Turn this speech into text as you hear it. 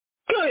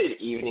Good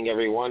evening,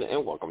 everyone,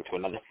 and welcome to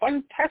another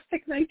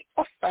fantastic night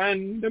of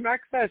Fandom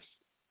Access.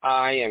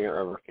 I am your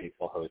ever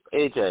faithful host,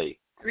 AJ.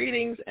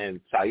 Greetings and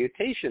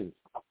salutations.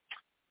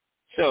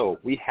 So,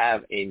 we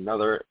have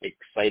another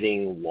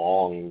exciting,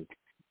 long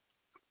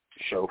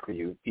show for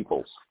you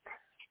peoples.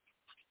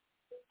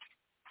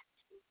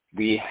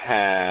 We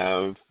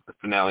have the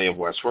finale of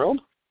Westworld,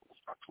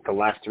 the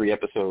last 3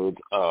 episodes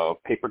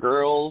of Paper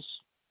Girls.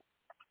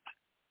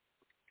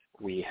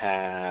 We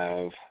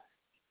have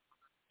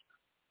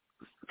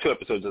 2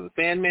 episodes of the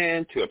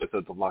Sandman, 2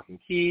 episodes of Locke and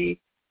Key,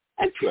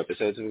 and 2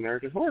 episodes of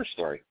American Horror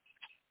Stories.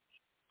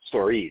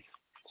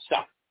 So,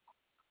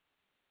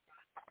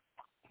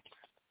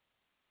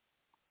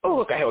 oh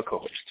look, I have a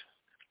co-host.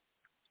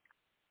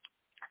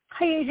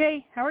 Hi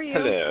AJ, how are you?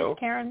 Hello.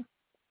 Karen.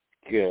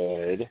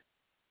 Good.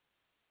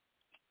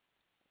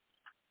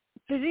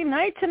 Busy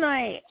night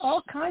tonight.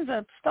 All kinds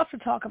of stuff to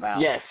talk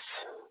about. Yes.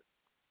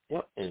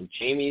 Yep, and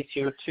Jamie's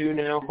here too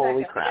now.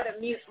 Holy crap. I'm going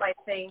to mute my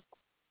thing.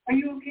 Are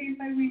you okay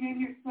if I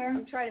rename your slur?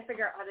 I'm trying to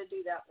figure out how to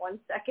do that. 1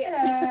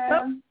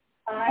 second.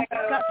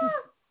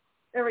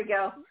 There we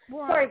go.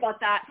 Wow. Sorry about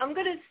that. I'm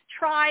going to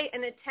try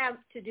and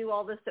attempt to do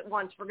all this at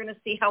once. We're going to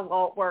see how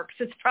well it works.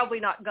 It's probably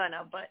not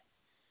gonna, but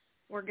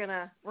we're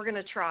gonna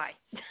try.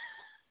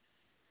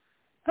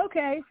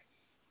 Okay.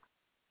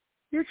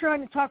 You're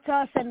trying to talk to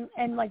us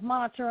and like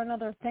monitor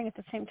another thing at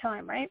the same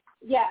time, right?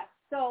 Yeah.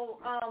 So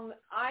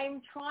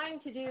I'm trying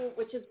to do,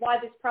 which is why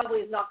this probably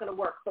is not going to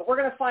work, but we're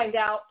going to find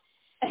out.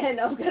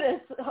 And I'm going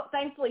to,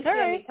 thankfully,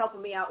 Sammy's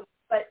helping me out.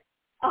 But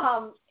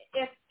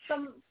if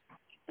some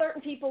certain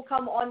people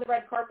come on the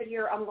red carpet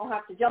here, I'm going to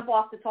have to jump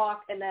off to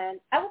talk, and then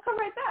I will come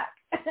right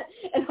back.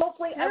 And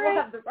hopefully I will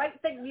have the right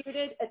thing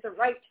muted at the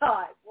right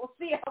time. We'll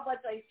see how much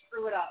I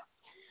screw it up.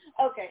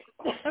 Okay.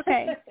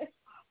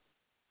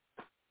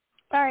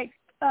 All right.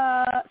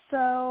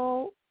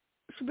 So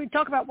should we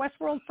talk about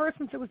Westworld first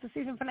since it was the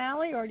season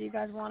finale, or do you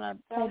guys want to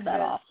hold that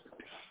off?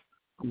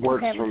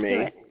 Works for me.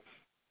 Do it.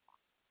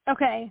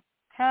 Okay.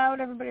 How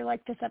did everybody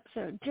like this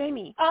episode?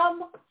 Jamie?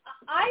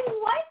 I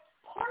liked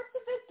parts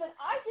of it, but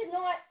I did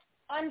not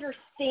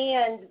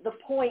understand the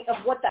point of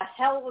what the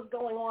hell was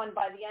going on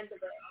by the end of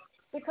it.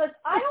 Because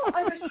I don't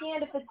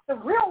understand if it's the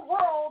real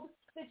world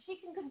that she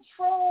can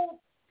control,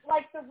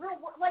 like the real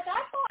world. Like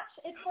I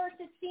thought at first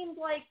it seemed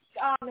like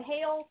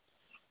Hale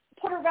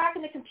put her back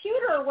in the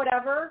computer or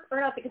whatever, or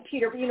not the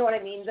computer, but you know what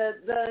I mean,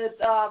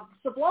 the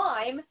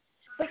Sublime.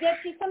 But yet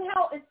she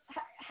somehow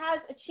has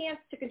a chance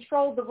to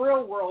control the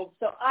real world.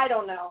 So I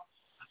don't know.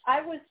 I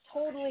was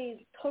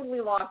totally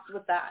lost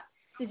with that.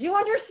 Did you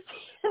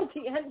understand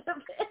the end of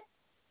it?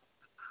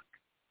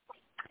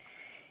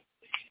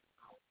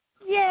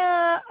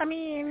 Yeah, I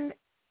mean,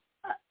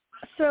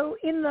 so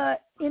in the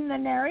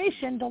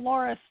narration,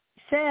 Dolores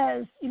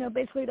says,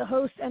 basically the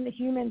host and the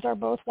humans are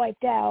both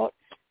wiped out,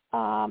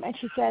 and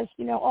she says,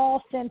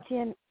 all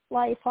sentient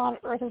life on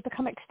Earth has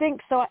become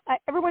extinct, so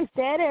everyone's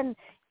dead, and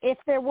if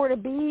there were to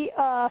be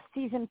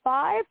season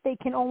 5, they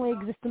can only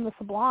exist in the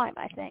Sublime,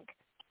 I think.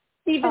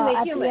 Even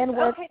the humans.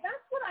 Okay,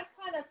 that's what I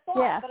kind of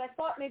thought, but I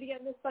thought maybe I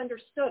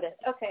misunderstood it.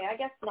 Okay, I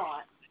guess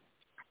not.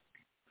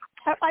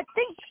 I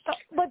think,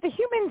 but the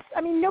humans,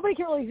 I mean, nobody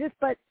can really exist,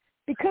 but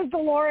because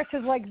Dolores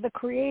is like the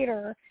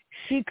creator,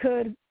 she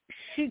could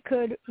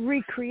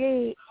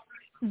recreate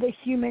the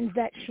humans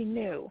that she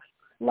knew,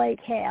 like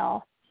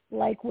Hale,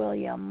 like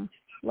William,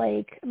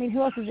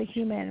 who else is a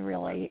human,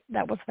 really,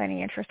 that was of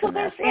any interest in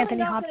this?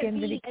 Anthony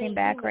Hopkins, and he came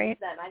back, right?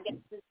 Then I guess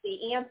is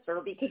the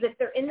answer, because if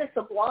they're in the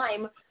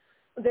Sublime,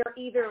 they're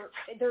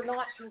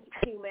not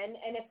human,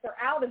 and if they're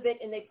out of it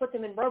and they put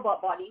them in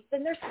robot bodies,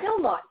 then they're still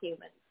not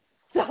human.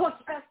 So I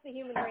guess the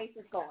human race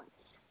is gone.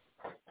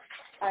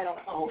 I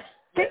don't know.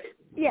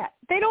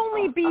 They'd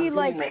only be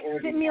like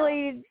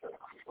simulated.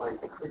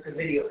 It's a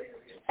video interview.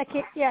 I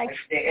can't. Yeah.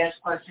 They ask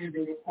questions,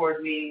 they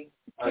record me.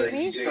 So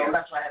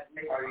that's why I have to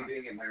make. Are you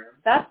doing it in my room?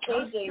 That's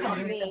AJ, not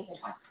me.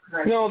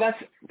 No,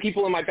 that's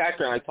people in my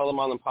background. I tell them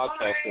on the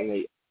podcast, and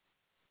they.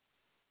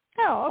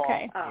 Oh,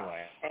 okay.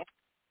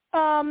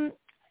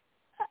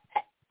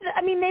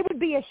 I mean, they would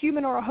be a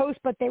human or a host,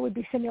 but they would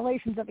be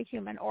simulations of a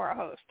human or a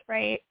host,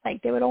 right?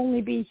 Like, they would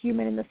only be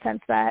human in the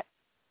sense that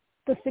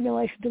the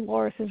simulation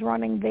Dolores is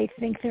running, they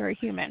think they're a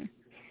human.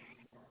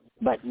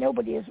 But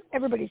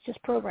everybody's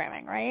just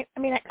programming, right? I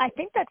mean, I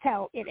think that's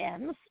how it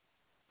ends.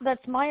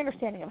 That's my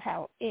understanding of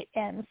how it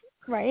ends,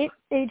 right?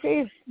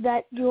 AJ,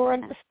 that's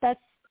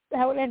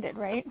how it ended,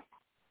 right?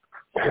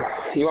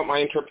 You want my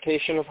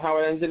interpretation of how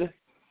it ended?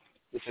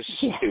 This is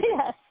stupid.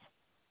 Yes.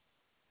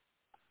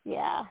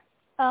 Yeah.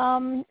 I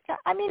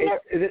mean,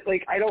 is it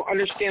like I don't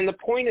understand the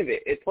point of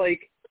it. It's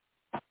like,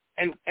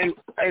 and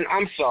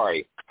I'm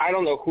sorry, I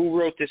don't know who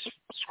wrote this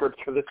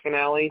script for this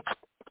finale,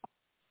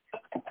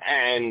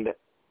 and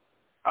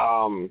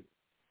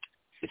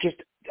it just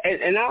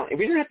and now we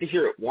didn't have to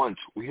hear it once.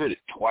 We heard it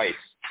twice.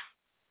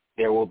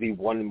 There will be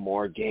one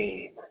more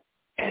game,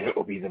 and it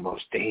will be the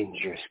most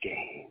dangerous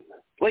game.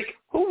 Like,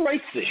 who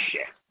writes this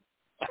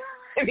shit?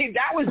 I mean,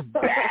 that was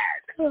bad.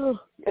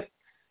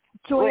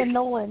 Joy and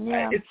Nolan,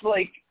 yeah. It's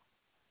like,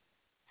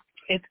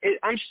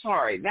 I'm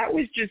sorry. That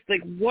was just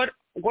like, what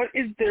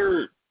is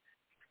their?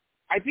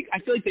 I feel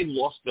like they've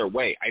lost their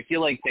way. I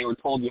feel like they were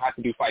told you have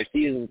to do 5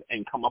 seasons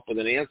and come up with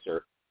an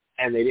answer,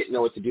 and they didn't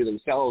know what to do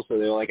themselves, so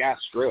they were like,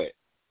 screw it.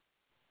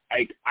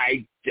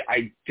 I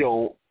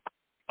don't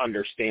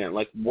understand.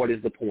 Like, what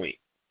is the point?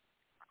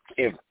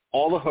 If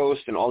all the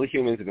hosts and all the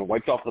humans have been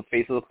wiped off the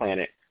face of the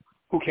planet,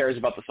 who cares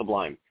about the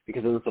Sublime?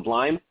 Because in the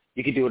Sublime,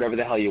 you can do whatever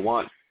the hell you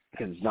want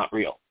because it's not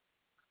real.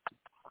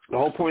 The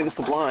whole point of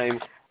the Sublime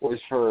was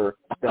for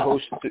the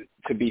hosts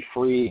to be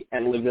free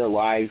and live their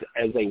lives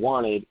as they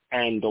wanted,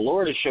 and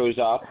Dolores shows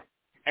up,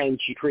 and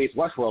she creates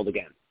Westworld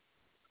again.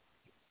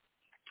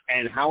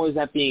 And how is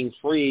that being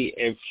free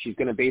if she's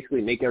going to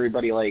basically make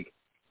everybody,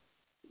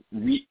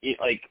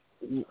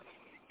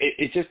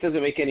 it just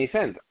doesn't make any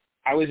sense.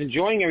 I was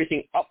enjoying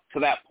everything up to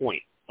that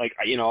point. Like,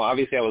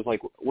 obviously I was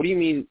like, what do you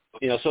mean?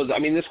 This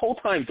whole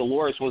time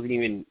Dolores wasn't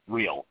even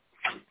real.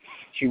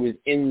 She was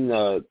in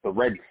the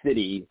Red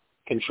City,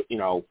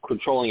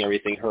 controlling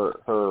everything.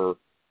 Her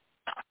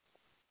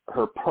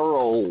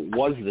pearl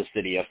was the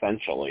city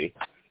essentially,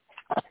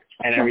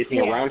 and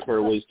everything around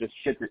her was just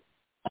shit.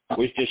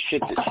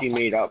 That she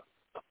made up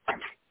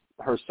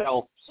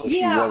herself, so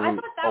she wasn't alone. I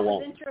thought that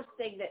was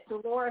interesting that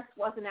Dolores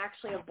wasn't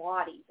actually a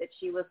body; that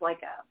she was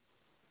like a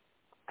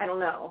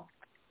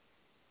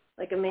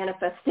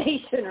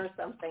manifestation or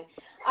something.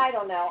 I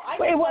don't know.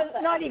 It was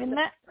not even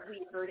that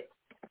weird.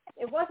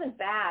 It wasn't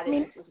bad.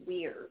 It was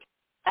weird.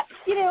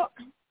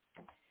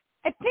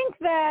 I think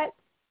that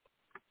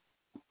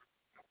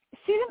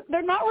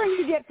they're not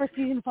ready yet for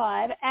season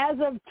 5. As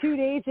of 2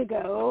 days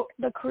ago,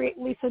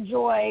 Lisa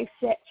Joy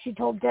said she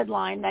told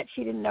Deadline that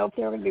she didn't know if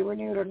they were going to be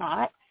renewed or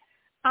not.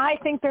 I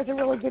think there's a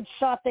really good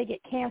shot they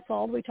get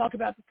canceled. We talked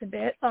about this a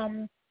bit.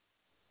 I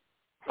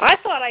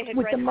thought I had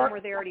read somewhere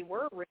they already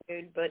were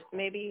renewed, but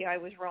maybe I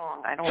was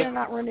wrong. They're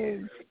not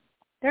renewed.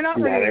 Yeah,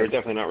 they were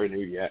definitely not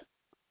renewed yet.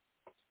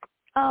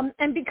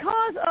 And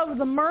because of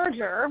the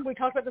merger, we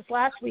talked about this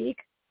last week,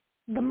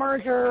 the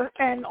merger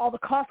and all the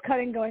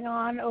cost-cutting going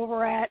on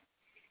over at,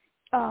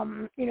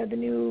 the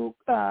new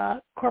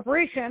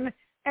corporation.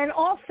 And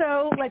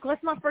also,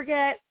 let's not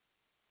forget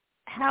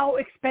how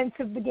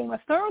expensive the Game of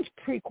Thrones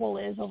prequel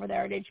is over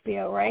there at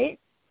HBO, right?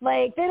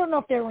 They don't know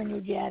if they're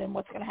renewed yet and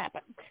what's going to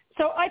happen.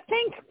 So I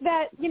think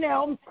that,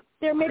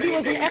 there maybe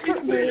was an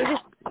effort made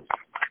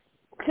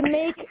to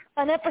make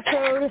an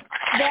episode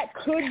that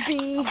could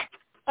be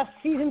a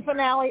season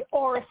finale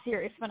or a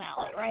series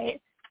finale,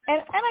 right?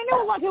 And I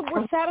know a lot of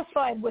people were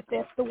satisfied with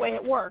this, the way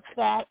it works,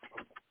 that,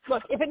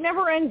 look, if it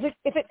never ends,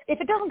 if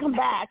it doesn't come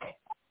back,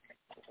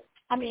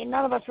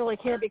 none of us really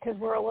care because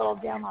we're a little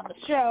down on the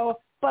show,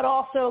 but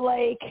also,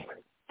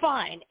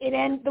 fine.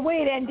 The way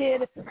it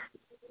ended,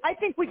 I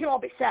think we can all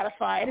be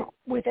satisfied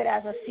with it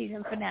as a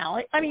season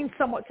finale.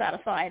 Somewhat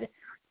satisfied.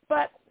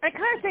 But I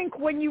kind of think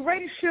when you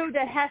write a show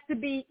that has to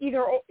be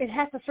it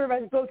has to serve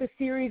as both a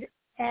series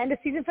and a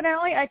season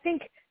finale, I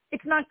think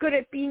it's not good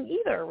at being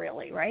either,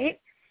 really, right?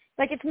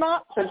 It's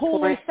not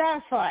wholly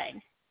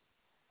satisfying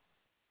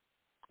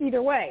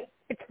either way.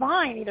 It's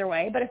fine either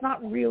way, but it's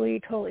not really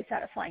totally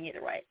satisfying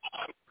either way.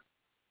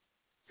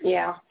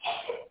 Yeah.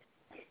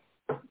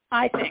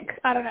 I think.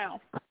 I don't know.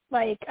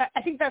 I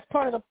think that's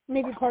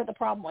maybe part of the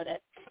problem with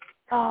it.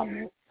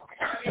 The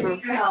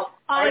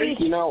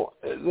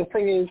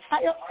thing is,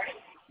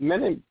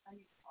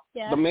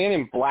 the Man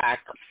in Black,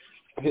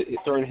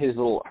 during his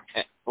little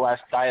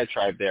last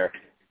diatribe there,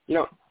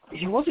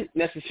 he wasn't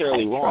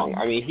necessarily wrong.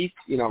 He's,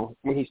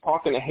 when he's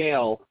talking to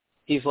Hale,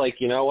 he's like,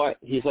 you know what?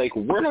 He's like,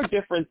 we're no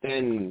different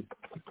than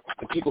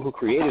the people who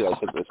created us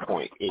at this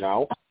point,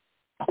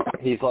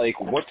 He's like,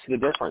 what's the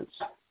difference?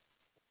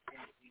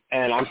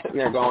 And I'm sitting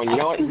there going, you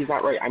know what? He's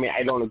not right.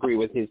 I don't agree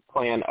with his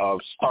plan of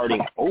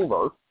starting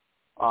over.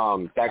 I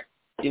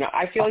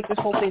feel like this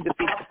whole thing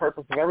defeats the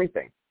purpose of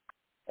everything.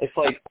 It's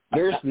like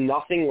there's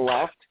nothing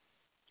left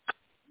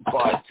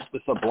but the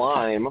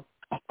Sublime.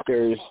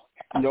 There's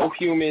no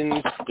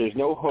humans. There's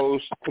no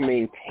host to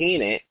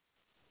maintain it.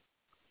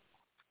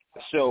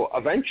 So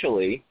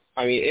eventually,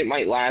 it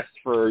might last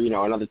for,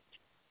 another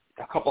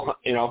couple,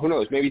 who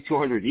knows, maybe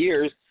 200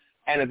 years.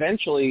 And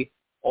eventually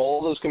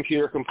all those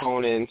computer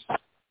components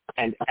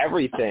and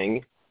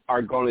everything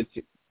are going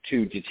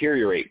to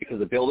deteriorate because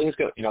the building's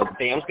going, the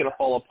dam's going to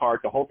fall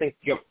apart. The whole thing's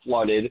going to get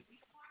flooded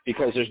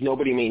because there's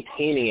nobody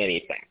maintaining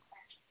anything.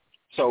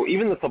 So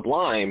even the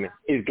Sublime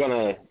is going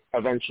to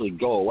eventually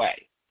go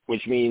away,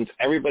 which means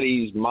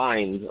everybody's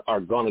minds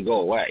are going to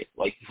go away.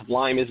 The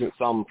Sublime isn't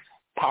some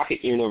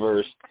pocket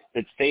universe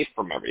that's safe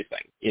from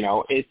everything.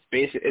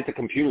 It's a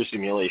computer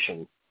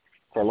simulation,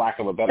 for lack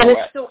of a better term. And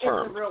it's still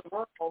in the real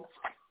world,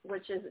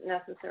 which isn't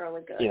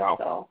necessarily good. Yeah.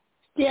 So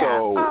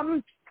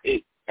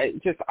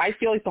I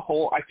feel like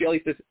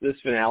this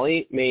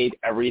finale made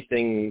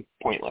everything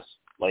pointless.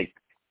 Would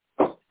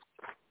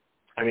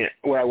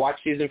I watch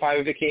season 5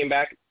 if it came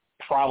back?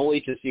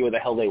 Probably, to see where the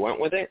hell they went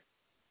with it.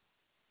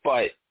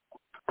 But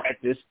at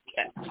this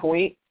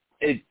point,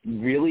 it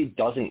really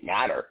doesn't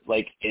matter.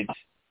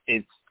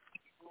 It's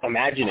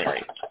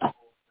imaginary.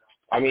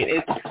 I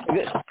mean,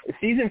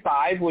 season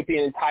 5 would be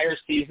an entire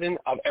season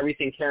of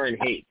everything Karen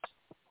hates.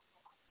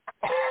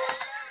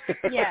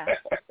 Yeah.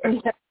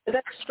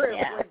 That's true.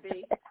 Yeah. It would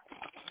be. I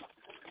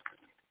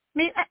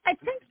mean, I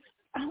think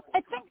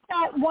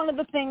that one of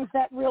the things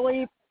that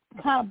really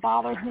kind of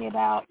bothers me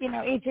about,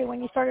 AJ,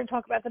 when you started to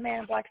talk about the Man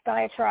in Black's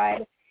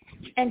diatribe,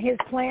 and his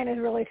plan is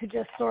really to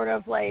just sort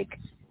of like,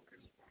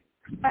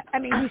 I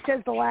mean, he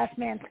says the last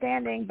man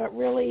standing, but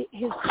really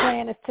his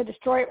plan is to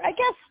destroy. I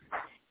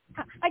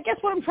guess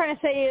what I'm trying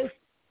to say is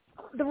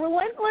the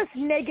relentless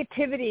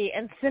negativity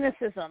and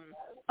cynicism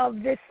of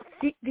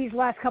these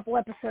last couple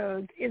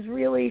episodes is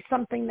really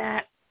something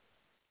that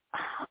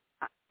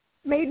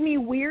made me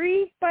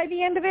weary by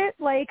the end of it.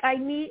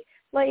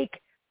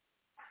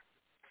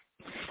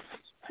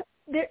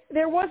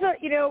 There was a,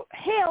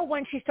 Hale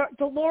when she started,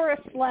 Dolores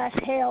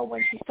 / Hale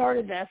when she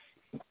started this,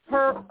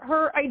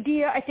 her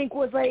idea, I think,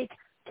 was like,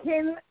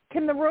 can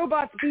the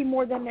robots be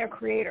more than their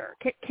creator?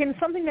 Can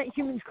something that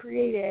humans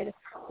created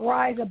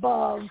rise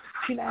above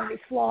humanity's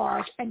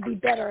flaws and be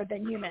better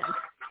than humans?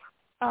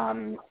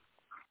 I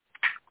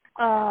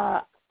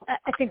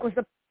think was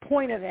the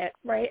point of it,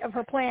 right, of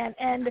her plan.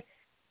 And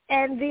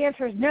the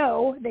answer is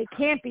no, they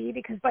can't be,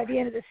 because by the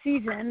end of the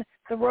season,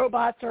 the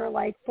robots are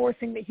like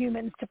forcing the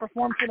humans to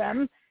perform for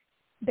them,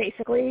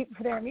 basically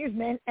for their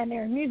amusement, and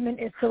their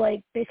amusement is to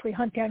like basically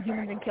hunt down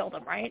humans and kill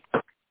them, right?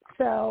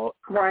 So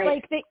right.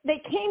 Like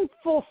they came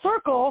full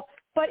circle,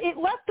 but it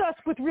left us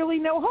with really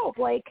no hope.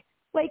 Like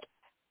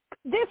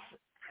these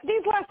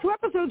last 2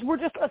 episodes were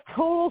just a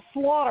total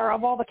slaughter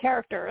of all the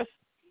characters,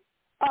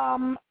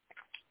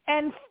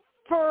 and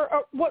for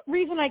what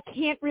reason I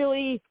can't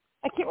really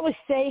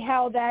say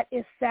how that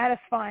is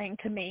satisfying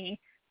to me,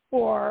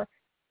 or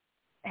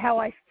how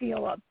I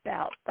feel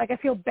about, like, I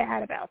feel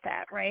bad about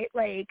that, right?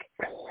 Like,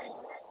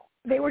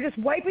 they were just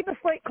wiping the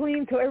slate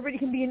clean so everybody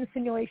can be in the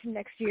simulation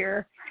next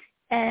year,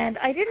 and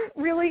I didn't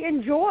really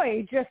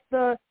enjoy just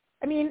in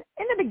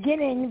the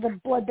beginning, the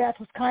bloodbath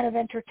was kind of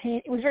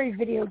entertaining. It was very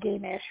video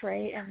game-ish,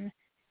 right? And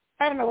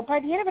I don't know, but by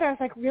the end of it, I was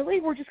like,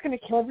 really? We're just going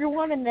to kill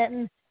everyone? And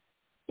then,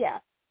 yeah.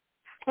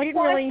 I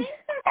didn't really...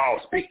 I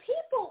think the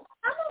people,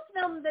 some of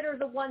them that are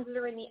the ones that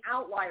are in the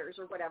outliers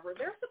or whatever,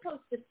 they're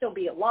supposed to still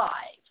be alive.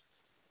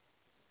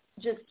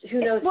 Just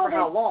who knows for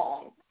how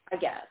long, I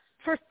guess.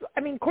 First,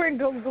 according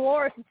to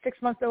Dolores, in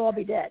 6 months they'll all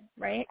be dead,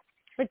 right?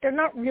 Like, they're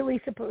not really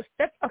supposed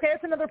to.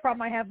 That's another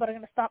problem I have, but I'm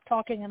going to stop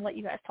talking and let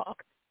you guys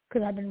talk,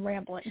 because I've been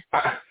rambling.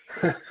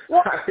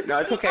 No,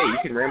 it's okay. You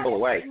can ramble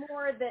away.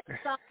 More that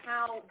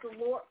somehow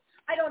Dolores,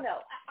 I don't know.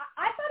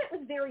 I thought it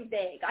was very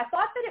vague. I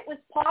thought that it was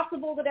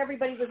possible that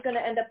everybody was going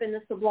to end up in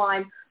the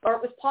Sublime, or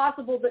it was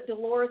possible that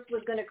Dolores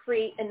was going to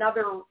create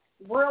another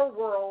real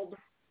world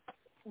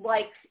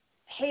like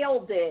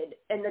Hale did,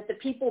 and that the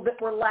people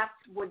that were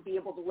left would be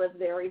able to live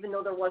there, even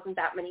though there wasn't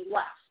that many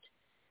left.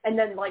 And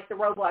then, like, the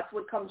robots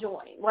would come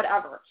join,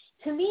 whatever.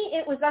 To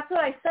me, that's what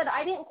I said.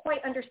 I didn't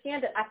quite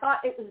understand it. I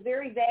thought it was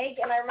very vague,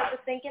 and I remember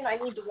thinking I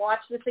need to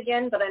watch this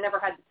again, but I never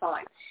had the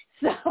time.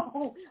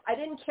 So I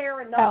didn't care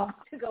enough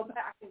to go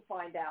back and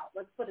find out.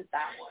 Let's put it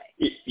that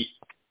way.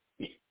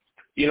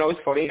 It's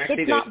funny.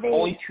 Actually, there's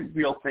only two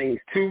real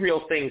things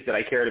that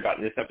I cared about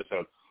in this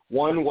episode.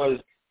 One was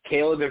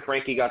Caleb and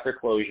Frankie got their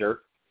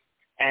closure,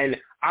 and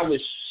I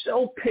was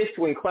so pissed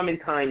when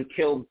Clementine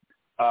killed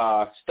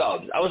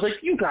Stubbs. I was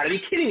like, you gotta be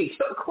kidding me.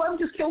 Clem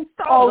just killed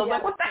Stubbs. I was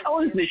like, what the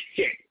hell is this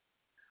shit?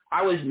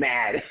 I was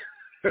mad.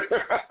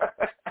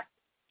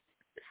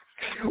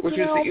 Which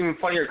is even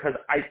funnier because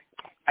I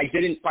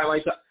didn't find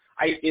myself,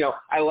 I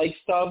like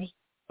Stubbs,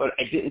 but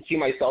I didn't see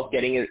myself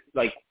getting it.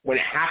 Like, when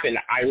it happened,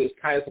 I was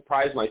kind of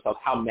surprised myself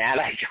how mad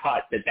I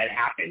got that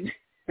happened.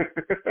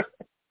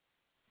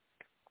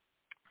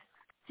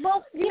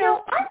 Well, I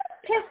was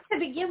pissed to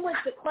begin with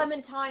that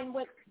Clementine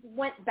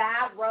went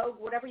bad, rogue,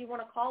 whatever you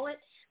want to call it.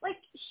 Like,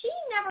 she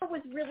never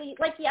was really,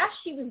 like, yes,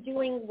 she was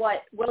doing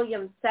what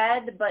William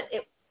said, but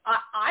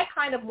I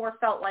kind of more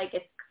felt like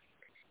it's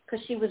because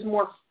she was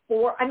more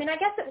I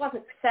guess it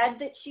wasn't said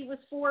that she was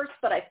forced,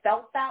 but I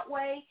felt that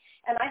way.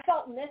 And I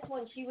felt in this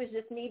one she was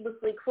just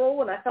needlessly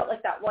cruel, and I felt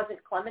like that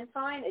wasn't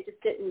Clementine. It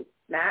just didn't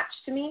match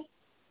to me.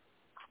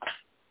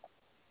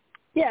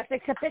 Yes,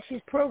 except that she's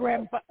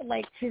programmed,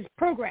 she's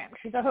programmed.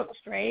 She's a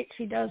host, right?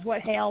 She does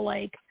what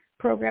Hale,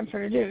 programs her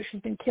to do.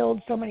 She's been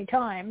killed so many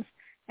times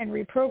and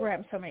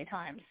reprogrammed so many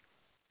times.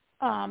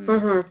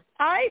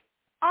 I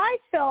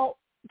felt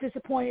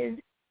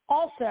disappointed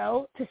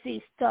also to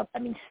see Stubbs.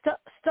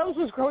 Stubbs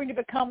was growing to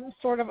become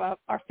sort of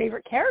our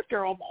favorite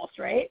character almost,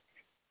 right?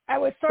 I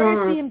was sorry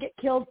to see him get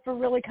killed for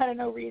really kind of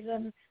no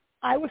reason.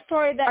 I was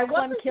sorry that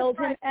Clem killed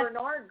him.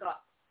 Bernard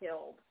got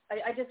killed.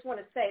 I just want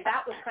to say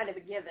that was kind of a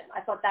given. I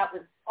thought that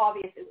was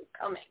obvious it was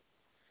coming,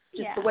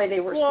 just the way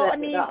they were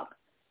setting it up.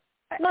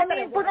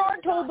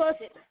 Bernard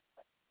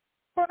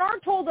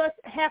told us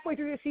halfway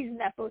through the season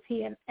that both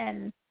he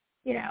and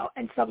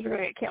Stubbs were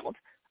going to get killed.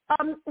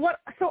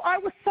 So I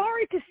was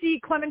sorry to see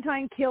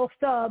Clementine kill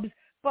Stubbs,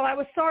 but I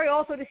was sorry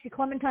also to see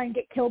Clementine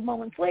get killed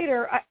moments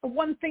later.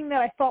 One thing that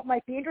I thought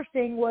might be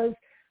interesting was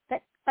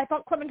that I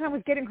thought Clementine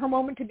was getting her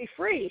moment to be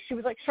free. She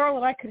was like,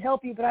 Charlotte, I could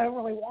help you, but I don't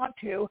really want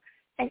to.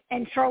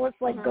 And Charlotte's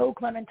like, go,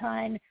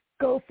 Clementine,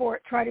 go for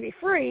it, try to be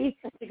free.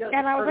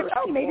 And I was like,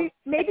 oh,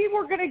 maybe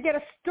we're going to get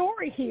a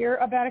story here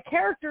about a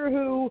character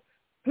who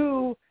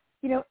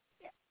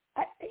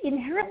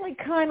inherently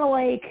kind of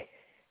like,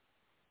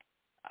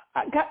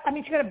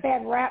 she got a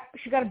bad rap.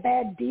 She got a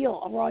bad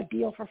deal, a raw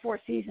deal for 4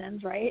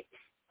 seasons, right?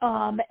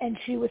 And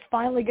she was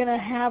finally going to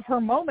have her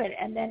moment,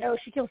 and then,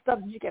 she kills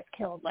Stubbs and she gets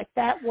killed. Like,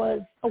 that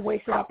was a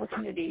wasted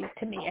opportunity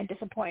to me and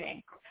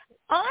disappointing.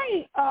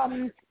 I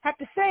have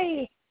to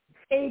say,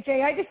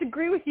 AJ, I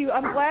disagree with you.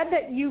 I'm glad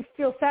that you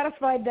feel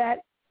satisfied that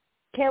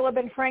Caleb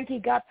and Frankie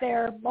got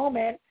their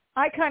moment.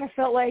 I kind of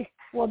felt like,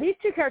 well, these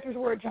 2 characters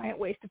were a giant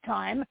waste of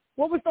time.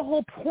 What was the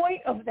whole point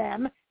of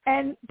them?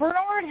 And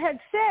Bernard had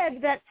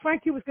said that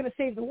Frankie was going to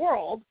save the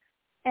world,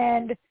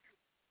 and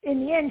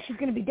in the end, she's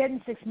going to be dead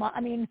in 6 months.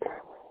 I mean,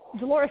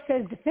 Dolores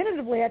says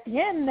definitively at the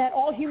end that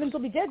all humans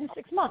will be dead in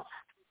 6 months.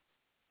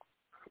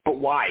 But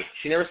why?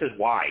 She never says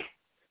why.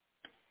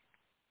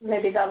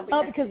 Maybe that'll be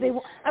because they.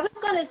 I was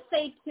going to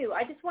say, too,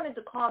 I just wanted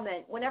to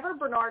comment. Whenever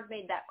Bernard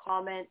made that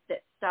comment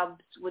that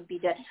Stubbs would be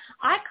dead,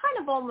 I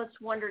kind of almost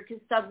wondered,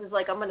 because Stubbs was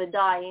like, I'm going to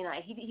die, ain't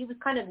I? He was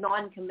kind of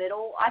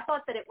non-committal. I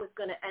thought that it was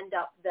going to end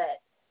up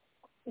that,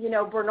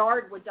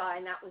 Bernard would die,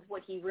 and that was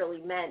what he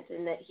really meant,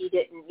 and that he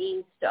didn't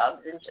mean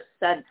Stubbs and just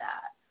said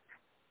that.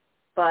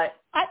 But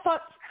I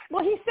thought,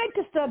 well, he said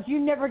to Stubbs, you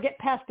never get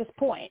past this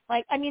point.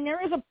 Like, I mean,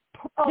 there is the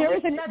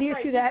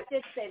issue that he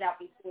did say that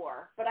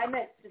before, but I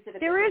meant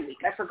specifically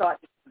I forgot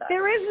that.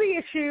 There is the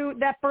issue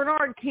that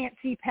Bernard can't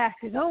see past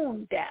his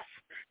own death,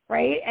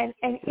 right? And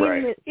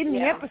in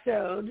the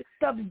episode,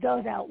 Stubbs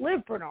does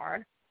outlive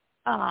Bernard,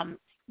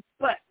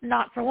 but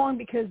not for long,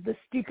 because the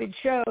stupid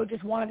show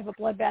just wanted to have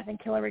a bloodbath and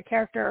kill every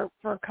character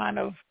for kind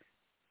of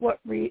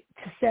to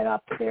set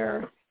up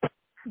their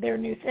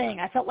new thing.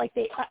 I felt like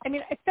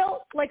it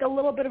felt like a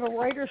little bit of a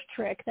writer's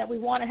trick that we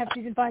want to have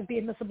season 5 be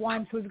in the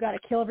Sublime, so we've got to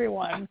kill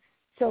everyone.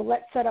 So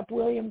let's set up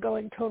William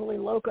going totally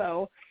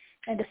loco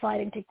and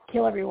deciding to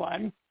kill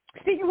everyone.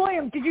 Speaking of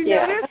William, did you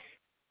notice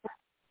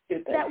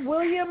that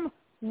William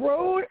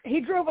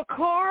drove a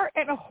car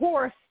and a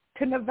horse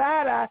to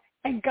Nevada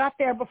and got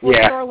there before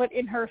Charlotte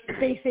in her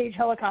space-age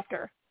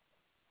helicopter?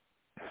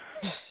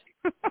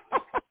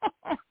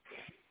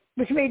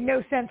 Which made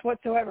no sense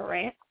whatsoever,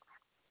 right?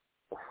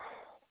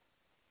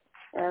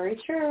 Very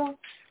true.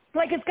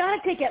 Like, it's got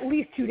to take at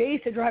least 2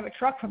 days to drive a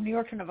truck from New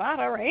York to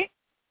Nevada, right?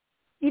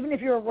 Even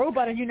if you're a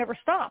robot and you never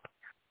stop.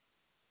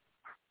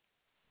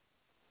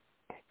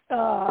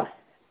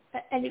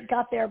 And it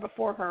got there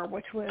before her,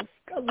 which was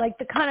like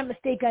the kind of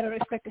mistake I don't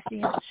expect to see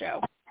in the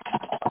show.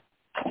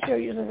 The show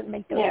usually doesn't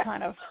make those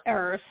kind of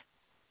errors.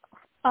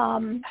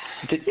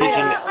 Did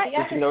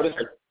you notice?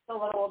 A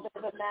little bit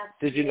of a mess.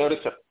 Did you notice?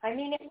 I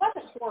mean, it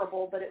wasn't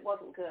horrible, but it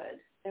wasn't good.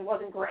 It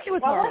wasn't great. It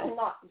was horrible. It wasn't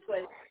not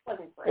good. It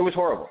wasn't great. It was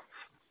horrible.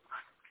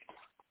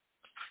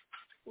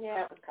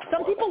 Yeah, it was kind of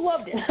Some people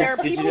loved it. There are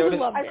people who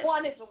loved it. I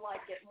wanted to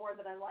like it more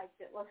than I liked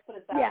it. Let's put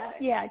it that way.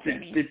 Yeah,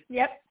 Jamie.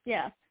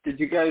 Did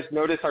you guys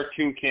notice our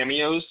 2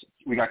 cameos?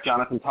 We got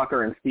Jonathan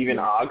Tucker and Stephen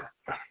Ogg.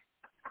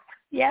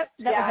 Yep,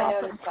 that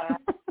was awesome. I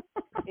noticed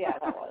that. Yeah,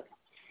 that was.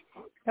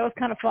 That was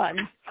kind of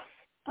fun.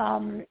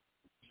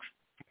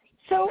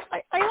 So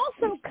I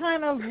also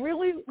kind of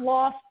really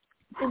lost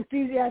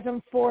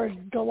enthusiasm for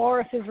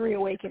Dolores'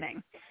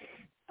 reawakening.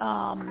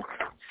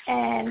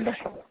 And,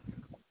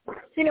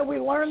 we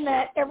learned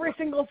that every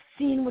single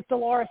scene with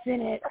Dolores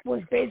in it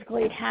was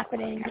basically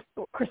happening,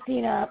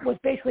 Christina was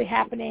basically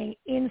happening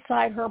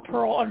inside her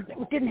Pearl.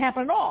 It didn't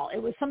happen at all.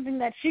 It was something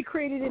that she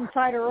created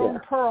inside her own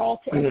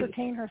Pearl to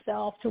entertain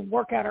herself, to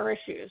work out her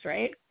issues,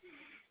 right?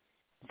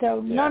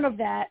 So none of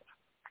that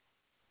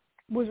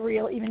was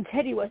real, even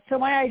Teddy was. So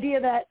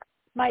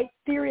my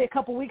theory a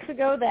couple weeks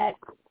ago that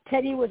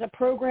Teddy was a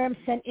program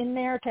sent in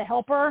there to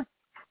help her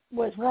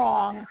was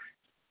wrong.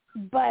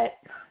 But,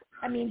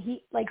 I mean,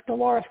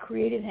 Dolores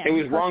created him. It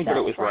was wrong, but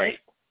it was right.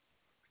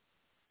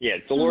 Yeah,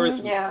 Dolores,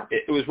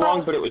 it was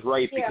wrong, but it was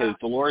right because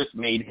Dolores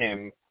made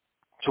him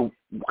to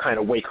kind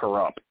of wake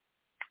her up.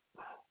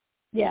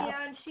 Yeah,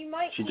 and she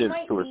might be in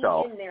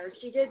there.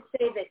 She did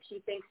say that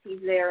she thinks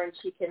he's there and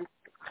she can...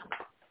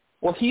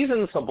 Well, he's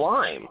in the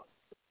Sublime.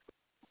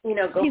 He's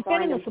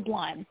been in the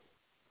Sublime.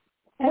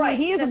 Right,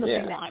 he is in the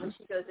Sublime.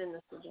 She goes in the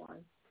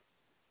Sublime.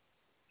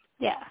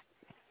 Yeah.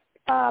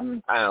 I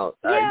don't.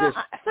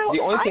 The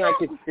only thing I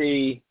could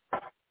see,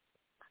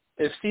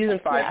 if season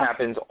 5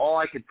 happens, all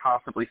I could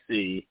possibly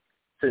see,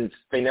 since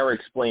they never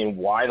explain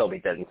why they'll be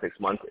dead in 6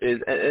 months,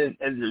 is and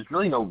there's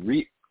really no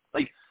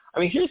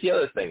here's the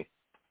other thing.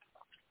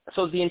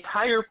 So the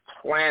entire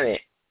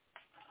planet,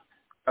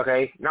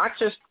 okay, not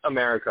just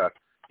America,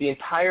 the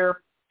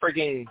entire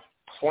frigging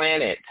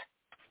planet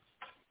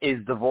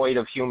is devoid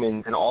of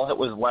humans, and all that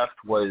was left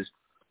was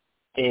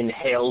in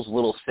Hale's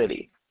little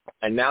city.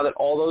 And now that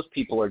all those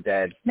people are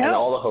dead and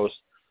all the hosts,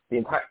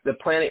 the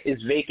planet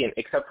is vacant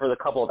except for the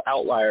couple of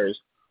outliers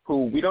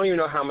who we don't even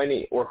know how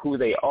many or who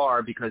they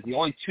are, because the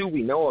only 2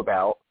 we know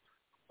about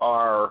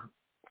are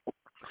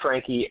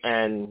Frankie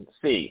and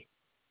C.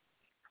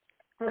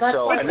 Well,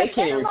 So, and they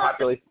can't even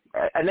repopulate,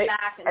 and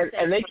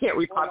they can't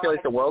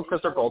repopulate the world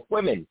because they're both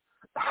women.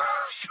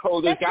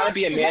 So there's got to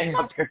be a man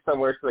out there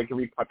somewhere so they can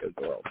repopulate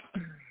the world.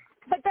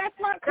 But that's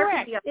not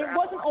correct. It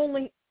wasn't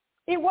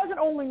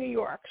only New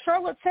York.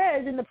 Charlotte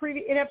says in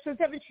episode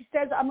 7, she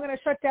says, "I'm going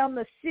to shut down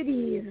the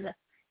cities."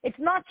 It's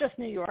not just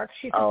New York.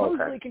 She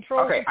supposedly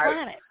controls the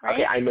planet, right?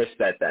 Okay, I missed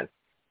that then.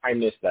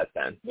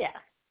 Yeah.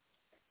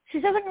 She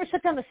says, "I'm going to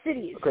shut down the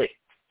cities." Okay.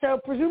 So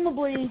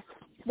presumably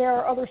there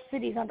are other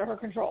cities under her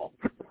control.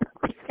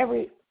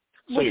 Which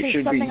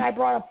is something I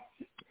brought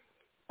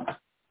up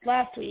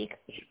last week.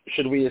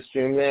 Should we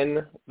assume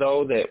then,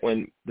 though, that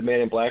when the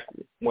Man in Black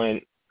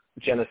went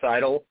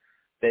genocidal,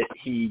 that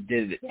he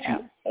did it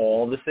to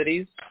all the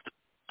cities?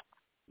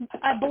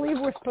 I believe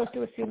we're supposed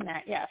to assume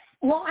that, yes.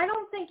 Well, I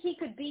don't think he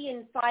could be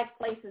in 5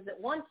 places at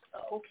once,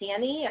 though,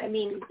 can he? I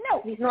mean,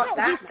 he's not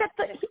that.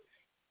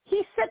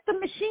 He set the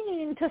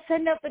machine to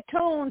send out the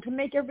tone to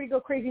make everybody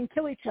go crazy and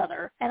kill each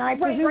other. And I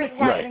presume it's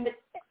happening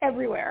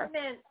everywhere. I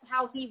meant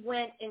how he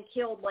went and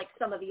killed, like,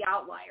 some of the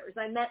outliers.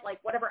 I meant, like,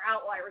 whatever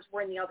outliers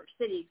were in the other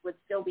cities would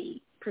still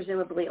be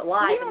presumably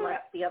alive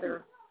unless the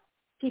other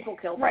people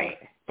killed them. Right.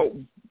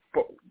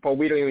 But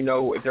we don't even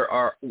know if there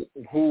are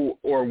who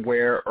or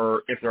where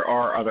or if there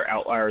are other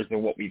outliers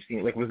than what we've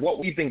seen. Like, with what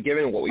we've been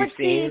given and what we've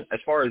seen, as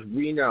far as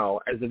we know,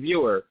 as a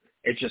viewer,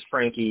 it's just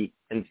Frankie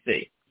and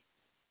C.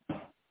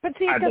 But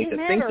see, I'd like to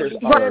think there's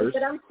others.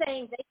 But I'm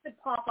saying they could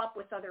pop up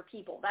with other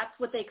people. That's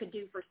what they could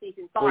do for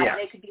season 5. Well, yeah.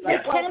 They could be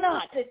like, They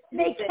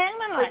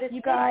cannot,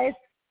 you guys.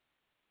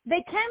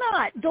 They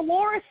cannot.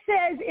 Dolores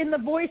says in the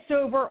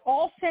voiceover,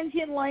 all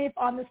sentient life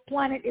on this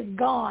planet is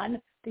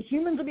gone. The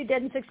humans will be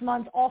dead in 6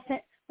 months.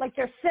 Like,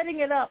 they're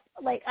setting it up.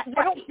 Like,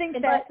 I don't think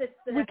unless that it's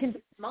the we next can.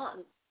 6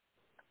 months.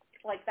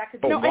 Like, that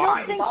could be. be. No,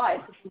 I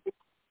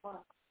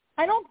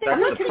don't think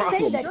we can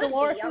say that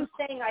Dolores is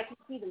saying I can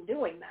see them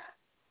doing that.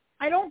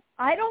 I don't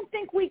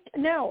think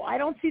I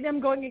don't see them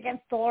going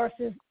against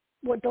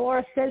what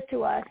Dolores says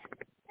to us,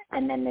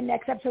 and then the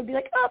next episode be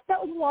like, oh,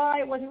 that was a lie,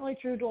 it wasn't really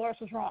true, Dolores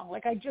was wrong.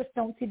 Like, I just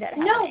don't see that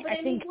happening. No, but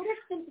I mean, what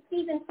if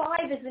season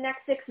 5 is the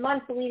next 6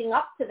 months leading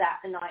up to that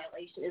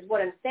annihilation, is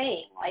what I'm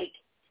saying. Like,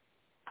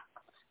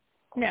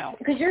 no.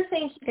 Because you're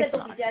saying she said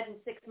they'll be dead in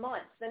 6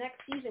 months. The next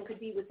season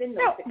could be within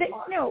those 6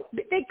 months. No,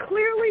 they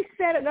clearly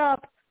set it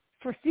up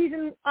for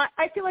season.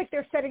 I feel like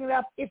they're setting it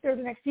up, if there's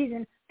a next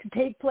season, to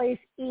take place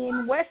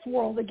in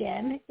Westworld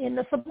again, in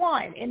the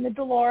Sublime, in the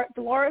Dolores.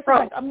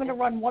 Like, I'm going to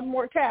run one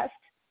more test,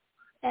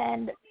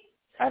 and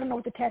I don't know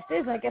what the test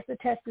is. I guess the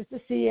test is to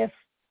see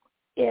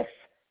if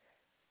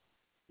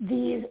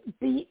these,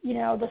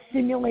 the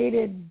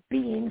simulated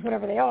beings,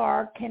 whatever they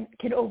are, can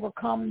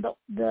overcome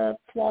the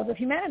flaws of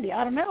humanity.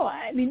 I don't know.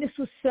 I mean, this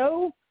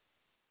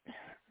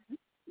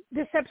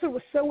episode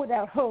was so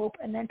without hope,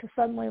 and then to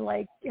suddenly,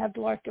 like, have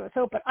Dolores give us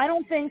hope. But I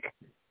don't think,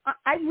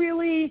 I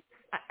really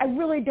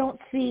don't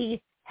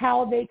see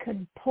how they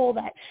could pull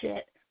that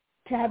shit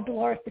to have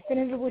Dolores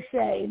definitively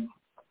say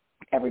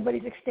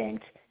everybody's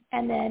extinct,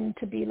 and then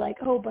to be like,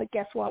 oh, but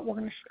guess what? We're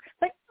going to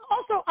like.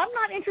 Also, I'm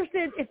not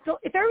interested if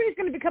everybody's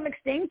going to become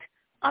extinct.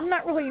 I'm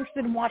not really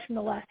interested in watching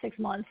the last 6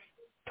 months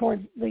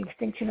towards the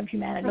extinction of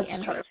humanity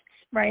and hosts,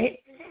 right?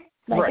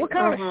 Like, what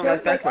kind of show?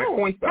 That's my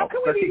point, though.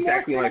 That's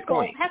exactly my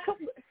point.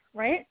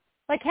 Right?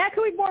 Like, how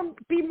can we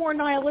be more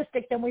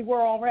nihilistic than we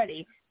were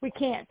already? We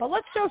can't. But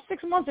let's show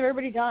 6 months of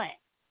everybody dying.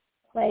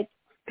 Like,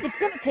 it's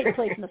going to take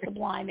place in the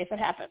Sublime if it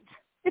happens.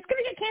 It's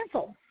going to get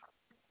canceled.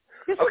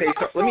 Okay,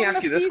 so let me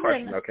ask you this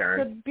question, though,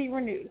 Karen. To be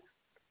renewed.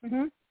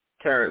 Mm-hmm.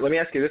 Karen, let me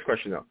ask you this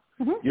question, though.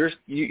 Mm-hmm.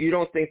 You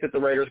don't think that the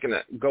writer's going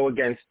to go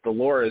against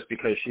Dolores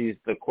because she's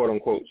the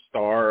quote-unquote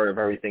star of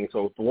everything.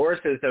 So Dolores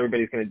says that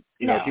everybody's going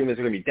to, humans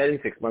are going to be dead in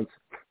 6 months.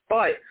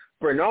 But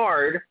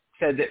Bernard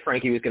said that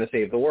Frankie was going to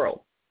save the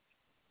world.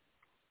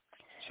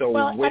 So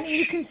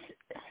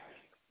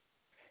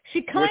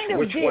she kind of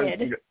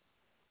did.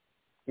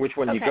 Which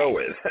one do you go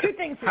with? Two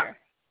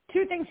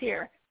things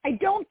here. I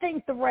don't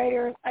think the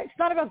writer, it's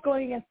not about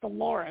going against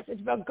Dolores.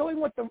 It's about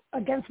going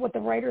against what the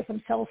writers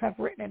themselves have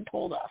written and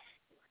told us.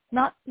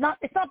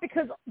 It's not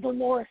because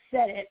Dolores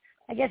said it.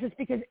 I guess it's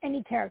because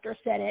any character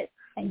said it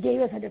and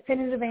gave us a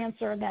definitive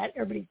answer that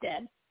everybody's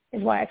dead,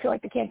 is why I feel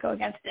like they can't go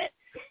against it.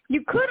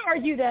 You could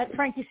argue that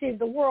Frankie saved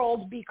the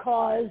world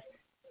because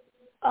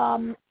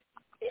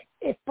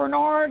if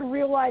Bernard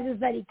realizes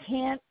that he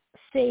can't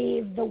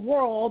save the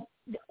world,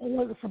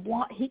 only the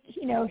Sublime,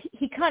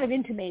 he kind of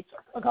intimates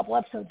a couple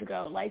episodes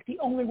ago, like, the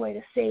only way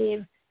to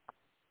save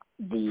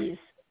these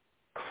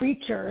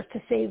creatures,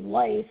 to save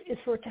life, is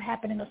for it to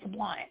happen in the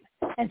Sublime.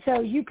 And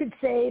so you could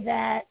say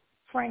that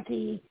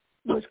Frankie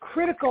was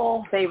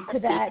critical to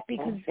that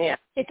because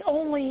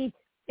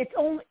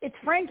it's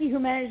Frankie who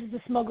manages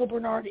to smuggle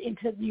Bernard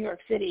into New York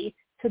City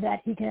so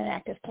that he can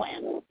enact his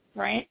plan,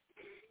 right?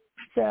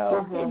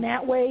 So in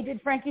that way,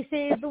 did Frankie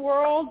save the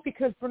world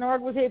because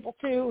Bernard was able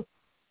to?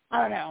 I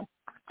don't know.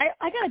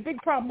 I got a big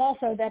problem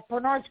also that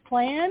Bernard's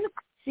plan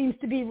seems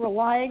to be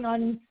relying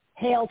on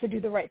Hale to do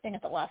the right thing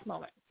at the last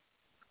moment.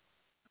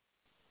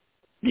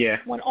 Yeah.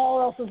 When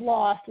all else is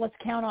lost, let's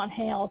count on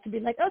Hale to be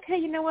like, okay,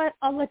 you know what?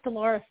 I'll let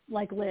Dolores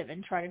live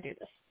and try to do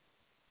this.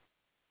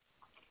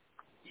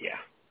 Yeah.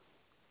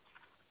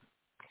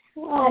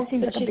 Well,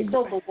 seems but like a she's big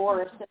still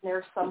Dolores in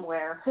there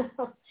somewhere.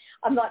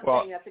 I'm not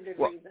saying that's a good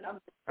reason. I'm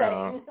just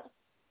saying.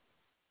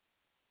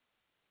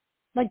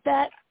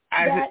 That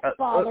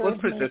bothers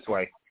let's put it this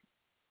way.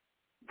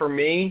 For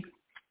me,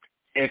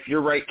 if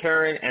you're right,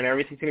 Karen, and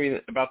everything's going to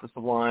be about the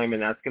Sublime,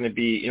 and that's going to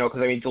be,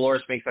 because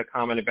Dolores makes that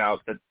comment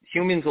about that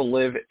humans will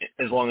live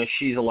as long as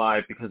she's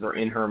alive because they're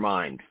in her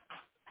mind,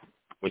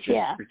 which is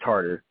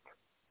retarded.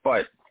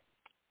 But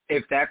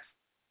if that's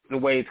the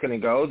way it's going to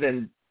go,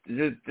 then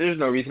there's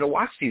no reason to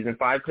watch season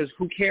 5 because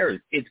who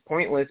cares? It's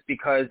pointless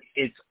because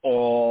it's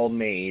all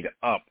made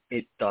up.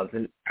 It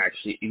doesn't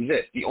actually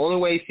exist. The only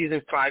way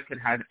season 5 could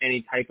have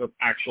any type of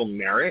actual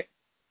merit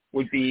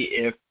would be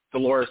if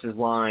Dolores'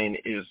 line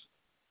is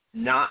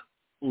not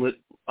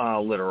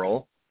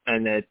literal,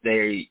 and that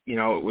they,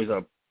 it was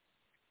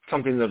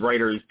something the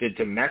writers did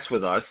to mess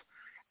with us,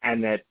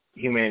 and that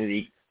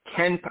humanity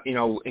can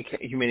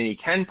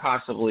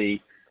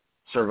possibly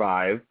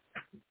survive.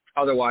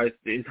 Otherwise,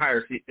 the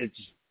entire it's.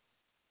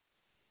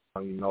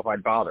 I don't know if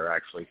I'd bother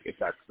actually if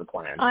that's the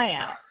plan. I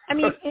am. I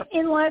mean,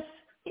 unless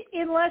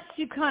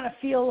you kind of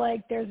feel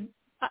like there's.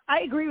 I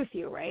agree with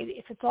you, right?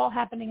 If it's all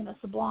happening in the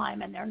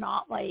Sublime and they're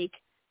not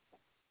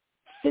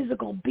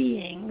physical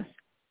beings.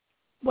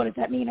 What does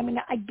that mean? I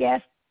mean, I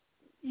guess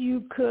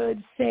you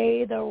could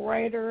say the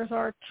writers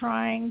are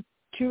trying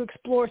to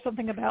explore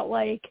something about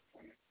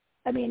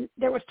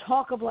there was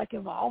talk of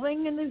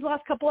evolving in these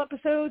last couple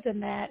episodes,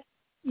 and that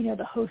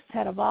the hosts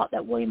had evolved,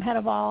 that William had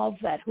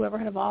evolved, that whoever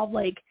had evolved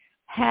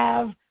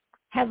have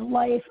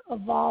life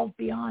evolved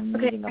beyond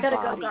needing a body. Okay, I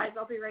gotta go, guys.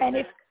 I'll be right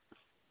back.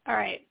 All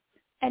right.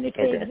 And if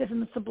they exist in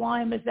the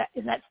Sublime, is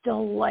that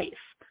still life?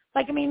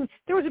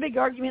 There was a big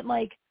argument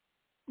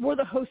were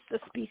the hosts a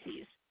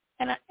species?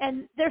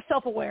 And they're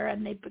self-aware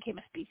and they became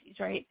a species,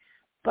 right?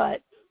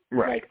 But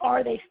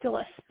are they still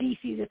a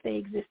species if they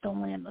exist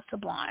only in the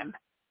Sublime?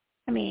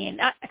 I mean,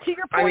 to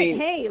your point,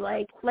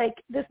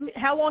 this.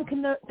 How long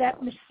can that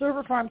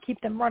server farm keep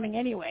them running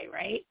anyway,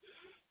 right?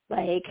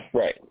 Right.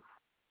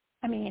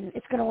 I mean,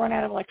 it's going to run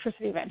out of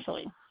electricity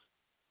eventually.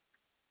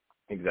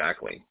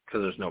 Exactly,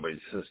 because there's nobody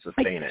to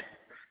sustain it.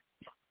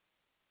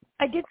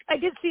 I did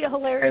see a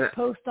hilarious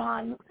post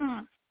on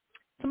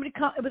somebody.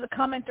 It was a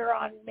commenter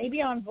on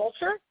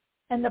Vulture.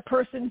 And the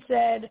person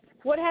said,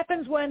 what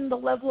happens when the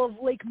level of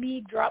Lake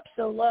Mead drops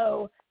so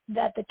low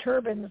that the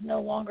turbines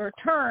no longer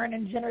turn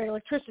and generate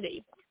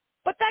electricity?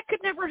 But that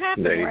could never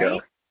happen, there you right?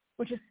 Go.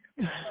 Which is,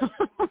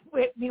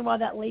 meanwhile,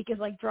 that lake is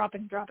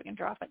dropping.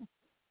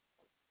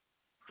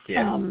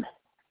 Yeah.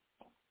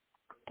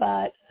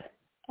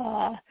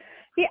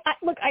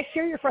 Look, I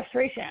share your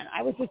frustration.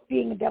 I was just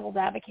being a devil's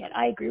advocate.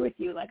 I agree with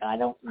you. I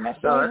don't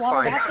necessarily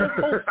want to watch this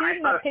whole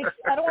season.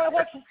 I don't want to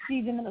watch this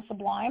season in the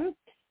Sublime,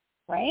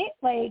 right?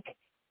 I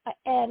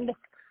can't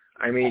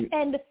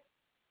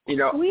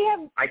believe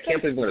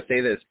I'm going to say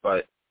this,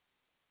 but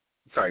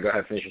sorry, go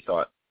ahead, finish your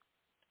thought.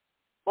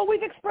 Well,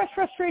 we've expressed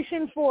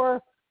frustration for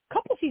a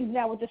couple seasons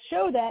now with this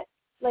show that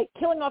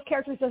killing off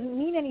characters doesn't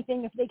mean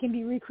anything if they can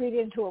be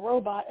recreated into a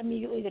robot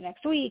immediately the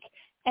next week,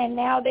 and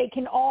now they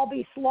can all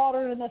be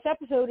slaughtered in this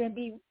episode and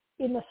be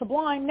in the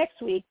Sublime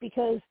next week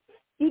because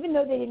even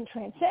though they didn't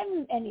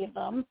transcend any of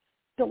them,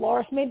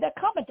 Dolores made that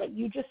comment that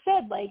you just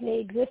said, they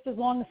exist as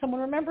long as someone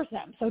remembers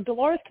them. So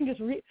Dolores can just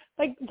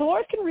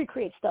Dolores can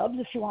recreate Stubbs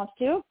if she wants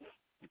to,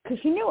 because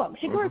she knew him.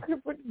 She could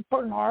recreate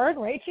Bernard,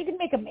 right? She could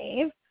make a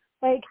Maeve.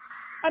 We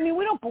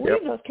don't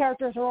believe those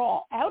characters are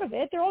all out of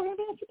it. They're all going to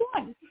be in the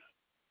Sublime.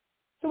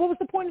 So what was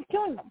the point of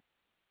killing them?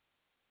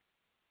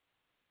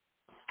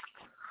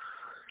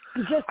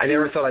 I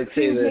never thought I'd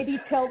say this.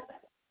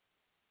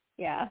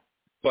 Yeah.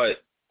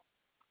 But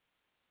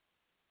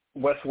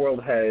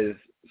Westworld has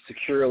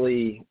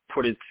securely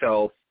put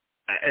itself,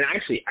 and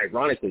actually,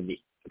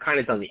 ironically, kind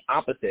of done the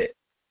opposite,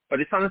 but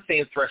it's on the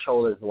same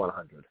threshold as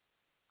 100.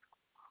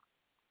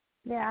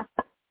 Yeah.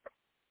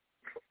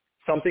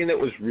 Something that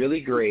was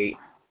really great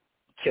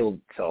killed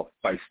itself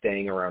by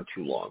staying around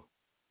too long.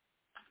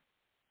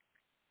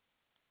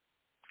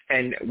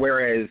 And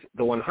whereas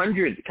the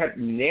 100 kept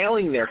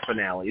nailing their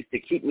finales to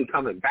keep me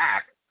coming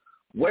back,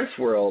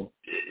 Westworld,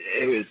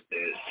 the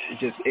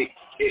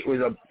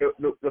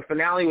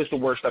finale was the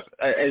worst.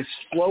 As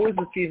slow as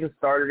the season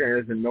started and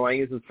as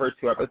annoying as the first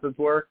 2 episodes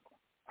were,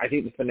 I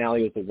think the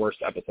finale was the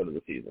worst episode of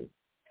the season.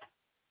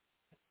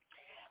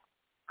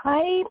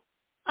 I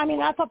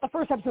thought the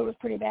first episode was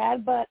pretty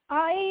bad, but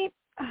I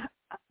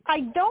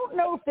don't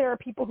know if there are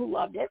people who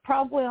loved it.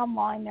 Probably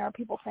online there are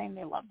people saying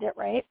they loved it,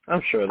 right?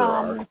 I'm sure there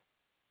are.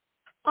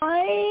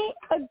 I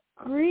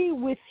agree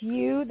with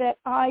you that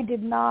I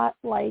did not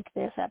like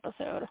this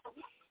episode,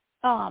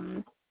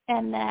 and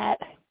that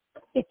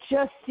it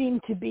just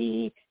seemed to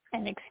be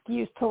an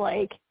excuse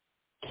to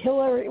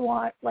kill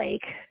everyone.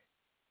 Would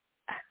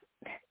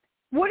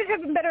it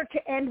have been better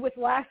to end with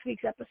last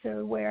week's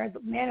episode where the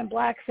Man in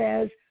Black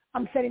says,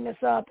 I'm setting this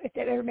up. If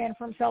every man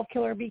for himself,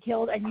 kill or be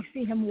killed, and you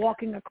see him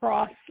walking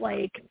across,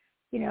 like,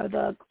 you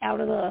know, out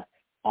of the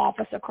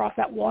office across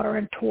that water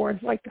and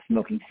towards, like, the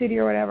smoking city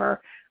or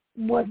whatever,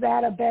 was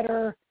that a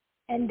better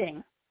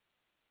ending?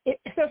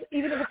 So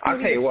even if it's going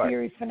to be the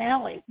series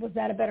finale, was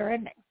that a better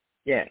ending?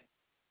 Yeah,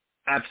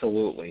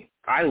 absolutely.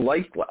 I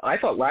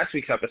thought last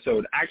week's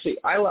episode, actually,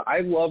 I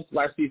loved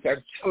last week's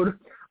episode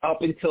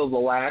up until the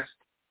last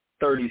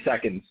 30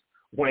 seconds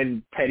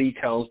when Teddy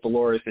tells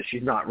Dolores that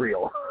she's not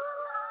real.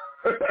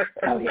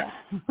 Oh, yeah.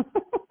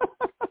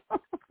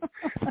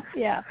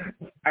 Yeah.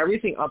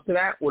 Everything up to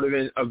that would have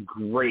been a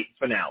great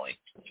finale.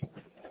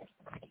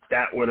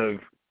 That would have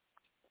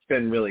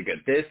been really good.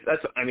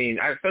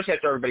 Especially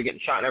after everybody getting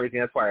shot and everything,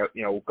 that's why,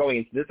 going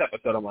into this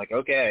episode, I'm like,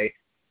 okay,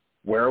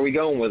 where are we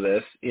going with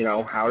this?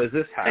 How does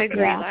this happen? I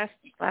agree.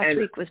 Last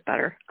week was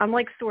better. I'm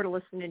like sort of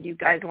listening to you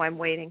guys while I'm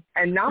waiting.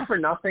 And not for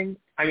nothing,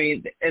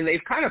 and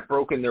they've kind of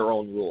broken their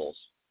own rules.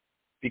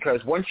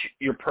 Because once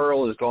your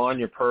pearl is gone,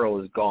 your pearl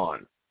is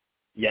gone.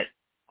 Yet,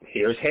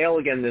 here's Hale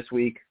again this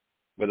week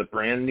with a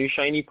brand new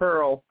shiny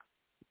pearl.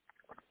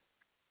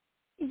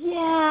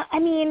 Yeah,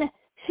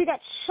 she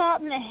got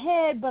shot in the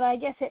head, but I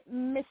guess it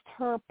missed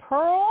her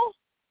pearl,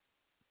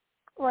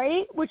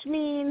 right? Which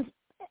means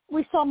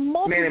we saw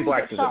multiple people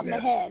get shot in the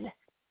head.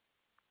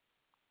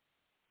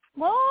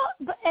 Well,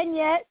 and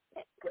yet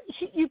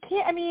you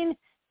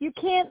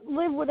can't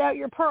live without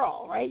your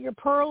pearl, right? Your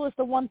pearl is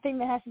the one thing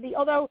that has to be.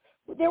 Although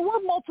there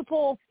were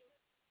multiple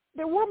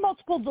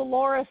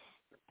Dolores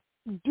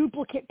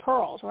duplicate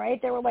pearls,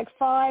 right? There were like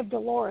 5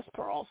 Dolores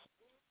pearls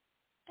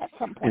at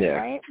some point,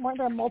 right? Weren't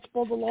there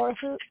multiple Dolores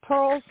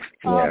pearls?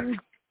 Yeah.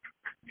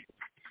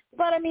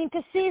 But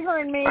to see her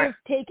and Maeve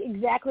take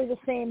exactly the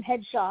same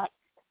headshot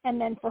and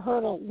then for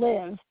her to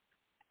live.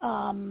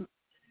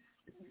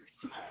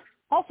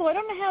 Also, I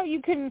don't know how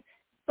you can,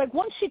 like,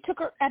 once she took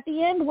her, at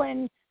the end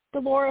when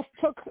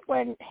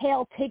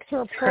Hale takes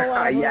her pearl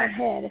out of her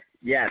head.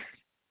 Yes.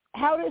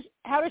 How does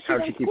she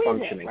then keep squeeze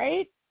functioning? It,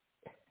 right?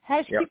 How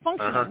does she keep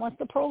functioning? Uh-huh. Once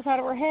the pearl's out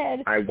of her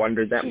head, I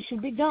wondered that. She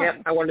should be done. Yeah,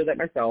 I wondered that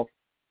myself.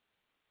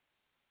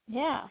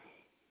 Yeah.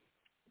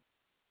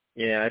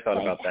 Yeah, I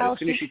thought about that. As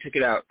soon as she took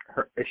it out,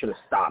 it should have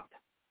stopped.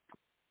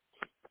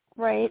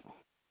 Right.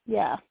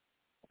 Yeah.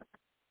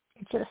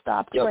 It should have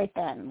stopped right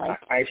then. Like,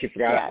 I actually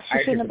forgot. Yeah, I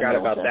actually forgot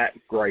about that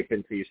gripe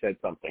until you said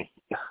something.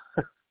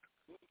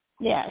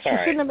 Yeah, she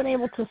shouldn't have been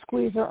able to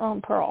squeeze her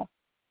own pearl.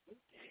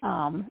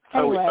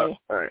 Anyway.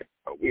 All right.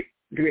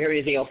 Do we have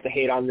anything else to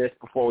hate on this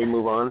before we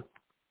move on?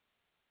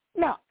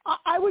 No,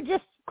 I would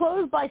just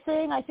close by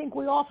saying I think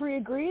we all three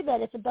agree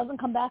that if it doesn't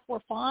come back, we're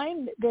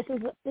fine. This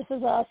is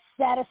a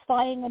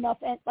satisfying enough,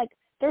 and like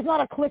there's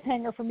not a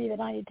cliffhanger for me that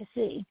I need to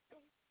see.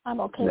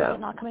 I'm okay with it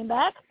not coming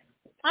back.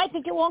 I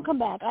think it won't come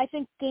back. I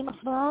think Game of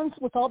Thrones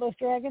with all those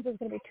dragons is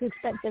going to be too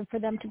expensive for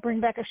them to bring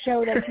back a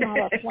show that's not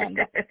a slam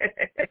dunk.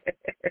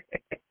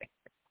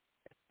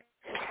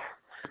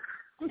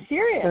 I'm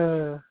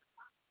serious.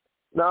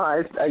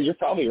 No, you're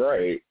probably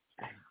right.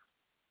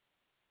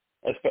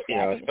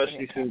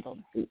 Especially since,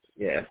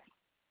 yeah.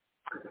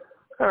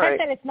 All right. The fact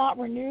that it's not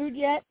renewed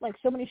yet, like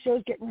so many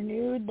shows get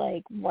renewed,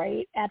 like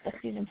right at the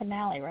season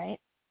finale, right?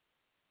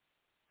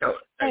 No,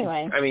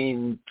 anyway.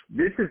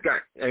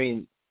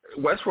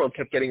 Westworld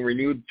kept getting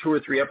renewed 2 or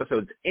 3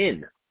 episodes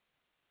in.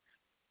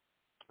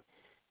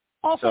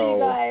 Also, so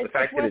you guys,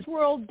 if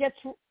Westworld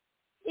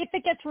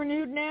gets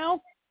renewed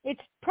now,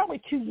 it's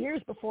probably 2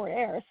 years before it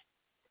airs,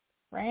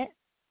 right?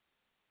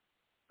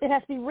 It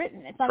has to be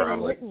written. It's not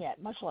even written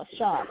yet, much less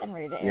shot and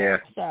ready to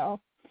air. Yeah. So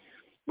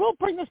we'll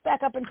bring this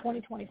back up in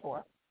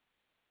 2024.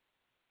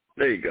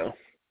 There you go.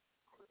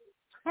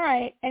 All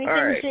right.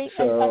 Anything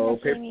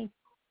Jamie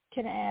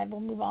can add?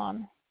 We'll move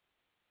on.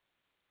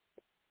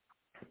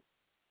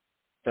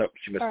 Oh,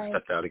 she must have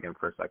stepped out again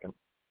for a second.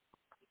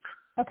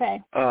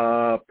 Okay.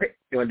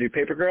 You want to do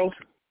Paper Girls?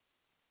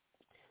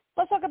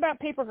 Let's talk about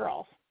Paper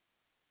Girls.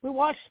 We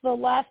watched the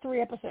last 3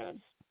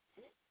 episodes,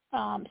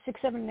 6,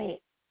 7, and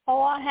 8. A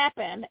lot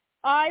happened.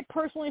 I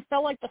personally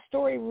felt like the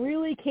story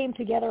really came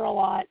together a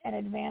lot and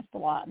advanced a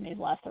lot in these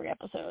last 3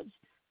 episodes.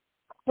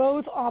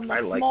 Both on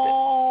the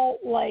small,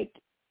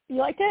 you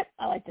liked it?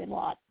 I liked it a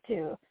lot,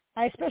 too.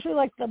 I especially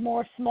liked the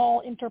more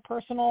small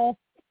interpersonal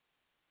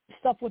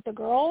stuff with the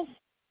girls.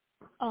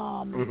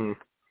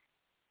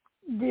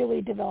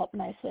 Really developed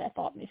nicely, I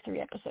thought, in these 3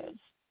 episodes.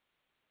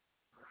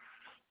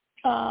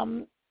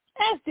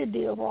 As did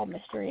the overall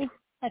mystery,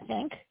 I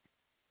think.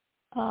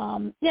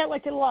 I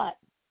liked it a lot.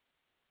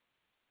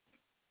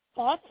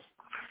 Thoughts?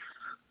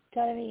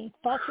 Got any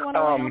thoughts you want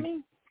to lay on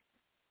me?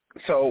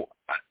 So,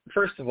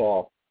 first of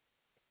all,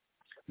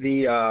 did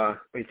we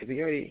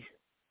already?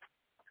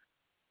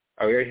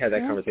 Oh, we already had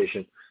that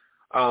conversation.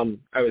 I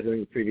was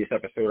in the previous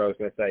episode, I was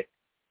going to say.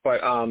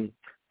 But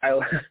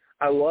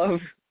I love,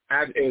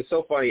 it was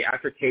so funny,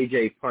 after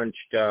KJ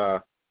punched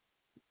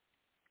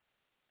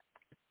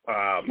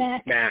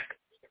Mac,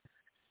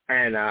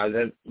 and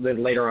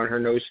then later on her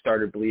nose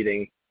started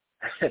bleeding.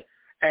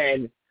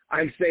 And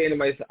I'm saying to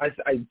myself,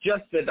 I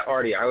just said to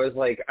Artie, I was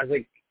like,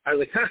 I was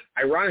like,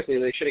 ironically,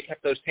 they should have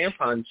kept those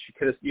tampons. She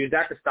could have used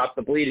that to stop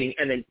the bleeding,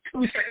 and then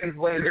 2 seconds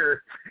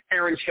later,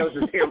 Aaron shows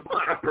the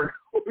tampon up her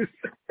nose.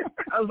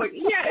 I was like,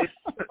 yes.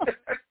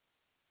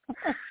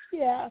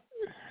 Yeah.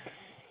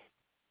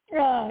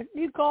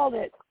 You called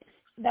it.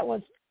 That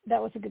was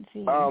a good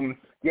scene.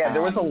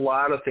 There was a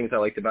lot of things I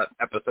liked about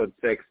episode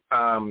 6.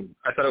 I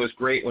thought it was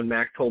great when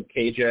Mac told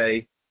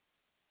KJ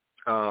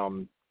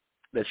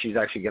that she's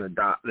actually going to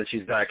die, that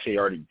she's actually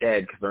already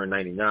dead because they're in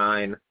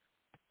 99.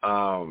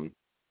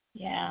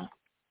 Yeah.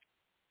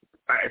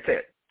 I'd say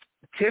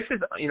Tiff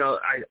is,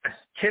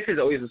 Tiff is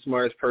always the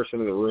smartest person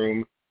in the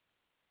room,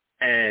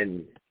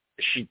 and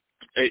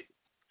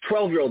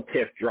 12-year-old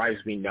Tiff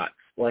drives me nuts.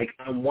 Like,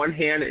 on one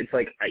hand, it's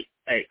like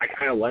I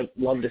kind of love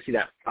to see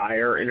that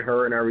fire in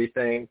her and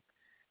everything,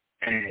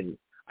 and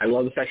I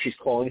love the fact she's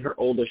calling her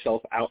older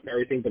self out and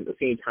everything, but at the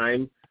same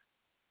time,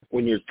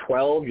 when you're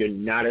 12, you're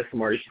not as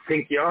smart as you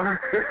think you are.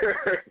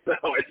 So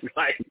it's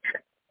like,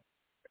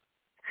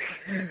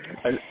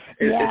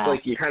 it's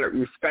like you kind of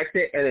respect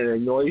it and it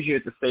annoys you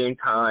at the same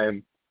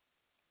time.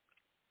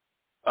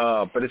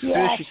 But as soon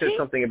as she said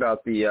something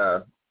about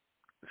the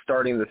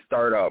starting the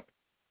startup,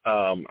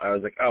 I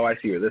was like, oh, I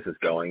see where this is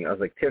going. I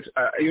was like, Tiff's,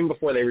 even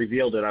before they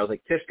revealed it, I was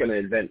like, Tiff's going to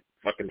invent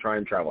fucking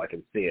time travel. I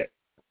can see it.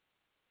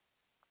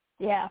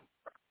 Yeah.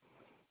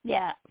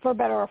 Yeah, for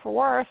better or for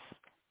worse,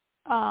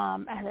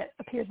 as it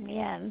appears in the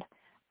end.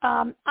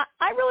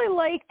 I really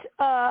liked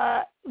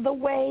the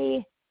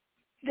way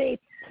they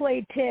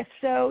played Tiff.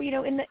 So,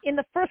 in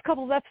the first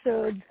couple of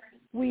episodes,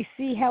 we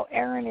see how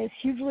Erin is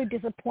hugely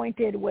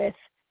disappointed with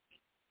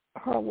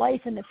her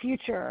life in the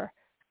future.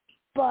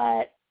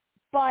 But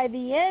by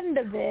the end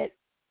of it,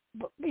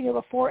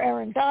 before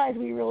Erin dies,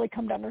 we really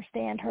come to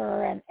understand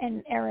her,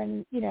 and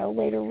Erin,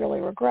 later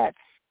really regrets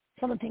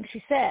some of the things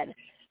she said.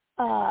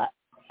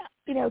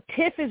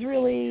 Tiff is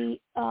really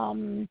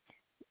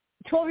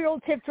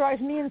 12-year-old Tiff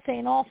drives me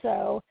insane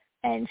also,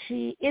 and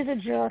she is a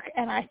jerk.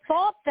 And I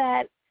thought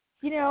that,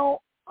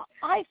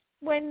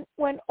 when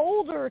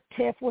older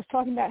Tiff was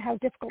talking about how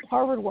difficult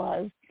Harvard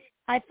was,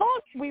 I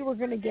thought we were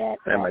going to get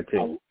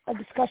a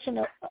discussion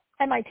of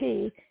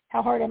MIT,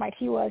 how hard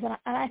MIT was, and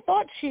I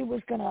thought she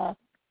was going to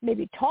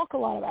maybe talk a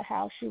lot about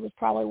how she was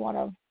probably one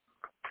of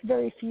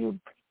very few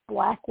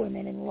black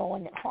women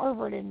enrolling at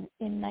Harvard in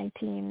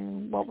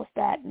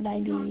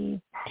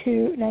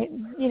 92, they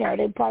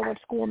probably went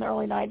to school in the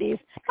early 90s.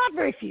 Not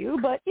very few,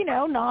 but,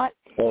 not.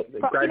 Well, they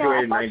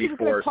graduated in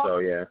 94, so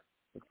yeah.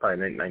 It's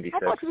probably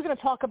 96. I thought she was going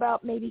to talk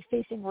about maybe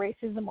facing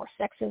racism or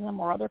sexism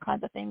or other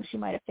kinds of things she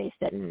might have faced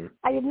it. Mm.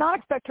 I did not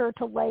expect her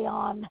to lay it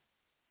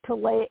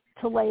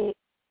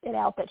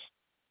out that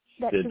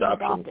she was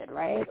adopted,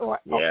 right? Or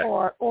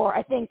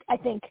I think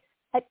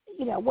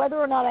whether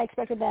or not I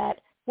expected that,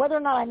 whether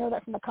or not I know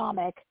that from the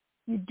comic,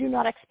 you do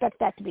not expect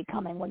that to be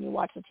coming when you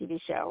watch the TV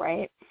show,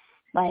 right?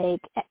 And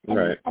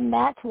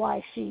that's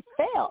why she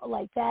failed.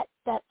 Like that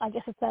I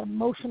guess it's that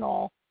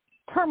emotional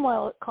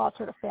turmoil that caused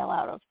her to fail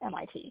out of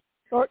MIT.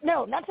 Or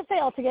no, not to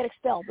fail, to get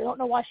expelled. We don't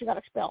know why she got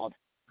expelled,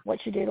 what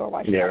she did or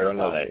why she got expelled. Yeah, we don't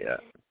know that yet.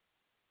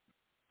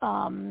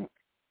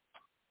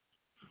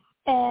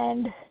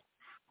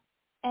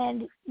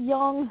 And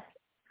young,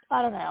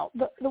 I don't know,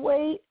 the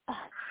way, I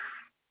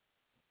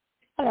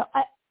don't know,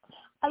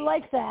 I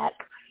like that.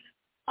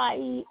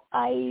 I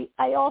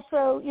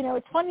also,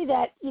 it's funny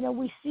that,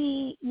 we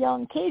see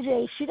young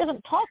KJ, she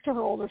doesn't talk to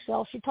her older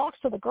self, she talks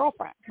to the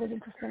girlfriend. It was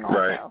interesting also.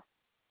 Right.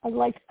 I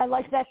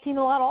liked that scene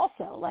a lot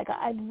also. Like,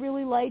 I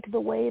really like the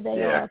way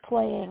they are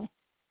playing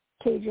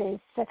KJ's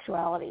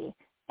sexuality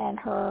and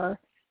her,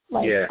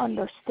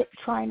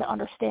 trying to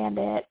understand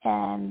it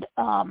and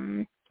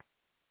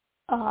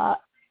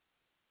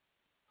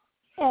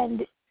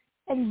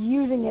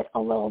using it a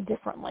little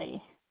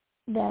differently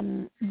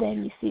than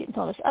you see it in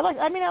television. I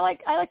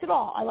liked it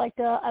all. I liked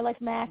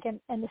Mac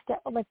and the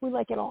step. Like, we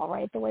like it all,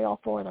 right? The way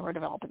all four of them are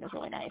developing is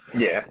really nice.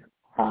 Yeah.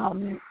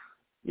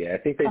 Yeah, I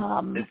think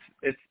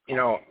it's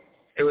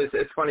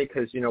funny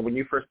because, when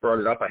you first brought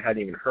it up, I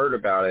hadn't even heard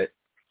about it.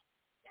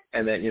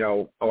 And then,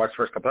 I watched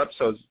the first couple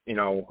episodes,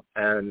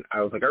 and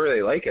I was like, I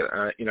really like it,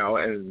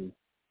 and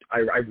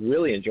I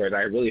really enjoyed it.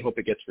 I really hope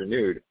it gets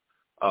renewed,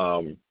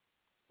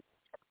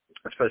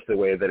 especially the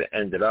way that it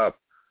ended up.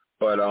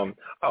 But,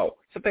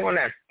 something on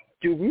that.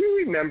 Do we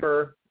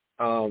remember,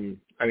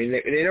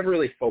 they never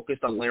really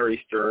focused on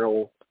Larry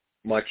Sterl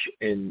much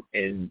in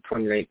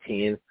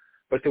 2019,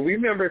 but do we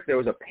remember if there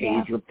was a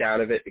page ripped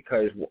out of it?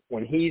 Because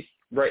when he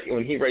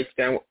writes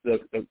down the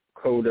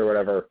code or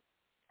whatever,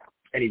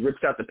 and he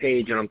rips out the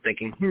page, and I'm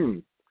thinking,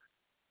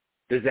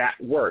 does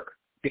that work?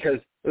 Because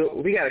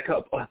we got a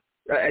couple.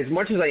 As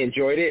much as I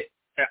enjoyed it,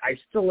 I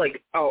still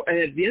like. Oh, and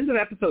at the end of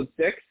episode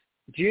 6,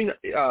 do you know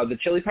the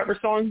Chili Pepper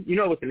song? You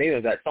know what the name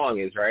of that song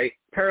is, right?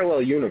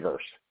 Parallel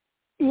Universe.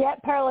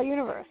 Yep, Parallel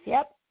Universe.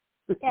 Yep.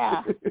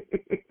 Yeah.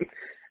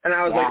 And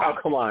I was like, oh,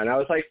 come on. I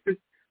was like,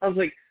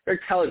 they're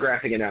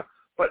telegraphing it now.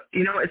 But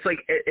it's like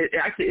it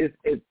actually is.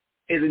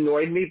 It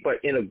annoyed me, but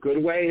in a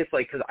good way. It's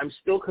like, because I'm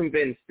still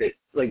convinced that,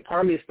 like,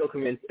 part of me is still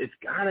convinced there's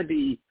got to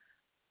be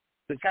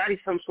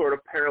some sort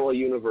of parallel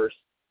universe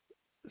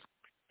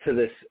to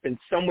this in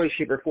some way,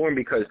 shape, or form,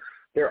 because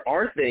there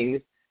are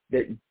things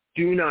that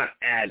do not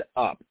add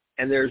up.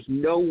 And there's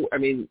no, I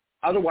mean,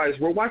 otherwise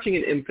we're watching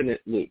an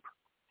infinite loop,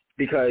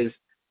 because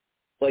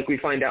like we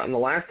find out in the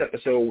last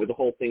episode with the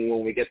whole thing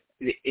when we get,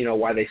 you know,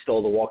 why they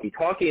stole the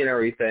walkie-talkie and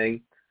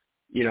everything,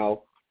 you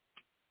know,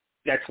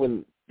 that's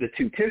when the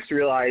two Tiffs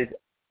realize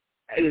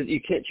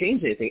you can't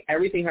change anything.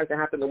 Everything has to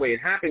happen the way it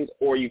happens,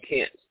 or you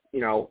can't,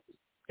 you know,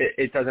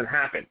 it doesn't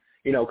happen.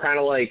 You know, kind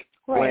of like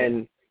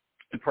when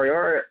the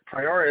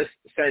Prioris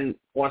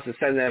wants to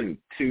send them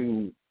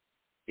to,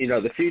 you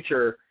know, the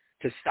future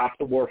to stop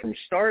the war from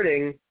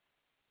starting,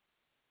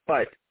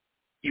 but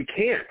you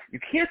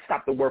can't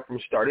stop the war from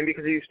starting,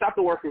 because if you stop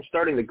the war from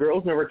starting, the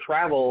girls never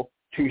travel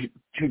to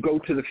go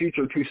to the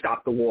future to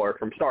stop the war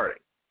from starting.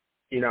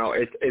 You know,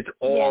 it's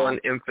all an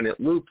infinite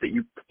loop that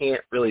you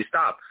can't really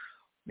stop.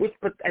 But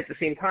at the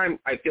same time,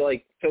 I feel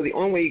like, so the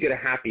only way you get a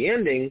happy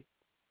ending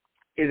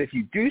is if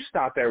you do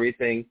stop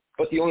everything.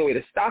 But the only way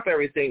to stop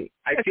everything,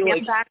 I feel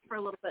like, back for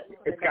a little bit.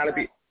 It's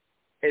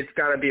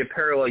got to be a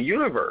parallel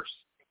universe.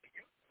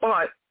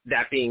 But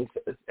that being,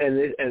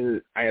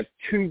 and I have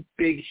two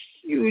big,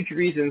 huge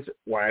reasons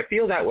why I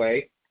feel that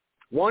way.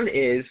 One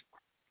is,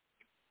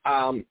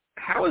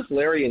 how is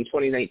Larry in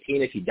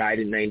 2019 if he died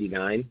in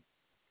 99?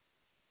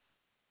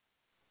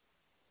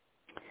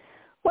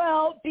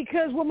 Well,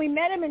 because when we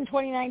met him in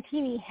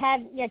 2019, he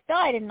hadn't yet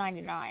died in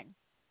 99,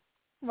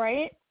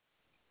 right?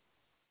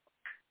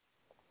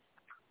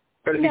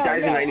 But if he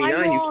dies in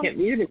 99, you can't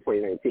meet him in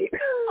 2019.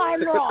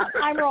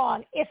 I'm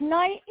wrong. If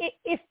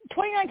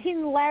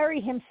 2019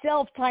 Larry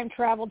himself time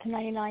traveled to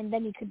 99,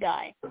 then he could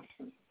die.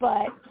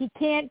 But he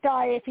can't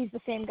die if he's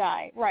the same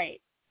guy.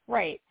 Right.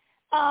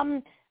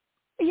 You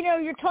know,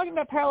 you're talking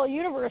about parallel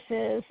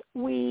universes.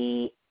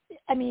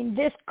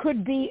 This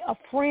could be a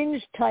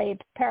fringe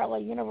type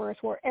parallel universe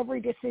where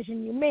every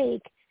decision you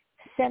make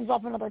sends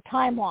off another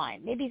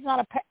timeline. Maybe it's not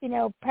a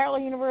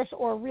parallel universe,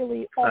 or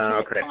really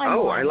alternate timeline.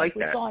 Oh, I like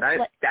that.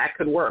 That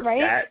could work.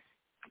 Right?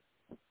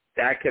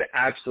 That could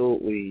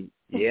absolutely,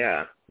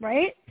 yeah.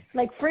 Right?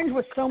 Like Fringe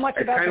was so much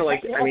about the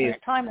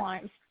alternate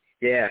timelines.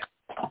 Yeah.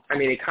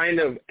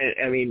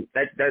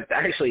 That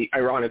actually,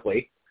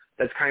 ironically,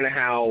 that's kind of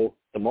how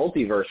the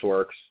multiverse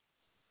works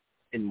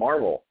in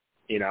Marvel,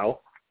 you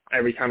know?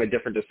 Every time a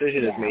different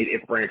decision is made,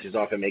 it branches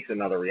off and makes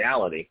another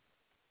reality.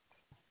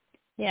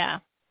 Yeah.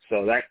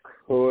 So that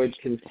could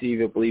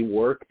conceivably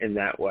work in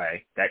that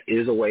way. That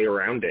is a way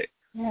around it.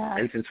 Yeah.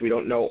 And since we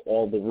don't know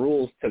all the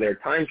rules to their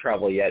time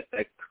travel yet,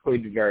 that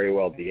could very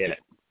well be it.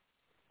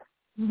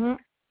 Mm-hmm.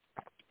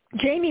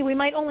 Jamie, we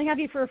might only have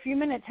you for a few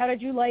minutes. How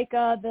did you like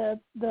the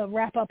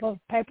wrap-up of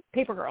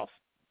Paper Girls?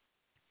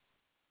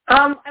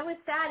 I was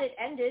sad it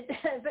ended,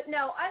 but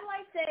no, I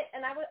liked it,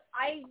 and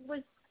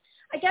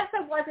I guess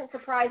I wasn't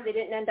surprised they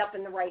didn't end up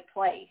in the right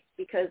place,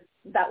 because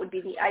that would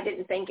be I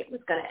didn't think it was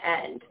going to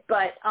end.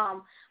 But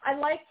I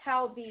liked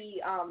how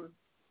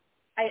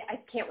I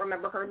can't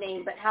remember her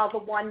name, but how the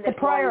one that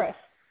The Prioress,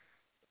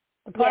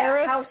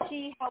 how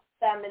she helped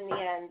them in the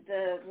end,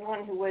 the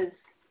one who was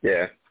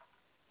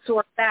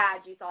sort of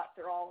bad, you thought,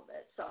 through all of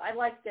it. So I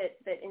liked that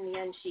in the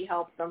end she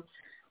helped them.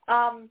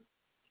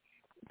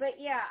 But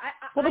yeah,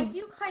 I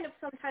do kind of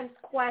sometimes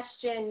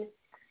question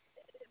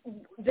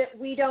that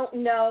we don't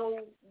know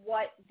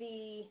what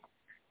the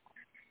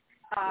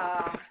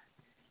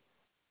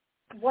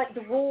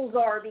rules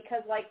are,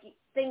 because like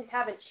things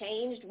haven't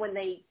changed when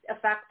they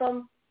affect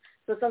them,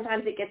 so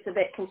sometimes it gets a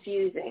bit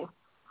confusing.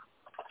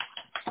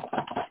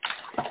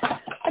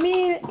 I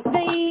mean,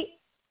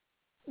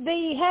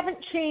 they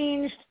haven't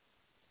changed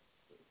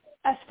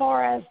as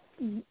far as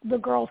the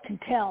girls can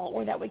tell,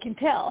 or that we can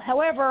tell.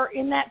 However,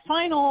 in that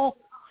final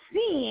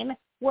scene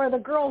where the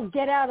girls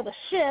get out of the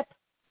ship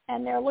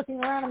and they're looking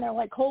around and they're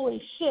like,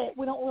 holy shit,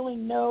 we don't really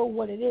know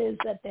what it is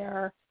that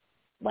they're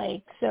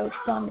like so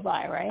stunned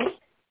by, right?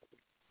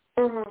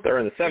 Mm-hmm. They're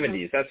in the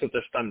 70s. That's what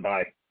they're stunned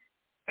by.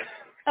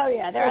 Oh,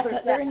 yeah. They're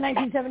in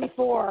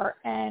 1974,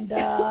 and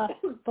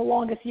The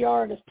Longest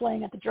Yard is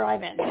playing at the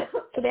drive-in.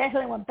 So they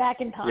actually went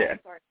back in time. Yeah.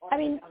 I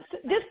mean,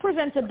 this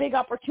presents a big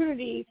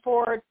opportunity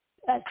for,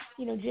 as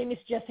Jamie's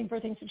suggesting, for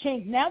things to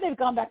change. Now they've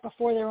gone back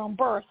before their own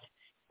birth,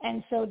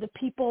 and so the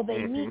people they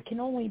meet can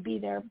only be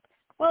their,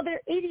 well,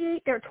 they're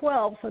 88, they're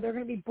 12, so they're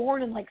going to be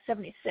born in like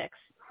 76.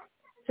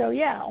 So,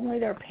 yeah, only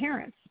their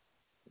parents.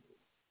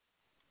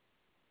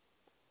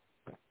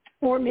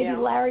 Or maybe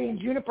Larry and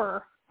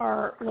Juniper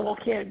are little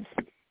kids.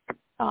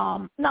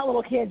 Not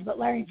little kids, but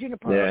Larry and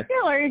Juniper. Yeah,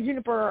 Larry and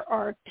Juniper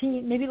are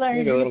teen. Maybe Larry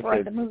and Juniper are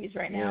at the movies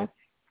right now.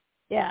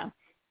 Yeah.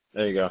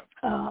 There you go.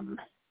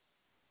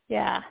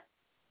 Yeah.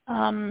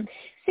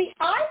 See,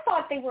 I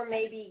thought they were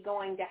maybe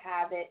going to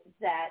have it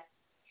that,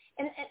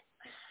 and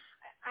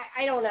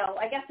I don't know.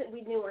 I guess that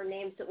we knew her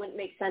names, so it wouldn't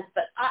make sense.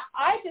 But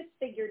I just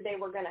figured they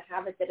were going to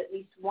have it that at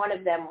least one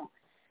of them,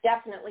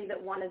 definitely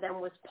that one of them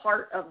was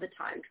part of the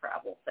time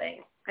travel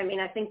thing. I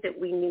mean, I think that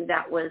we knew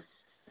that was.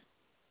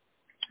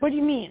 What do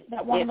you mean?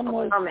 That one of them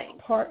was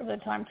part of the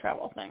time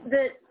travel thing?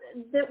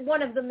 That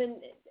one of them,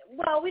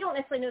 well, we don't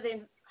necessarily know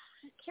they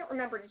can't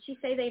remember. Did she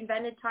say they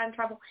invented time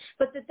travel?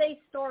 But that they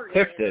started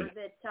Tiff it. did. Or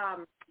that,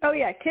 Oh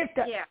yeah, Tiff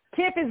does. Yeah.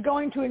 Tiff is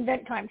going to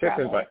invent time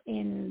travel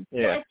in.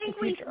 Yeah. So I think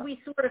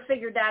we sort of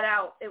figured that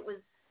out. It was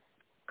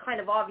kind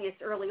of obvious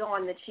early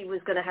on that she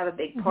was going to have a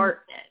big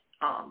part in it.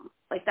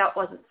 Like that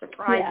wasn't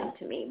surprising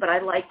to me, but I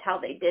liked how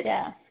they did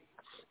it.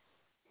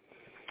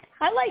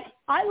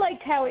 I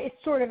liked how it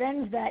sort of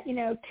ends that, you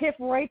know, Tiff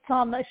writes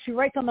on the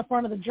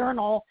front of the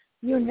journal,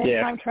 you invent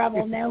time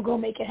travel, now go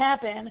make it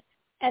happen.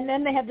 And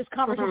then they have this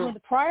conversation with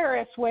the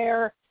prioress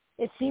where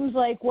it seems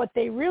like what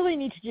they really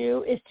need to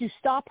do is to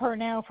stop her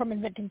now from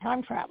inventing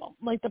time travel.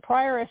 Like the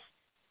prioress,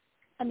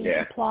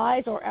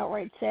 implies or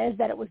outright says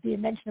that it was the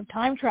invention of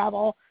time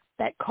travel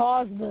that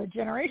caused the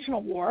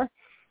generational war.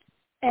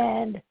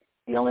 And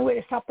the only way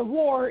to stop the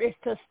war is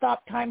to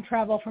stop time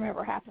travel from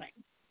ever happening.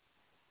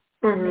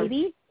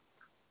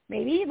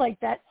 Maybe, like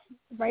that's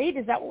right.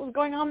 Is that what was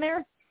going on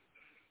there?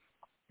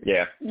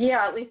 Yeah.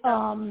 Yeah, at least that's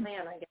the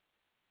plan, I guess.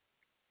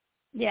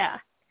 Yeah.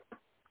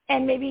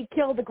 And maybe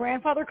kill the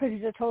grandfather because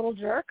he's a total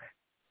jerk.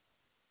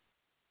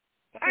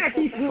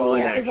 He's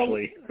fun,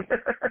 actually.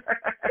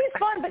 He's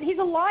fun, but he's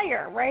a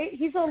liar, right?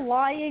 He's a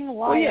lying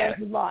liar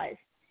who lies.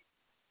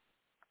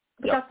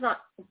 But that's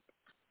not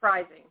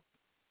surprising.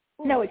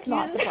 No, it's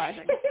not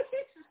surprising.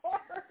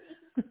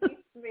 Sorry.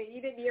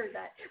 You didn't hear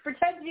that.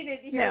 Pretend you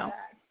didn't hear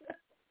that.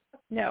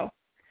 No.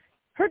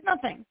 Heard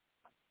nothing.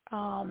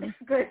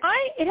 Good.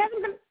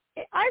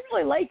 I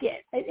really like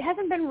it. It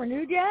hasn't been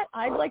renewed yet.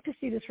 I'd like to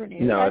see this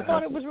renewed. No, I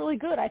thought it was really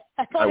good. I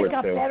thought it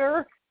got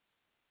better.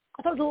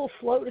 I thought it was a little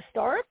slow to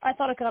start. I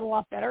thought it got a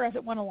lot better as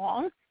it went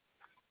along.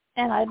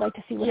 And I'd like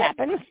to see what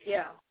happens.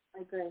 Yeah,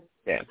 I agree.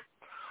 Yeah.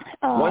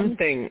 One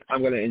thing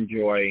I'm going to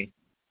enjoy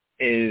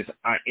is,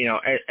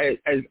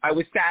 as I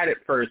was sad at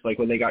first, like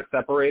when they got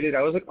separated,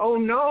 I was like, oh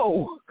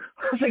no.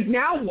 I was like,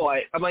 now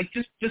what? I'm like,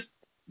 just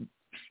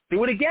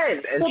do it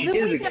again. And she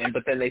did it again,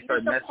 but then they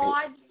started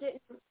messing.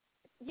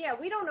 Yeah,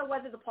 we don't know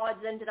whether the pods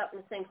ended up in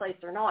the same place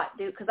or not,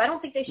 dude, because I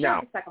don't think they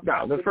showed the second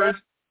pod. The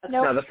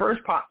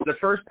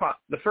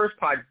first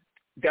pod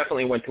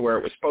definitely went to where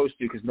it was supposed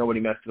to because nobody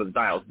messed with the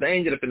dials. They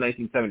ended up in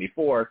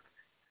 1974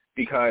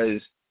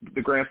 because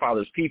the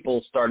grandfather's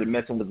people started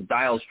messing with the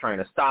dials trying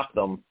to stop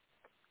them,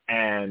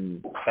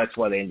 and that's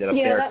why they ended up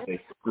there because they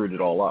screwed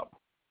it all up.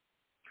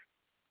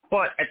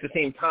 But at the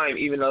same time,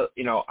 even though,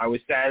 I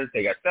was sad that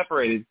they got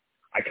separated,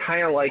 I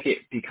kind of like it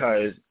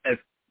because,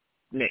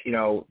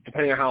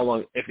 depending on how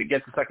long, if it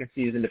gets a second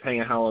season,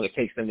 depending on how long it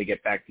takes them to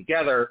get back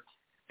together,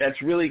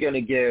 that's really going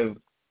to give,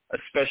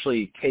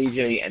 especially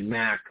KJ and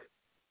Mac,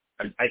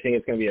 I think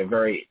it's going to be a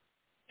very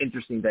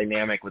interesting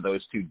dynamic with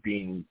those two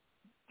being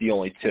the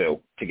only two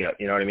together.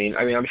 You know what I mean?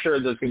 I'm sure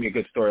there's going to be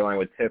a good storyline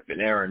with Tiff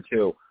and Aaron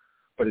too,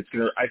 but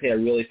I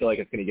really feel like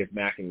it's going to give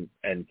Mac and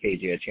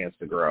KJ a chance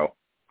to grow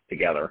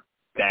together.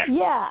 That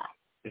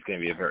is going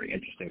to be a very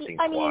interesting thing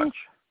to watch.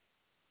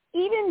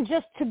 Even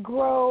just to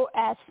grow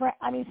as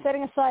friends,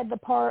 setting aside the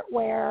part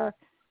where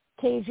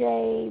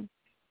KJ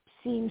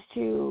seems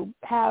to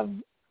have,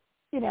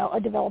 a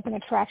developing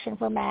attraction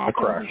for Mac.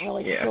 I wasn't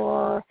really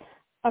sure.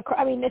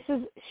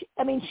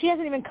 She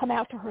hasn't even come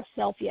out to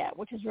herself yet,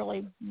 which is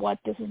really what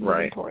this is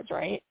moving towards,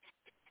 right?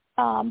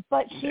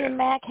 But she and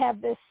Mac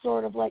have this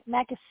sort of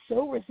Mac is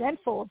so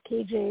resentful of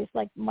KJ's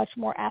much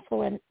more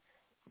affluent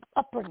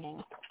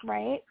upbringing,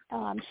 right?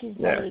 She's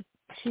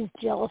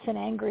jealous and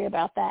angry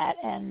about that,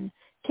 and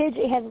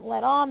KJ hasn't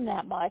let on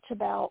that much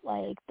about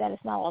that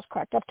it's not all it's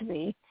cracked up to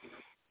be.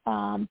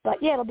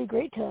 But yeah, it'll be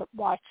great to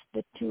watch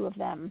the two of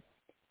them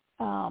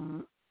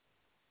kind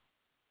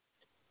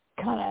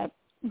of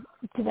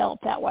develop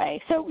that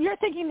way. So you're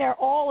thinking they're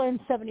all in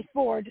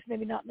 74, just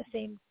maybe not in the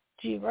same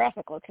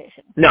geographic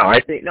location.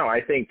 I think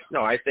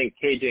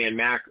KJ and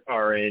Mac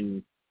are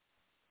in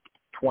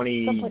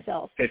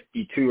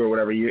 2052 or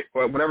whatever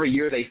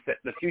year they set,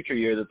 the future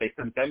year that they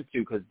sent them to,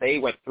 because they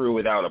went through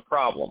without a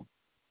problem.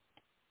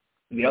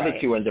 The other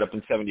two ended up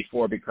in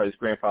 74 because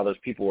grandfather's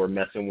people were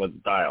messing with the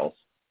dials.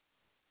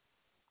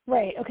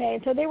 Right.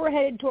 Okay. So they were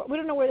headed toward. We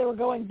don't know where they were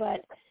going,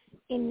 but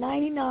in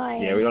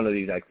 99. Yeah, we don't know the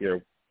exact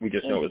year. We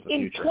just know it was the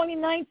future.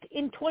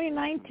 In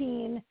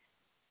 2019,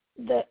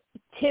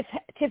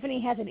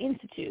 Tiffany has an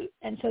institute,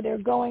 and so they're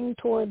going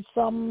towards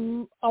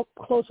some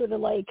closer to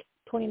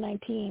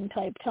 2019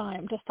 type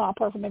time to stop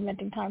her from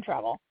inventing time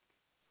travel,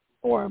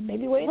 or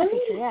maybe way in the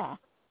future. Yeah,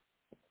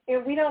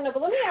 we don't know.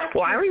 But let me ask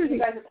you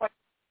guys a question.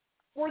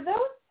 Were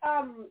those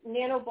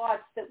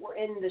nanobots that were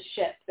in the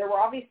ship? There were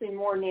obviously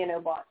more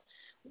nanobots.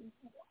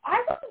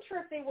 I wasn't sure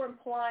if they were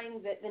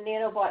implying that the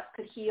nanobots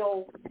could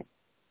heal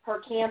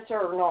her cancer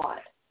or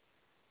not.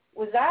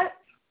 Was that?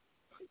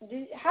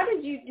 Did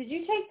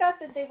you take that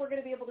they were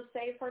going to be able to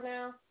save her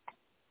now?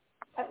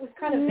 That was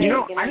kind of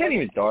vague. I hadn't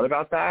even thought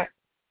about that.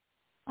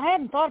 I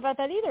hadn't thought about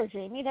that either,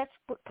 Jamie. That's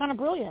kind of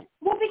brilliant.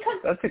 Well, because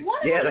I can't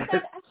remember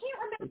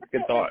if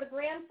it was the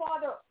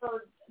grandfather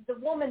or the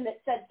woman that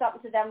said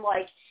something to them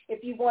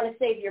if you want to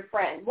save your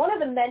friend. One of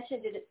them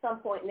mentioned it at some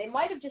point, and they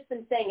might have just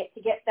been saying it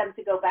to get them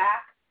to go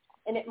back,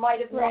 and it might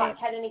have not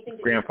had anything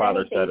to do with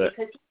anything,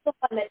 because he's the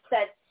one that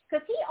said,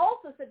 because he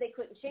also said they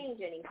couldn't change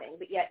anything,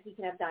 but yet he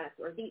can have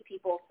dinosaurs eat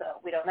people, so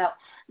we don't know.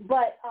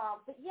 But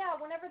yeah,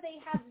 whenever they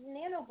had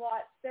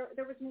nanobots,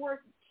 there was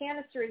more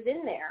canisters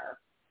in there.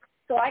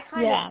 So I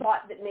kind of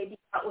thought that maybe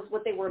that was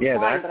what they were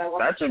implying, but I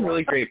wasn't that's a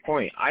really great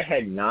point. I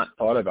had not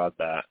thought about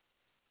that.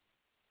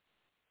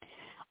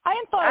 I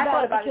hadn't thought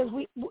about it because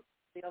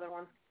the other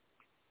one.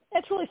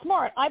 That's really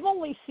smart. I've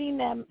only seen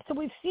them, so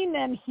we've seen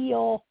them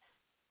heal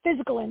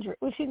physical injury.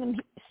 We've seen them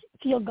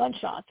heal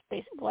gunshots,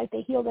 basically. Like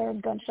they heal their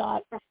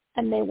gunshot,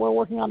 and they were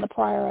working on the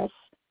Prioress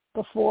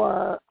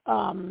before,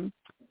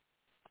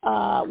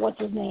 what's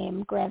his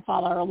name,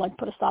 grandfather, like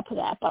put a stop to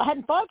that. But I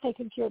hadn't thought they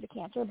could cure the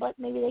cancer, but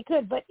maybe they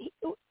could. But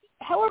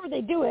however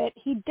they do it,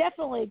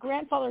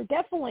 grandfather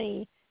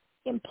definitely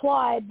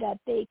implied that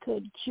they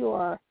could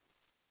cure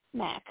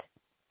Mac.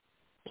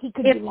 He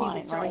could be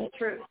lying, right?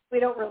 True. We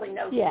don't really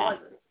know he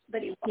wasn't,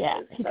 but he was.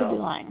 Yeah, he could be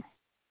lying.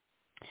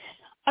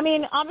 I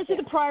mean, obviously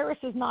the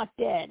Prioress is not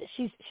dead.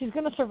 She's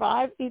going to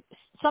survive.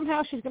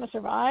 Somehow she's going to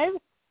survive.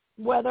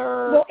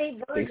 Whether a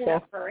version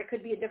of her, it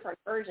could be a different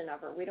version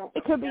of her. We don't.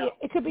 It could know.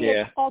 be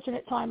an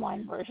alternate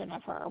timeline version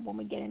of her when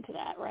we get into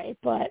that, right?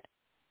 But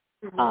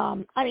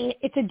I mean,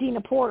 it's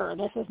Adina Porter.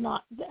 This is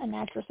not an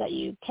actress that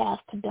you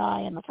cast to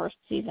die in the first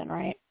season,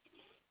 right?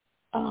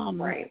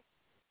 Right.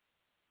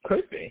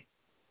 Could be.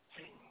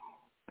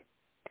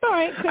 All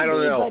right, I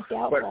don't know, but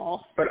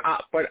doubtful. But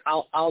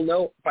I'll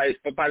know by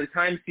the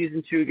time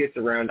season 2 gets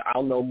around,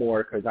 I'll know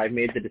more because I've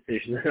made the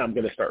decision that I'm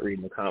going to start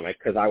reading the comic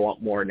because I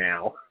want more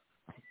now.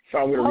 So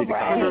I'm going to read the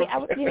comic.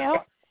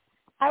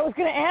 I was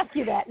going to ask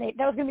you that, Nate.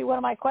 That was going to be one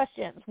of my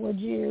questions. Would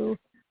you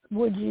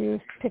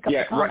pick up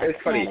the comic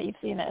now that you've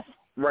seen this?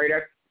 Right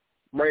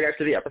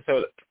after the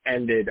episode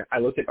ended, I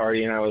looked at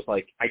Artie and I was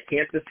like, I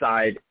can't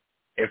decide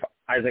if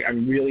I was like,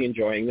 I'm really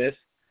enjoying this.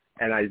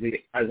 And I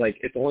was like,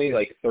 it's only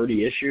like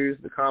 30 issues,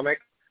 the comic.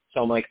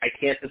 So I'm like, I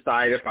can't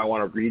decide if I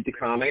want to read the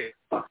comic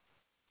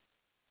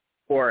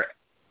or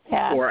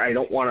I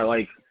don't want to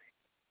like,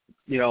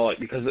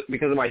 because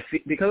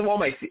of all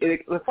my,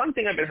 the fun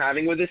thing I've been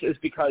having with this is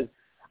because,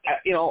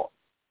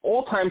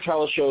 all time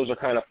travel shows are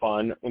kind of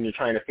fun when you're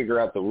trying to figure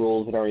out the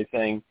rules and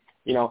everything,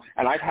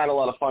 and I've had a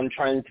lot of fun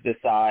trying to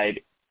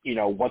decide,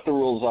 what the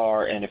rules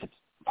are and if it's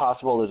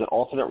possible there's an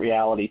alternate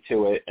reality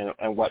to it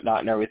and whatnot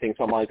and everything.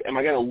 So I'm like, am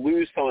I going to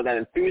lose some of that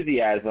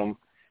enthusiasm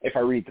if I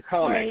read the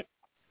comic? Right.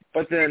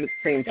 But then at the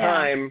same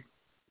time,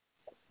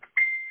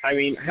 I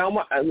mean, how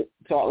much?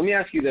 So let me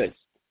ask you this: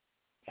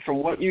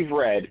 from what you've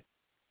read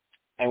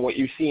and what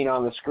you've seen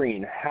on the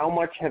screen, how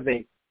much have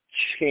they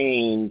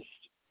changed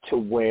to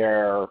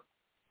where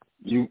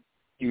you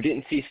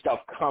didn't see stuff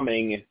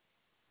coming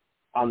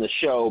on the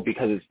show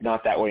because it's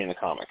not that way in the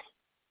comic?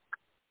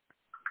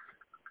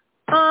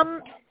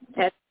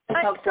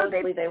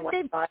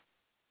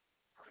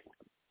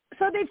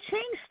 So they've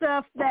changed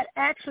stuff that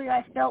actually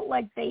I felt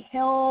like they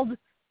held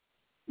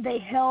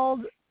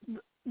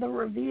the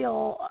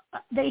reveal.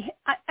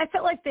 I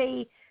felt like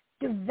they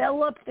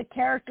developed the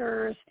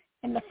characters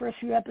in the first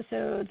few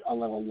episodes a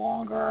little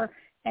longer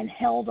and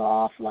held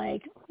off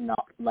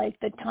not like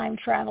the time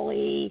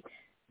travel-y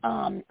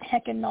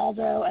Heck and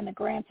Naldo and the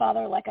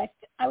grandfather. Like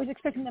I was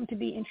expecting them to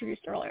be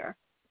introduced earlier,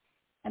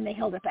 and they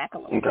held it back a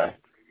little bit.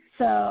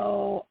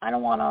 So I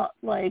don't want to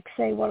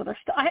say what other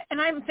stuff. And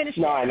I haven't finished.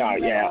 All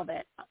of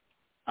it.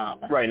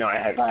 Right. No, I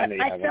haven't.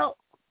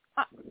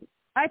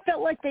 I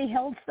felt like they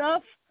held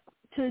stuff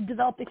to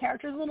develop the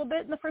characters a little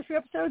bit in the first few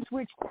episodes,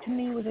 which to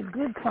me was a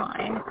good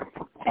sign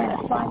and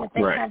a sign that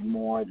they have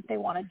more that they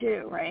want to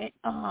do. Right.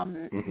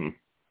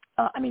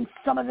 I mean,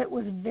 some of it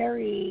was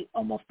very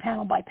almost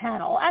panel by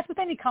panel, as with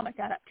any comic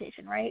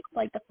adaptation, right?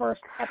 Like the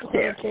first episode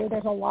or two,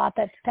 there's a lot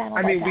that's panel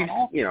by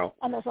panel.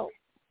 And there's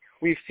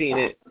we've seen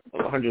it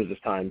hundreds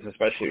of times,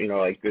 especially,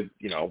 like good,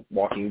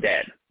 Walking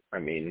Dead. I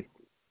mean,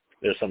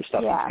 there's some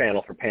stuff that's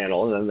panel for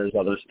panel, and then there's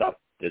other stuff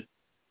that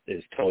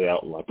is totally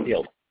out in left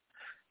field.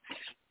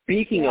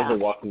 Speaking of The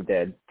Walking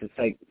Dead, to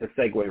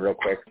segue real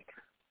quick,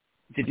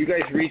 did you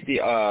guys read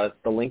the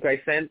link I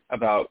sent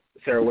about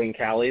Sarah Wayne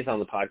Callies on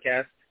the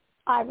podcast?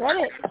 I read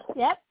it.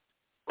 Yep.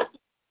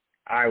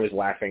 I was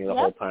laughing the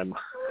whole time.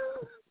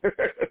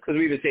 Because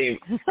everybody's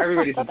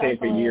been saying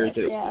for years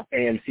that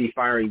AMC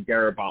firing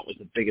Darabont was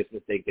the biggest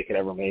mistake they could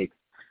ever make.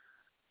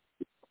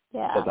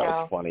 Yeah. But that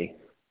was funny.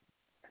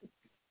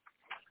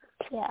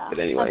 Yeah. But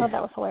anyway. I thought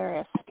that was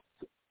hilarious.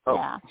 Oh,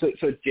 yeah.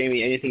 So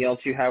Jamie, anything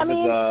else you have with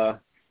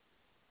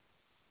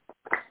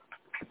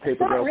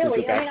Paper Girl? Not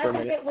really. I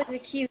think it was a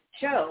cute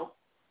show.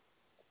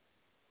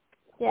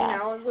 Yeah.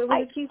 It was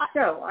a cute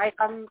show. I'd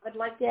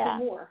like to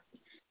see more.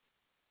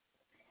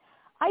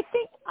 I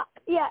think,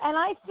 and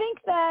I think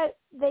that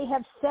they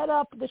have set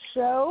up the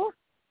show.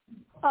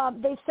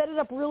 They've set it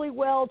up really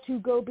well to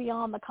go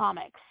beyond the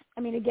comics.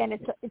 I mean, again,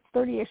 it's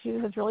 30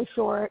 issues. It's really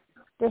short.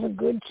 There's a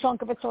good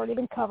chunk of it's already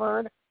been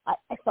covered. I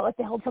felt like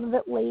they held some of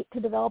it late to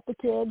develop the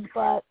kids,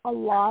 but a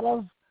lot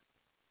of,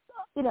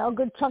 a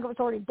good chunk of it's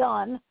already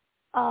done.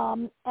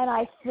 And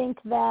I think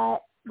that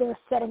they're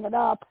setting it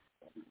up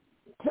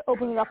to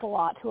open it up a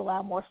lot to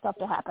allow more stuff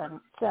to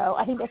happen. So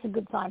I think that's a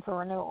good sign for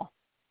renewal.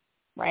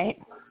 right?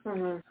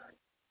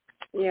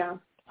 Yeah.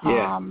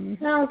 Yeah.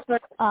 No,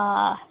 but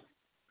I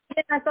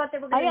thought they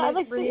were going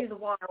to renew the the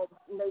Wild,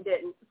 and they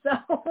didn't.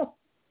 So.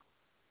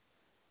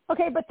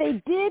 Okay, but they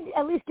did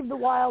at least give the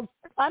Wild.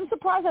 I'm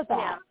surprised at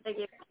that. Yeah, they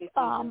gave 2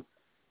 seasons.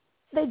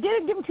 They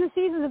did give them 2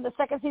 seasons, and the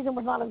second season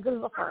was not as good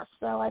as the first.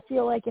 So I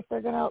feel like if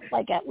they're gonna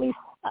at least,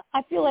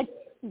 I feel like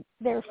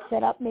they're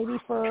set up maybe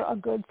for a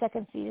good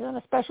second season,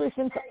 especially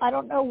since I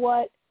don't know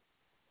what.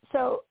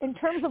 So in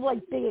terms of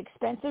big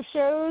expensive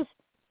shows,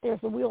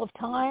 there's the Wheel of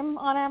Time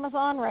on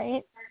Amazon,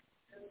 right?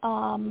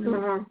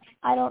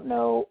 I don't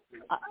know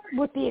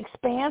with the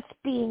Expanse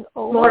being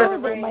over,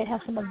 they might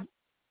have some of.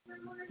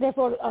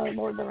 Therefore,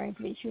 Lord of the Rings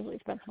is hugely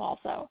expensive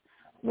also.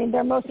 I mean,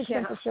 their most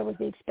expensive show was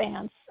The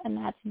Expanse, and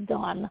that's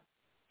done.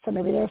 So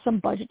maybe there's some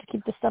budget to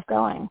keep this stuff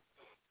going.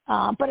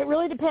 But it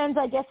really depends,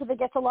 I guess, if it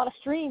gets a lot of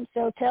streams.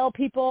 So tell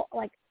people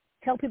to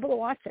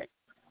watch it.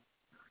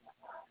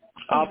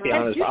 I'll be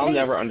honest, I'll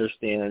never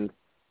understand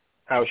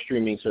how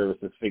streaming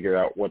services figure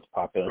out what's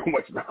popular and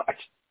what's not.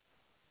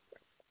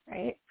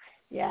 Right?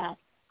 Yeah.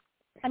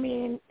 I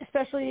mean,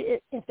 especially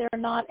if they're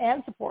not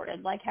ad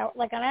supported, like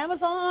on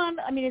Amazon.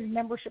 I mean, it's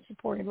membership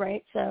supported,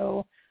 right?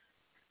 So,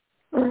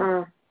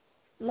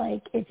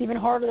 it's even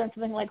harder than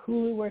something like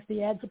Hulu, where it's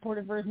the ad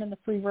supported version and the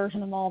free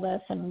version and all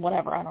this and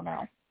whatever. I don't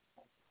know.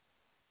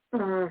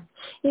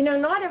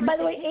 Not everything. By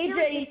the way,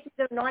 AJ,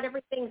 not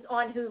everything's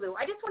on Hulu.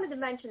 I just wanted to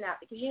mention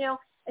that because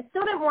I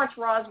still didn't watch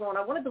Roswell, and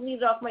I wanted to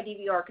leave it off my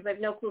DVR because I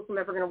have no clue if I'm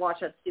ever going to watch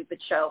that stupid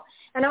show.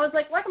 And I was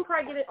like, well, I can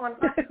probably get it on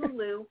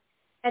Hulu,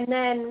 and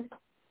then.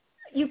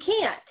 You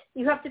can't.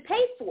 You have to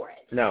pay for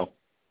it. No.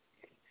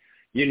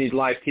 You need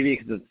live TV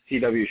because it's a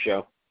CW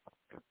show.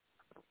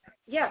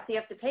 Yes, you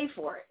have to pay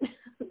for it.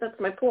 That's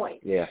my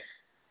point. Yeah.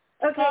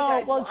 Okay,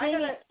 guys. Well,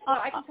 Jamie,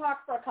 I can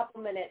talk for a couple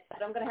minutes,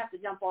 but I'm going to have to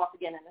jump off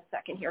again in a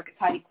second here because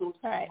Heidi Klum's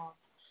all right.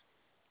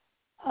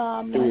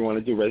 on. Do we want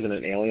to do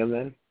Resident Alien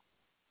then?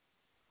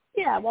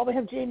 Yeah, while we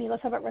have Jamie,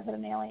 let's talk about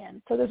Resident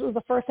Alien. So this was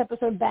the first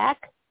episode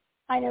back.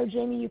 I know,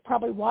 Jamie, you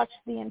probably watched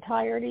the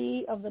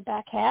entirety of the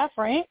back half,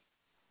 right?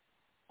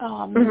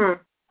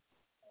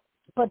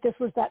 But this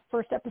was that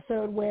first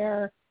episode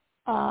where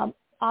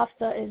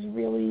Asta is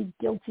really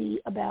guilty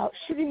about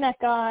shooting that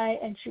guy,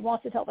 and she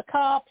wants to tell the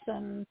cops,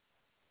 and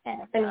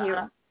then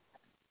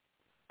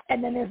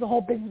there's the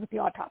whole business with the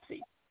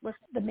autopsy was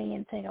the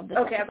main thing of this.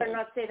 Okay, episode. I better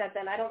not say that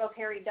then. I don't know if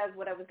Harry does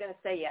what I was going to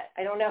say yet.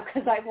 I don't know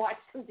because I watched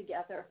them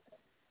together.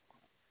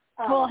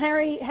 Well,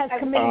 Harry has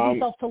committed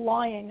himself to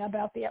lying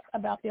about the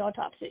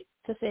autopsy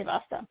to save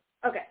Asta.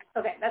 Okay,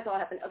 that's all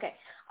happened. Okay.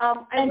 I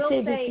will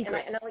say, and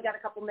I only got a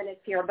couple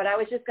minutes here, but I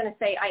was just going to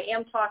say I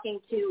am talking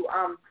to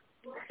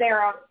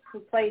Sarah,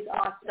 who plays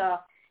Asta,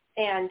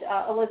 and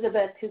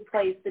Elizabeth, who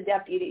plays the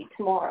deputy,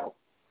 tomorrow.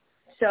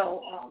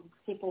 So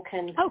people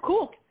can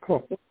cool.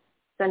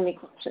 Send me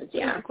questions.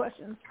 Yeah.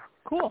 Questions.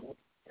 Cool.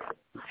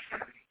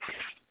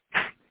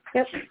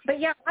 Yep. But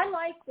yeah, I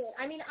liked it.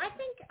 I mean, I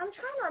think I'm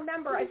trying to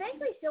remember. I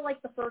vaguely feel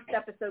like the first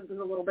episode was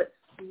a little bit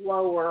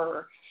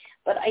slower,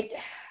 but I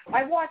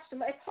watched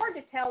them. It's hard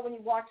to tell when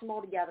you watch them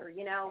all together.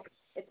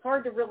 It's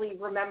hard to really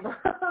remember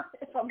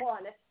if I'm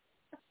honest.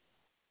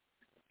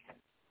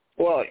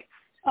 Well,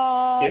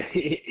 Go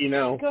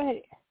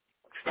ahead.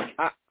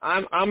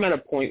 I'm at a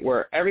point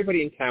where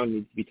everybody in town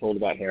needs to be told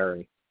about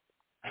Harry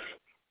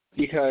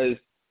because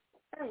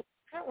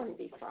that wouldn't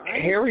be fun.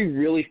 Harry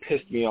really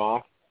pissed me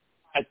off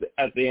at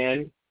the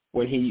end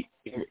when he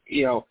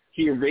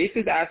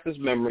erases Asta's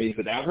memories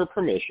without her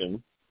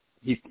permission.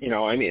 It's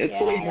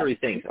the way Harry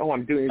thinks. Oh,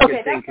 I'm doing a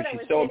good thing because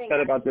she's so upset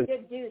about this.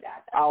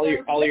 I'll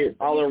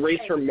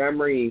erase her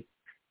memory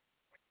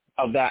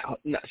of that.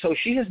 So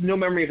she has no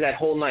memory of that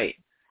whole night.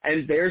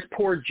 And there's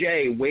poor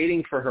Jay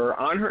waiting for her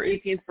on her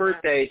 18th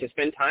birthday to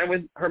spend time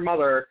with her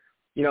mother.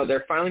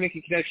 They're finally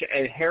making a connection,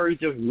 and Harry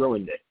just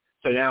ruined it.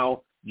 So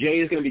now Jay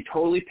is going to be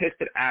totally pissed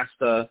at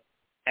Asta,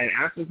 and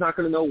Asta's not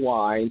going to know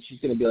why, and she's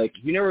going to be like,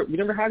 we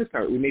never had this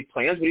time. We made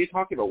plans. What are you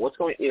talking about? What's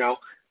going,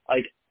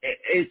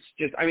 it's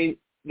just,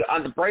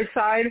 on the bright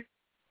side,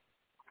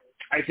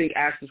 I think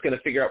Asta's going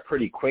to figure out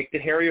pretty quick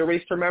that Harry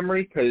erased her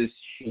memory because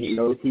she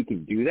knows he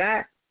can do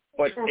that.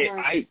 But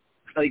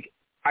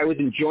I was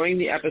enjoying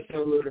the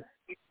episode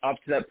up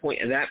to that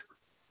point, and that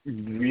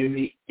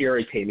really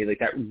irritated me.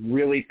 That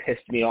really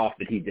pissed me off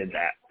that he did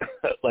that.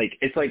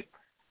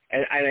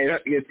 And I know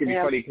it's going to be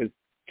funny because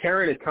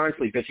Karen is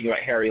constantly bitching about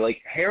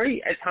Harry.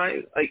 Harry, at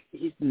times,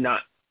 he's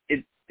not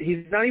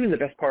even the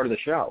best part of the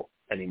show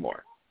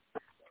anymore.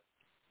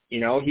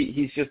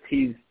 He's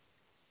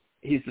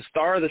the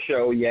star of the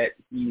show, yet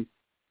he's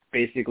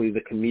basically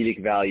the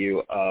comedic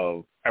value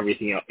of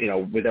everything else,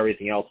 with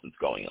everything else that's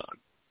going on.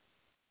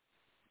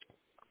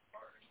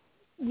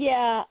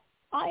 Yeah,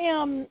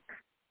 I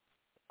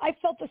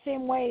felt the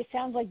same way. It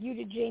sounds like you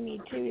did,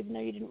 Jamie, too, even though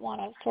you didn't want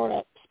to sort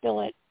of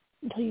spill it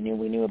until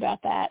we knew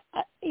about that.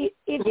 I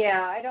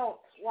don't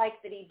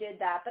like that he did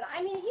that, but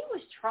he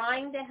was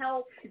trying to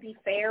help. To be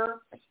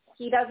fair,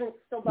 he doesn't.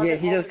 Still doesn't. Yeah,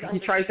 he does. He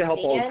tries to help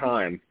all the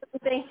time.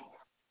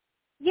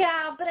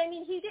 Yeah, but I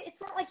mean, it's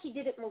not like he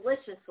did it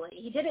maliciously.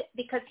 He did it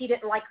because he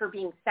didn't like her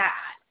being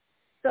sad.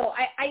 So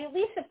I at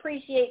least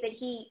appreciate that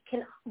he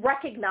can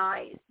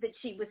recognize that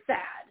she was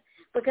sad,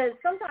 because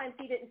sometimes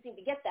he didn't seem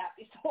to get that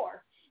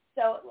before.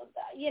 So,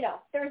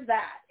 there's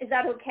that. Is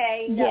that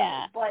okay? No,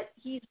 yeah. But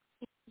he's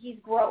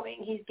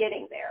growing. He's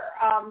getting there.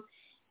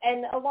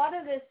 And a lot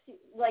of this,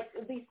 like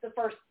at least the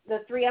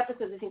 3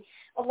 episodes, I think,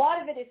 a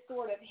lot of it is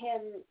sort of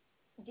him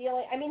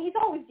dealing. I mean, he's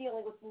always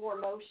dealing with more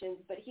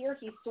emotions, but here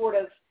he's sort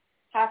of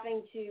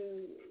having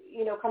to,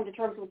 come to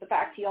terms with the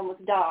fact he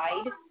almost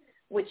died,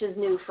 which is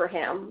new for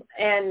him.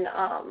 And,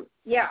 I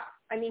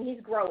mean, he's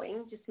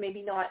growing, just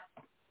maybe not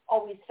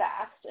always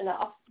fast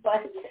enough,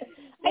 but,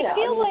 I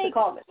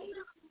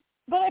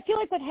feel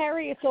like with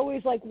Harry, it's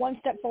always like 1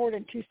 step forward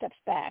and 2 steps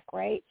back,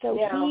 right? So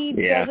he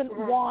doesn't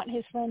want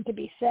his friend to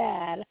be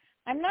sad.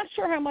 I'm not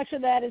sure how much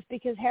of that is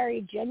because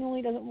Harry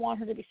genuinely doesn't want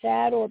her to be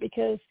sad, or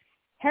because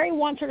Harry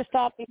wants her to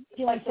stop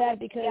feeling sad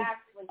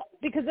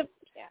because of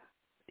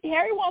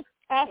Harry wants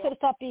Asa to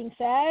stop being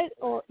sad,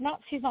 or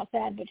not. She's not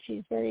sad, but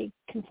she's very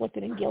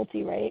conflicted and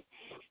guilty, right?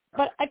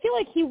 But I feel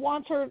like he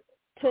wants her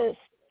to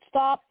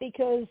stop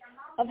because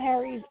of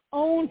Harry's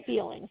own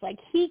feelings. Like,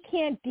 he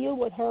can't deal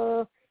with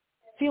her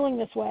feeling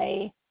this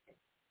way,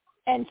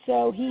 and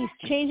so he's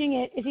changing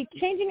it. Is he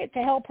changing it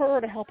to help her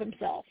or to help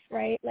himself,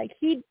 right? Like,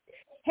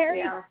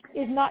 Harry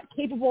is not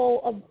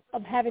capable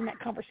of having that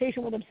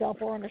conversation with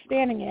himself or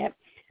understanding it.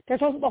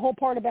 There's also the whole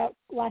part about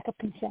lack of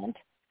consent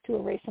to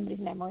erase somebody's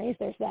memories.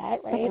 There's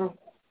that, right? Mm-hmm.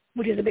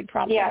 Which is a big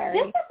problem for Harry.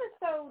 This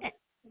episode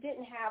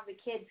didn't have the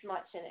kids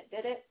much in it,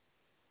 did it?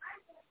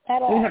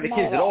 At all. Didn't have the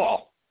kids at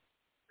all.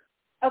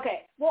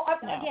 Okay. Well,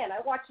 again, I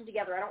watched them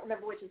together. I don't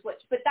remember which is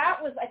which. But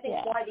that was, I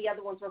think, why the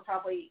other ones were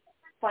probably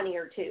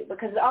funnier, too,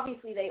 because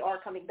obviously they are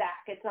coming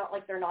back. It's not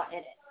like they're not in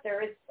it.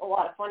 There is a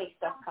lot of funny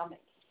stuff coming.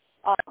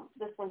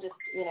 This one just,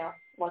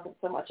 wasn't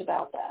so much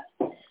about that.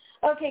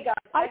 Okay, guys,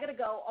 I got to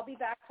go. I'll be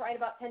back for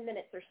about 10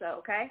 minutes or so,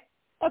 okay?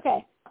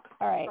 Okay.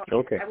 All right.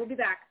 Okay. I will be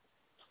back.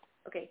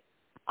 Okay.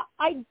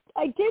 I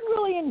did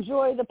really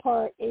enjoy the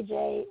part,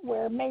 AJ,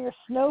 where Mayor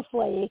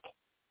Snowflake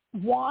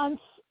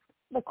wants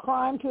the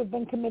crime to have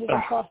been committed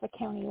across the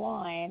county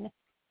line,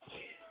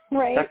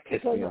 right? That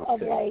pissed me off,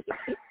 too.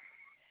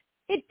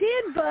 It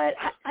did, but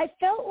I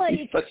felt like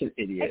he's such an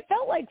idiot. I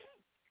felt like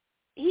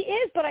he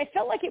is, but I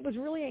felt like it was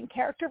really in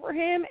character for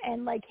him,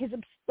 and like his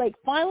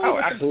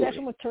finally his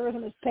obsession with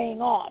tourism is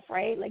paying off,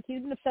 right? Like,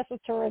 he's been obsessed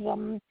with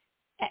tourism.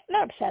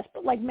 Not obsessed,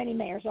 but like many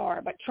mayors are,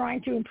 but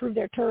trying to improve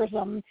their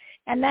tourism.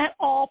 And that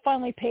all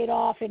finally paid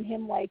off in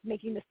him, like,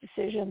 making this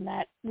decision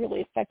that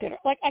really affected her.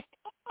 Like, I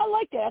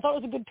liked it. I thought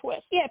it was a good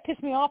twist. Yeah, it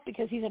pissed me off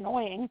because he's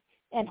annoying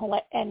and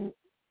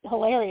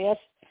hilarious,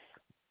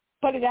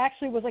 but it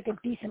actually was like a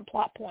decent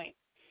plot point.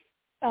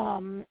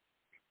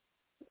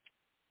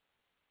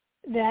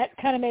 That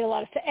kind of made a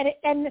lot of sense.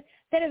 And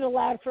then it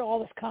allowed for all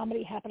this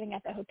comedy happening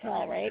at the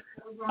hotel, right?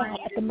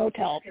 At the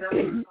motel.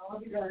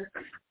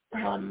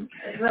 I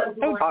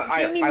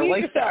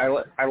like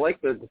that. I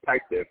like the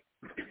detective.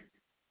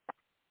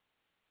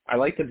 I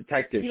like the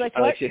detective. You like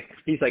what?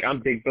 He's like, I'm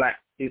big black.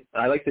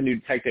 I like the new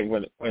detective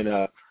when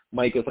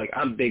Mike was like,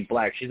 I'm big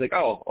black. She's like,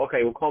 oh,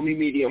 okay, well, call me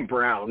medium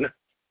brown.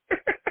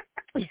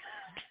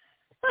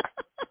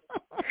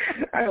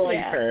 I like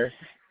her.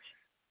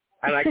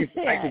 And I could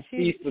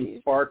see some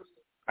sparks.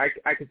 I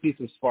could see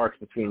some sparks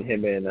between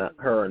him and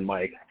her and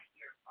Mike,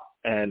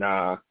 and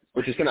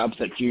which is going to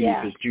upset Judy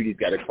because Judy's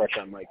got a crush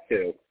on Mike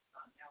too.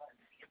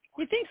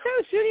 You think so?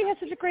 Judy has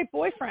such a great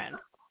boyfriend.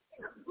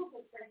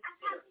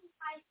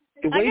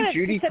 The way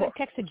Judy sent a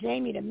text to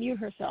Jamie to mute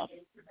herself.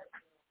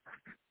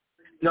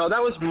 No,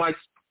 that was Mike's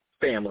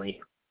family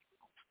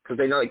because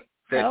they know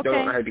they don't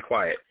know how to be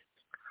quiet.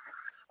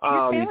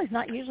 Your family's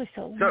not usually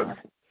so loud.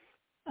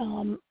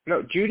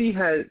 No, Judy's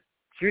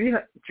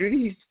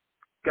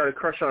got a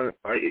crush on.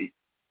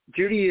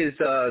 Judy is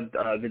the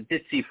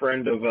ditzy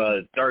friend of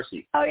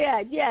Darcy. Oh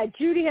yeah.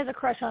 Judy has a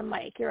crush on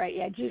Mike. You're right.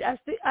 Yeah, Judy.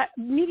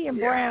 Medium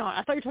brown.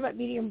 I thought you were talking about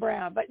medium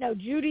brown, but no,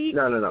 Judy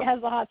has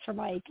the hots for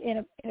Mike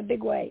in a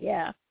big way.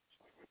 Yeah.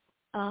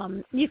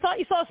 You thought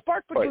you saw a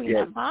spark between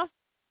them, huh?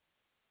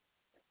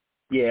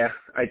 Yeah,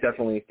 I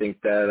definitely think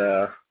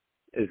that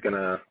is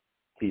gonna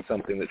be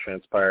something that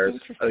transpires.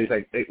 At least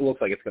it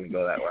looks like it's gonna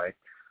go that way.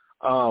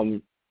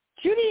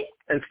 Judy.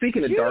 And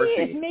speaking of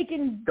Darcy,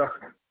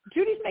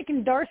 Judy's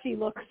making Darcy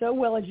look so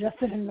well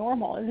adjusted and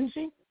normal, isn't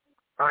she?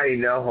 I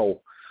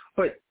know,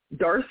 but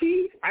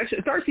Darcy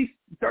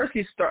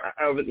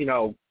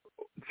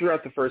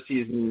throughout the first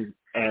season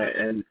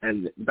and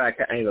back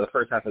the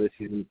first half of the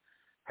season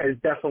has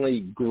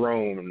definitely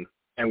grown,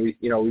 and we've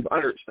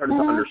started to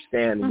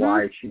understand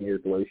why she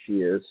is the way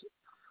she is.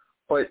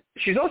 But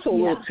she's also a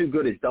little too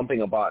good at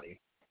dumping a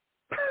body.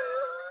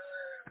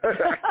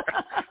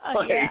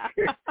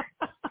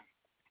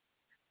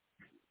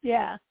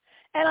 Yeah,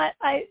 and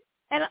I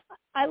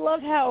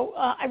love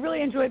how I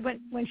really enjoyed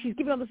when she's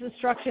giving all those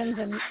instructions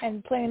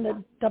and planning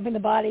the dumping the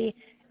body,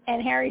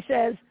 and Harry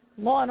says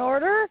Law and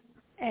Order,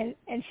 and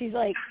she's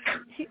like,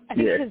 I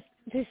think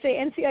you say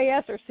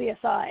NCIS or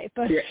CSI?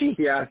 But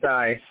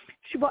CSI.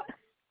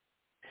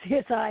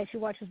 CSI. She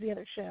watches the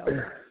other show.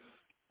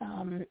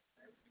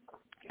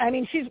 I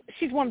mean,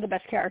 she's one of the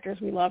best characters.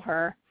 We love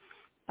her.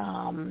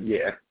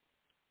 Yeah.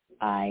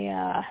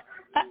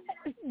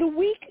 The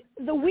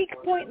weak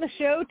point in the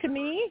show to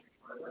me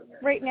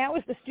right now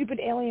is the stupid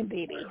alien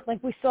baby.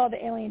 Like, we saw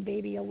the alien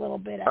baby a little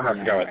bit. I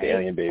forgot about the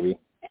alien baby.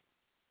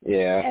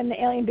 Yeah. And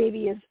the alien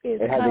baby is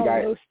kind of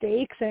low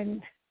stakes.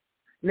 And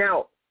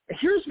now,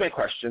 here's my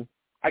question.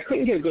 I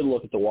couldn't get a good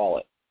look at the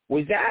wallet.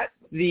 Was that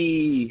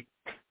the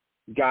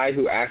guy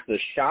who asked the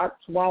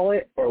shots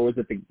wallet, or was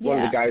it one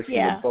of the guys from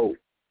the boat?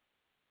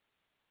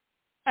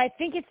 I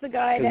think it's the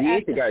guy that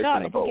asked the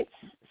shot. I think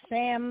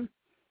it's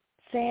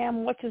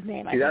Sam, what's his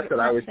name? See, that's what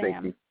I was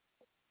thinking.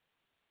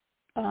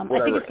 I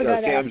think it's the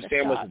guy that asked the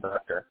Sam was the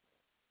doctor.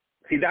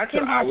 See, that's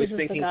what I was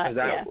thinking,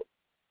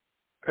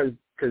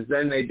 because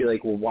then they'd be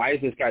like, well, why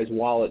is this guy's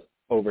wallet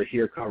over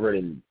here covered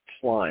in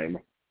slime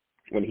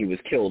when he was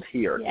killed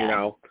here, you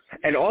know?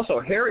 And also,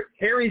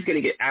 Harry's going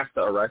to get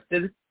Asta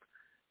arrested.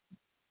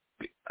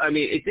 I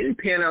mean, it didn't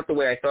pan out the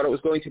way I thought it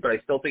was going to, but I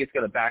still think it's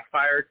going to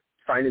backfire,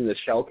 finding the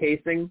shell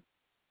casing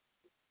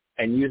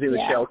and using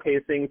the shell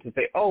casing to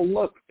say, oh,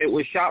 look, it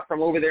was shot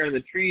from over there in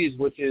the trees,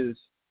 which is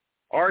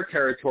our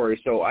territory,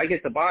 so I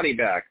get the body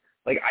back.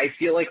 Like, I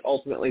feel like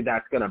ultimately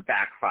that's going to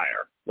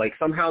backfire. Like,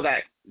 somehow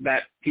that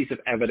piece of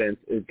evidence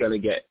is going to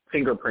get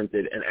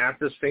fingerprinted, and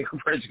Asta's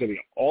fingerprints are going to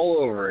be all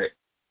over it.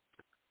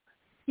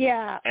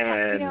 Yeah.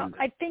 And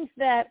I think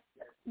that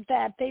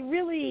they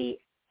really,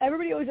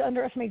 everybody always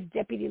underestimates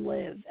Deputy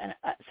Liv. And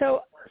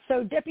so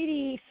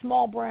Deputy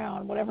Small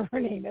Brown, whatever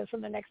her name is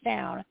from the next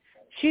town,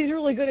 she's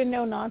really good in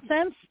no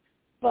nonsense,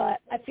 but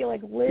I feel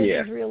like Liz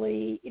is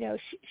really,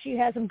 she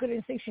has some good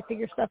instincts. She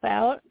figures stuff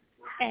out,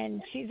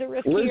 and she's a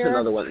riskier. Liv's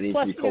another one that needs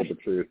to be told the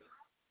truth.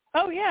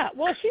 Oh, yeah.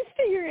 Well, she's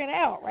figuring it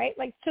out, right?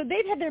 Like, so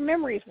they've had their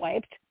memories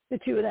wiped, the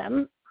two of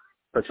them.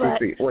 But she's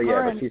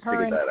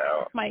figured that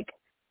out. Mike.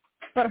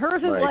 But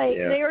hers is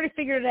they already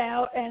figured it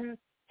out, and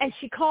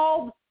she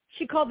called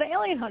the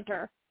alien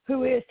hunter,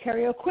 who is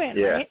Terry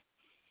O'Quinn, right?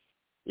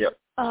 Yep.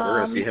 We're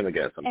going to see him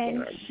again at some point,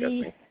 and I'm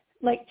guessing.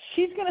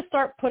 She's going to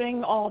start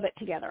putting all of it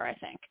together, I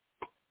think.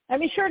 I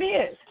mean, Shorty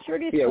is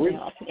putting it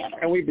all together.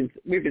 And we've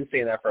been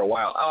saying that for a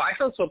while. Oh, I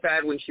felt so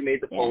bad when she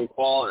made the phone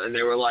call, and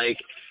they were like,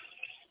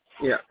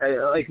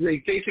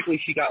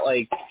 basically she got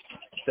like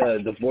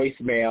the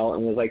voicemail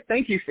and was like,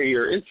 "Thank you for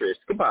your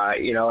interest. Goodbye."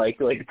 Like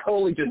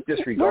totally just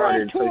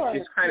disregarded. So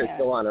she's kind of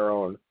still on her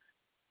own.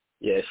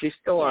 Yeah, she's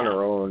still on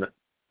her own.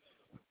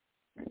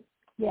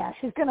 Yeah,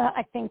 she's gonna,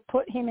 I think,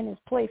 put him in his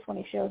place when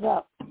he shows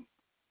up.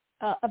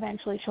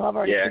 Eventually, she'll have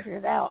already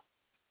figured it out.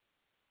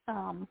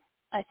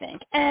 I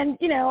think, and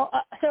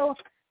so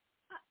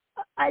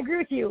I agree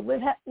with you.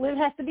 Liv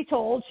has to be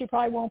told. She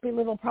probably won't be.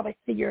 Liv will probably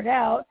figure it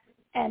out,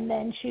 and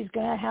then she's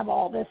gonna have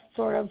all this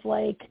sort of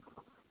like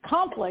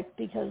conflict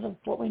because of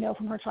what we know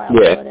from her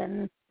childhood,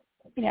 and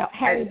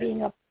Harry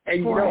being a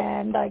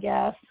friend, I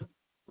guess.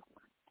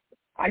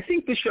 I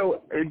think the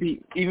show would be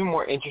even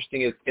more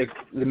interesting if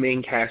the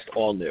main cast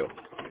all knew.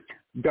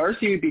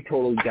 Darcy would be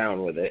totally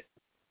down with it.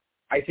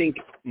 I think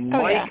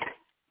Mike,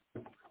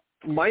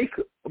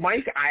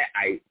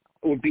 I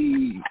would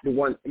be the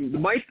one.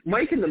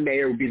 Mike and the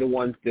mayor would be the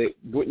ones that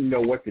wouldn't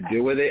know what to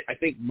do with it. I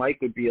think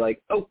Mike would be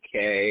like,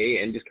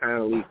 okay, and just kind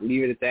of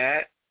leave it at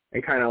that,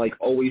 and kind of like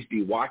always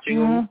be watching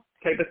them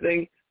type of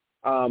thing.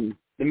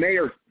 The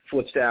mayor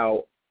flips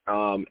out,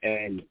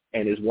 and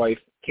his wife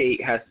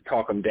Kate has to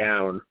talk him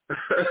down.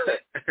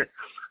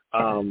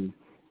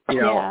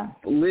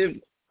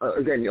 Liv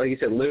again, like you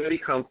said, Liv would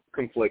be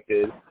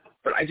conflicted.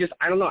 But I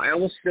don't know. I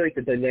almost feel like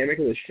the dynamic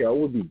of the show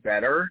would be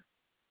better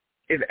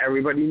if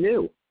everybody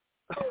knew.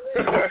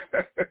 I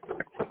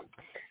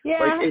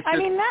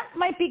mean, that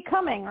might be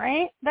coming,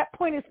 right? That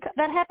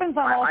happens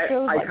on all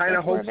shows. I kind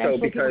of hope so,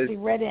 because be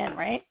read in,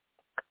 right?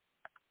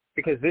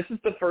 Because this is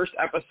the first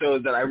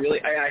episode that I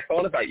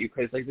thought about you,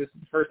 because like this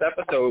is the first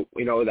episode,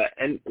 that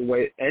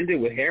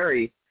ended with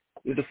Harry.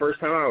 This is the first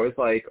time I was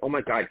like, oh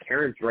my God,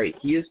 Karen's right.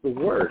 He is the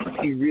worst.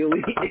 He really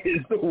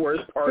is the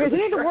worst part of the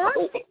show. Is he the worst?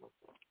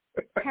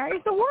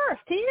 Harry's the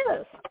worst. He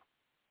is.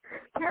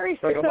 Harry's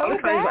like, so a lot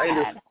of times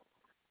bad.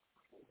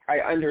 I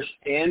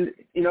understand,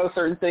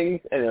 certain things,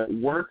 and it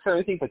works and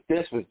everything, but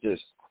this was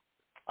just,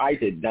 I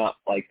did not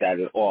like that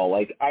at all.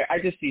 Like, I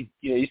just see,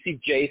 you see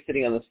Jay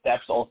sitting on the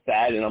steps all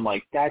sad, and I'm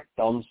like, that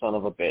dumb son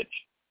of a bitch.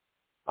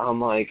 I'm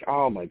like,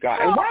 oh my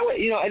God. And why would,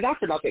 and not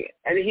for nothing.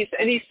 And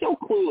he's so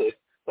clueless.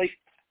 Like,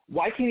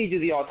 why can't he do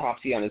the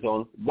autopsy on his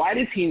own? Why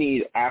does he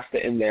need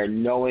Asta in there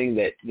knowing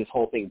that this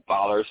whole thing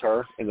bothers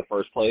her in the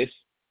first place?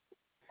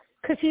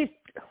 Because he's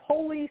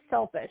wholly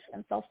selfish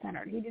and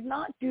self-centered. He did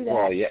not do that.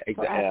 Well, yeah,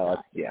 exactly.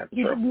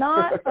 He did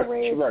not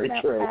erase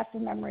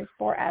Asta's memories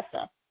for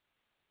Asta.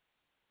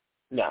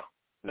 No,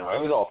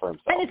 it was all for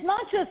himself. And it's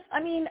not just,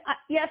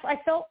 yes, I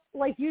felt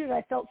like you did.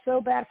 I felt so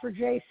bad for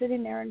Jay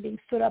sitting there and being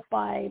stood up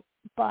by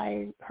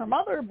her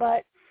mother,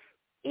 but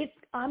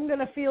I'm going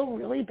to feel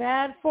really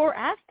bad for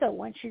Asta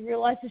when she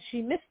realizes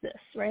she missed this,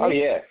 right? Oh,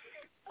 yeah.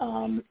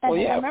 as Well,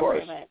 yeah, a of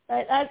memory course. of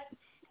it.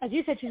 As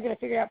you said, she's going to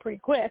figure it out pretty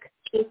quick.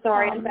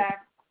 Sorry, I'm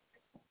back.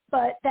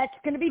 But that's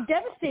going to be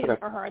devastating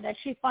for her, that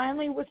she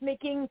finally was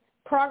making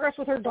progress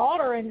with her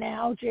daughter, and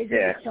now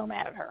JJ is so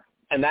mad at her.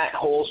 And that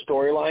whole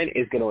storyline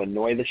is going to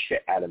annoy the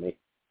shit out of me.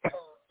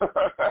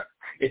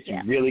 It's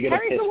really going to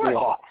piss me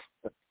off.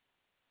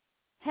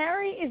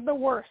 Harry is the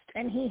worst,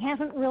 and he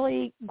hasn't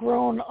really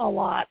grown a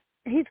lot.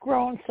 He's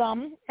grown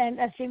some, and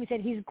as Jamie said,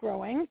 he's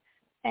growing.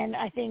 And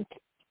I think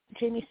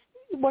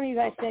one of you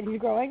guys said he's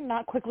growing,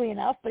 not quickly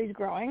enough, but he's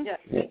growing.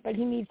 Yeah. But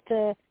he needs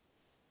to,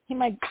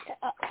 Jamie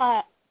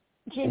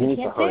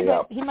can't say,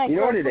 but he might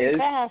grow pretty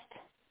fast.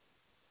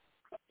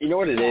 You know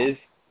what it is?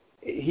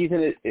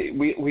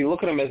 We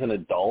look at him as an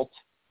adult,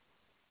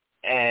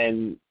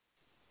 and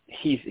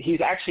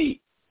he's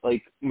actually,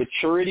 like,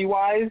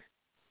 maturity-wise,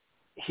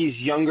 he's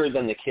younger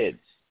than the kids.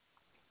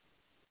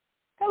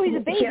 Oh, he's a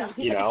baby. Yeah.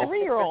 He's like a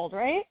 3-year-old,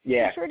 right?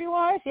 Yeah.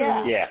 Maturity-wise,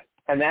 yeah. Yeah,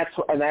 and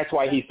that's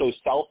why he's so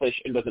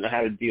selfish and doesn't know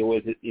how to deal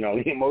with it,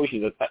 the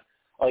emotions.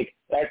 I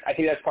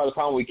think that's part of the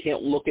problem. We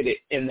can't look at it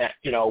in that,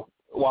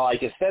 while I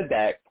just said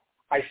that,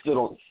 I still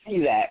don't see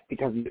that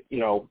because,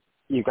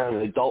 you've got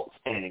an adult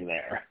standing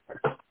there.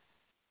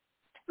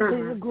 He's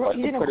in a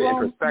grown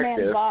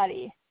man's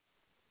body,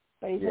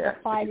 but he's like a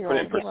 5-year-old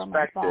in a grown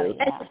man's body.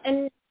 Yeah.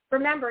 And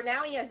remember,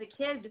 now he has a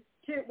kid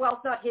too. Well,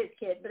 it's not his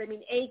kid, but I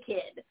mean a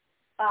kid.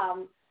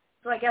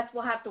 So I guess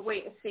we'll have to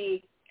wait and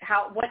see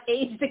what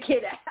age the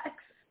kid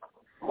acts.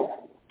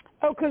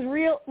 Oh, because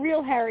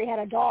real Harry had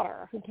a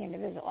daughter who came to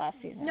visit last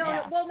season. No,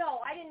 yeah. no,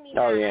 I didn't mean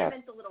that. Yeah. I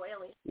meant the little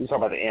alien. You talk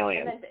about the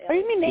alien. Oh,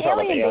 you mean the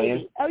alien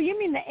baby? Oh, you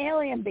mean the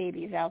alien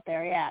babies out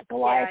there? Yeah,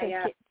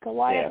 Goliath's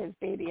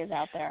baby is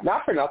out there.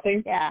 Not for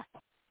nothing. Yeah.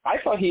 I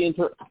thought he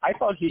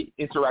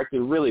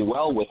interacted really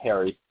well with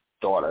Harry's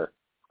daughter.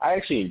 I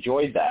actually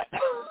enjoyed that.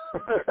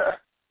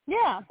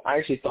 Yeah. I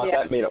actually thought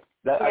that made him.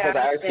 I thought that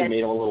actually made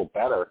him a little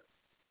better.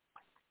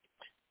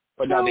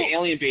 But no, the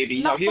alien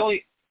baby.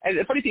 And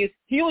the funny thing is,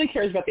 he only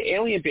cares about the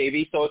alien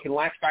baby so it can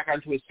latch back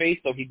onto his face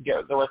so he can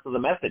get the rest of the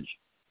message.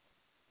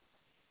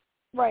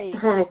 Right.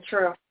 True.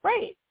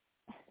 Right.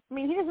 I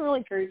mean, he doesn't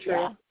really. Very true.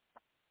 Yeah.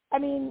 I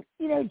mean,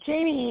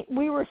 Jamie,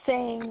 we were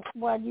saying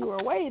when you were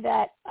away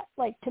that,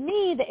 like, to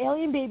me, the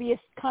alien baby is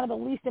kind of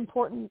the least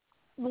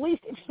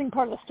interesting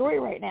part of the story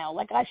right now.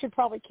 Like, I should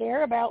probably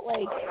care about,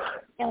 like,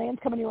 aliens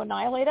coming to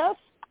annihilate us,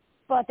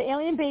 but the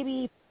alien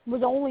baby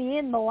was only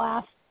in the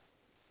last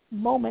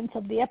moments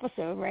of the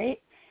episode,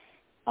 right?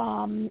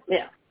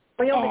 Yeah.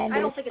 Well, and I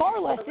don't think far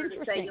it's less interesting.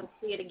 To say you'll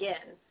see it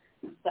again.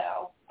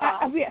 So.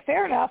 Yeah,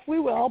 fair enough, we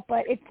will,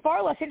 but it's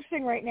far less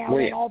interesting right now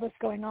than all this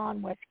going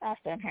on with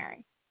Asta and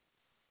Harry.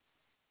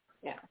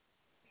 Yeah.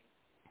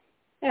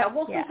 Yeah.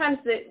 Well, sometimes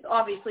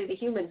obviously the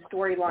human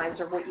storylines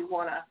are what you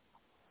want to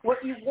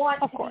be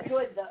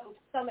good, though, to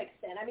some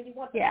extent. I mean, you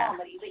want the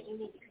comedy, but you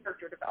need the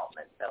character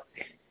development. So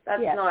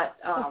that's not.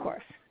 Of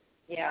course.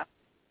 Yeah.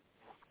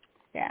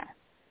 Yeah.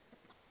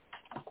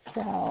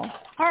 So, all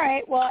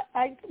right. Well,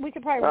 we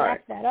could probably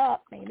wrap that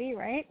up, maybe,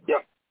 right?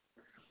 Yep.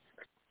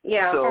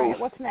 Yeah. So, all right.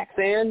 What's next?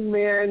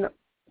 Sandman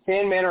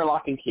or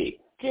Locke and Key?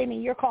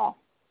 Jamie, your call.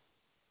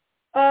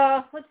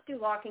 Let's do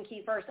Locke and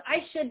Key first.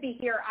 I should be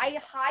here. I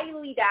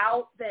highly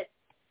doubt that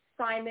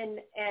Simon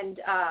and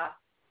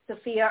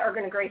Sophia are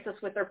going to grace us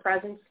with their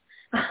presence.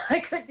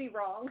 I could be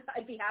wrong.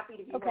 I'd be happy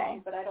to be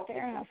wrong, but I don't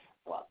think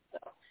so. So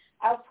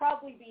I'll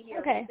probably be here.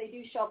 Okay. If they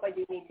do show up, I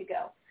do need to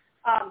go.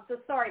 So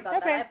sorry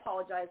about that. I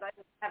apologize. I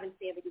just haven't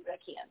seen everything that I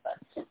can.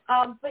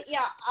 But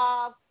yeah,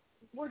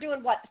 we're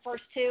doing what, the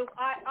first two?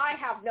 I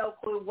have no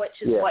clue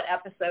which is what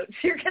episode.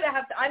 You're gonna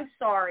have to. I'm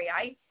sorry.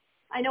 I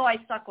know I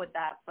suck with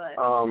that, but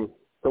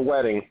the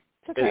wedding.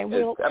 It's okay.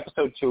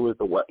 Episode 2 is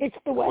the wedding. It's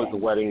the wedding. Was the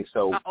wedding?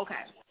 So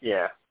okay.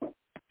 Yeah.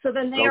 So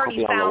then they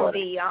already found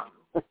the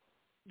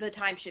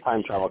time shift.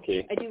 Time travel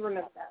key. I do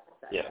remember that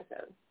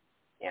episode.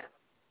 Yeah.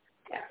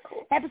 Yeah,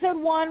 cool. Episode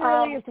 1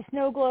 really is the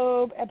snow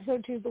globe.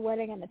 Episode 2 is the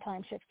wedding and the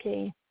time shift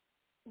key.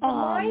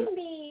 Remind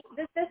me,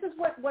 this is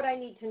what I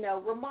need to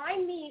know.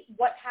 Remind me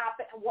what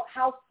happened,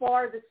 how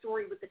far the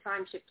story with the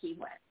time shift key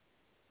went.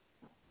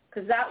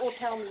 Because that will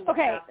tell me what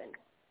happened.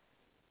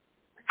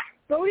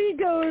 Bodhi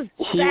goes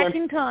back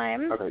in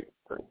time. Okay,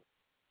 sorry.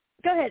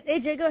 Go ahead.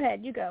 AJ, go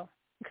ahead. You go.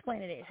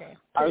 Explain it, AJ.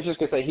 I was just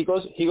going to say, he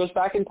goes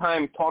back in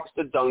time, talks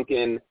to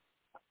Duncan,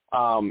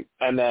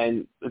 and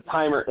then the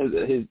timer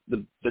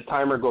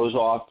goes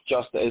off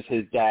just as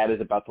his dad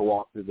is about to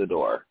walk through the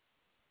door.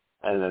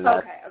 And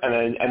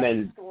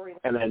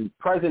then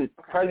present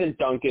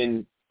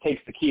Duncan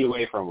takes the key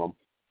away from him.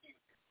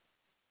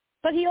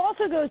 But he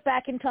also goes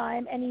back in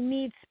time and he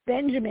meets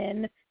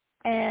Benjamin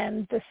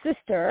and the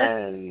sister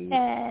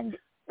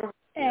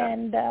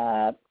and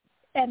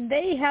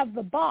they have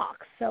the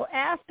box. So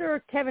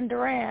after Kevin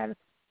Durant,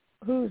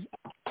 who's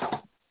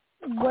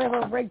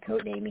whatever red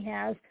coat name he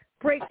has,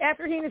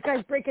 after he and his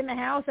guys break in the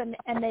house and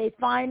they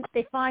find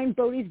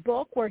Bodhi's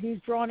book where he's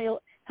drawn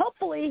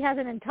helpfully he has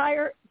an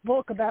entire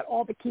book about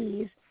all the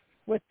keys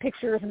with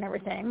pictures and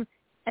everything,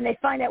 and they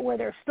find out where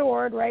they're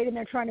stored, right? And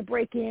they're trying to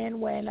break in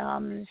when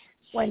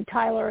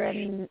Tyler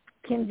and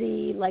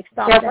Kinsey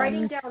stopped them.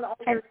 Writing down all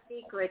your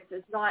secrets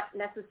is not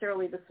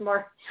necessarily the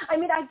smart. I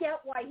mean, I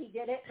get why he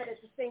did it, but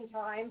at the same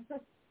time,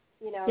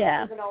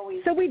 Yeah. it doesn't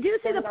always. So we do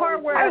see the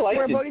part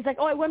where Bodhi's like,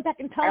 oh, I went back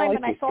in time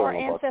and I saw our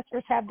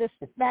ancestors have this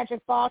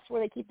magic box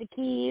where they keep the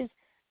keys.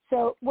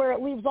 So where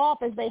it leaves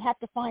off is they have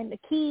to find the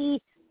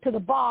key to the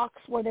box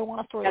where they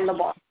want to store the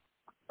box.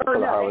 Or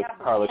no,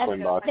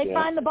 Harlequin box. They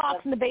find the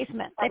box in the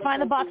basement. They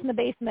find the box in the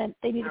basement.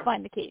 They need to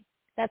find the key.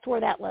 That's where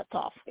that lets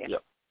off.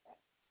 Yep.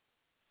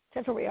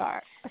 That's where we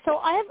are. So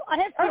I have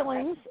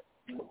feelings.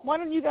 Why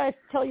don't you guys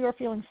tell your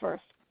feelings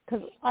first?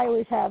 Because I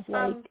always have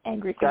angry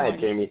feelings. Go ahead,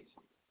 Jamie.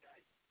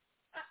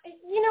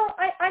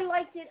 I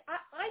liked it.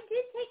 I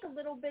did take a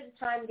little bit of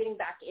time getting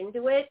back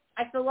into it,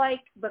 I feel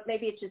like, but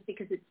maybe it's just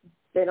because it's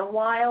been a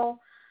while.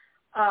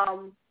 I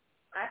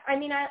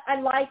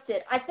liked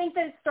it. I think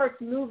that it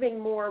starts moving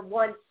more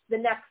once the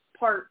next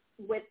part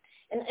with,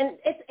 and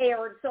it's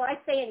aired, so I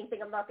say anything,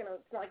 it's not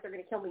like they're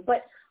going to kill me,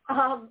 but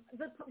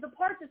the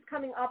part that's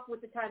coming up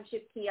with the time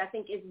shift key, I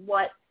think, is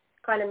what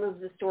kind of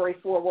moves the story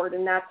forward,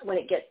 and that's when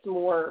it gets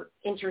more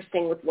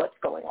interesting with what's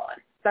going on.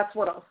 That's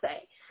what I'll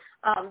say.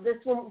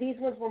 These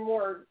ones were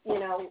more,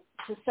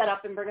 to set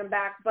up and bring them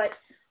back, but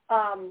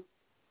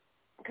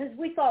because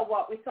we saw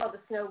the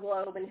snow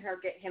globe and her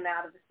get him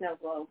out of the snow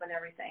globe and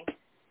everything.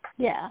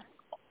 Yeah.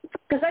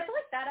 Because I feel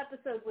like that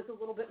episode was a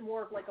little bit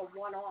more of a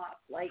one-off,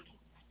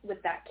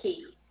 with that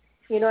key.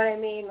 You know what I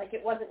mean?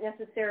 It wasn't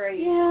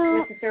necessarily.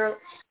 Well,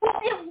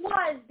 it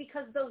was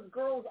because those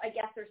girls, I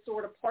guess, are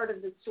sort of part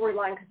of the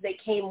storyline because they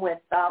came with,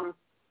 I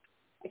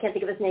can't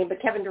think of his name,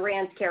 but Kevin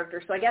Durant's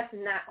character. So I guess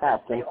in that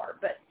sense they are.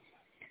 But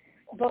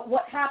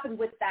what happened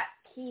with that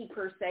key,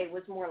 per se,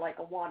 was more like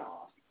a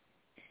one-off.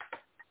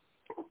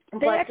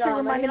 They actually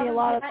reminded me a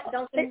lot of...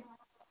 Duncan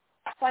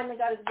finally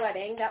got his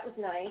wedding. That was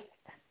nice.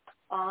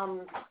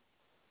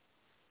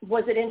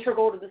 Was it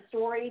integral to the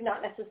story?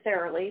 Not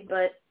necessarily,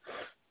 but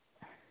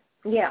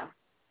yeah.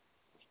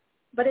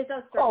 But it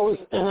does start.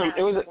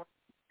 It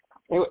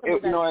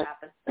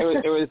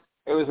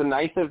was a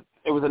nice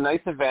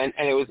event,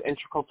 and it was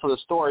integral to the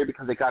story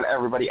because it got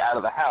everybody out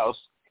of the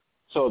house,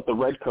 so the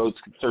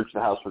Redcoats could search the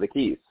house for the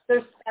keys.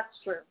 That's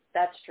true.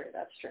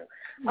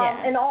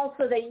 Yeah. And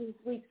also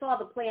we saw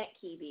the plant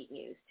key being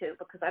used too,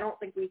 because I don't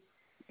think we.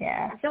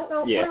 Yeah. I don't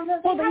know. Yeah.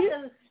 Well, they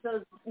had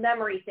those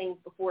memory things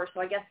before, so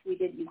I guess we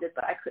did use it,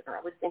 but I couldn't.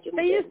 I was thinking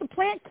they used the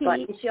plant key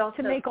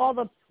to make all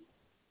the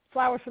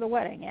flowers for the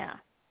wedding. Yeah.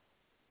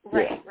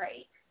 Right.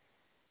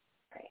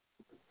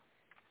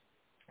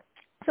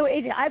 So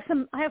AJ, I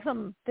have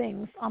some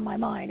things on my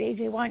mind.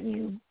 AJ, why don't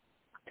you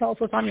tell us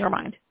what's on your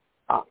mind?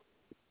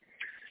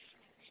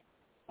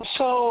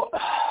 So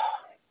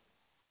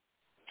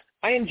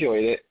I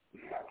enjoyed it.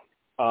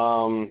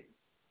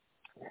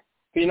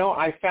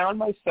 I found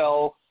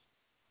myself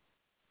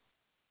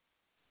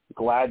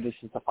glad this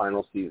is the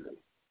final season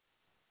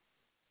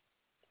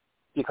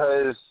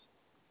because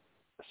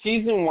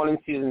season 1 and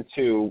season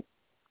 2,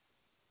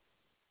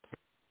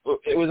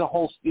 it was a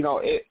whole,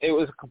 it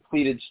was a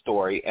completed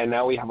story, and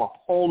now we have a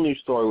whole new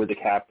story with the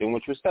captain,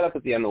 which was set up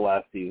at the end of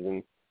last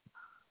season.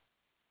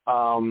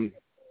 And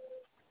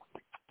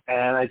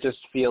I just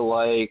feel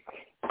like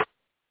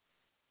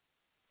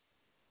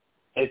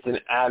it's an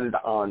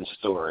added-on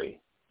story.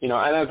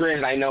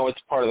 And I know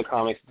it's part of the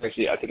comics.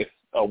 Actually, I think it's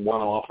a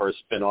one-off or a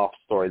spin-off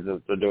story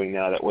that they're doing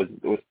now that was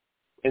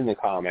in the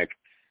comic.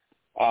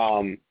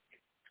 Well,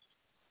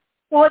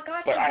 it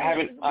got but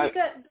him. I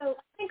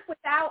think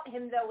without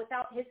him, though,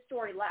 without his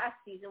story last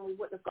season, we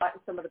wouldn't have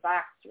gotten some of the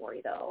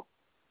backstory, though.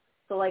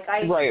 So,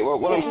 right.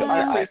 Well,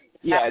 I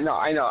know.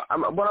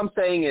 What I'm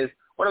saying is,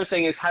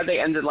 had they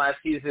ended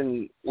last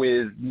season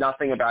with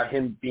nothing about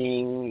him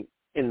being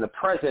in the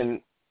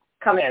present,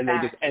 and they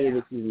just ended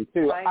with season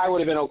 2, right, I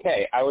would have been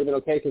okay.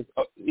 Because,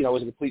 it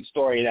was a complete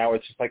story, and now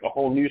it's just like a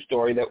whole new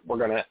story that we're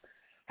going to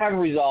have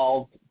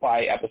resolved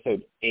by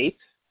episode 8,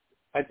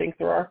 I think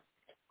there are.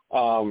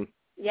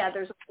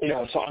 There's...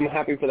 So I'm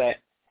happy for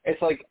that.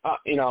 It's like,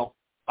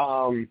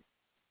 the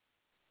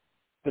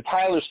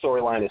Tyler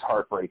storyline is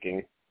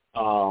heartbreaking.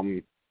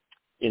 I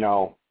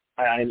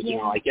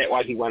get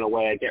why he went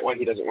away. I get why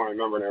he doesn't want to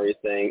remember and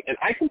everything. And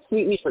I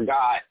completely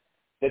forgot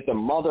that the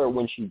mother,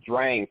 when she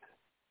drank,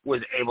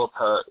 was able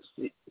to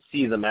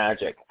see the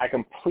magic. I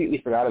completely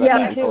forgot about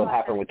that until it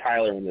happened with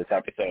Tyler in this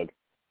episode.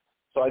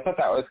 So I thought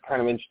that was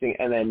kind of interesting.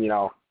 And then,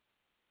 I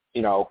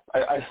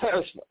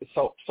was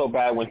so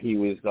bad when he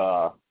was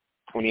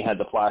when he had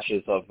the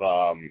flashes of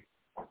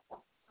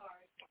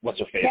what's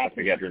her face? Jackie. I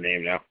forget her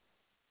name now.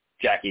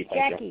 Jackie.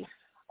 Jackie.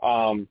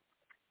 So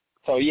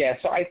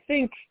I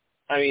think,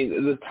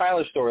 the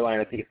Tyler storyline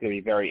I think is going to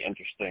be very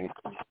interesting.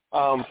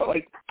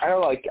 But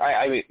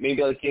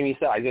maybe like Jamie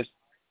said, I just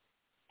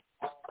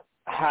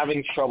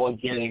having trouble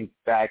getting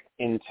back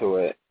into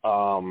it.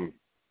 And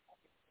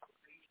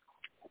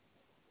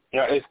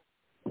is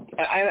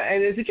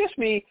it just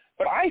me?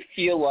 But I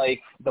feel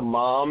like the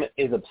mom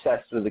is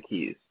obsessed with the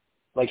keys.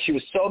 Like, she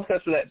was so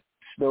obsessed with that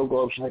snow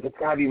globe. She's like, it's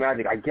got to be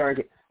magic. I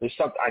guarantee it. There's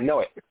something. I know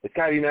it. It's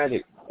got to be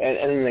magic. and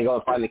then they go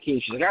and find the key,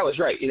 and she's like, I was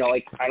right.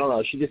 Like, I don't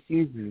know. She just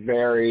seems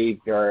very,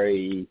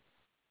 very,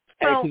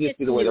 and it could just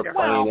be the way they're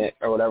playing it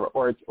or whatever,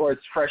 or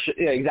it's fresh.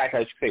 Yeah, exactly.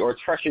 I should say, or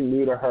it's fresh and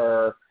new to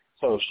her.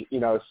 So she,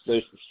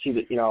 she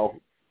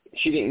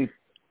didn't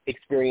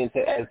experience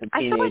it as a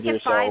teenager. I feel like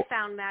if so I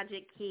found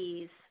magic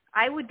keys,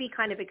 I would be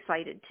kind of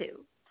excited too.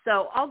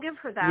 So I'll give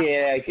her that.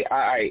 Yeah, all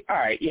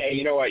right. Yeah,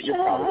 you know what? You're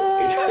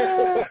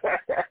probably.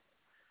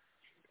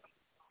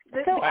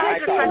 The kids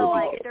are kind of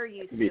like, they're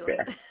used to it.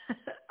 Fair.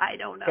 I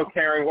don't know. So,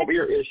 Karen, what were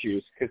your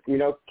issues? Because,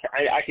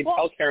 I can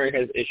tell Karen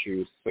has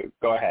issues. So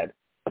go ahead.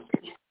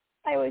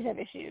 I always have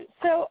issues.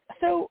 So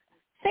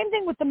same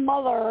thing with the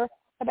mother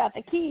about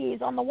the keys.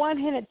 On the one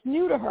hand, it's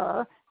new to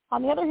her.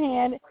 On the other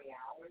hand,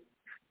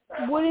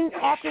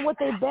 after what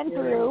they've been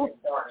through,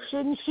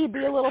 shouldn't she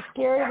be a little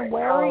scared and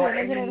wary? And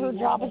isn't it her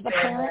job as the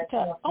parent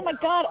to, oh my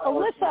God,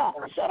 Alyssa,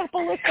 shut up,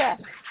 Alyssa.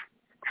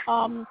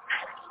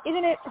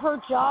 Isn't it her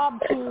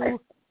job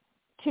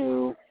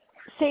to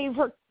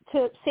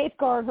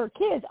safeguard her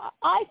kids?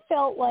 I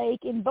felt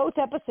like in both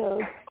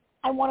episodes,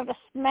 I wanted to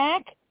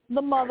smack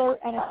the mother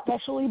and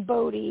especially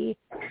Bodhi,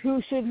 who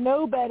should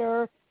know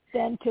better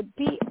than to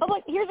be,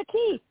 like, here's a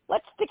key.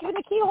 Let's stick it in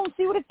the keyhole and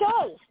see what it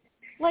does.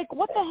 Like,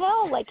 what the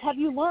hell? Like, have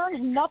you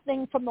learned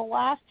nothing from the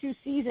last 2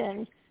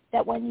 seasons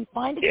that when you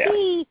find a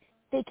key,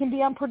 they can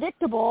be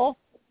unpredictable?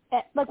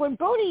 Like, when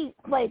Bodhi,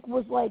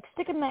 was,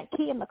 sticking that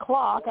key in the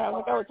clock, and I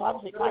was like, oh, it's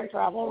obviously time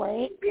travel,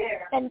 right?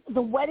 And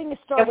the wedding is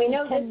starting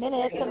in 10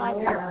 minutes, and I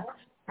was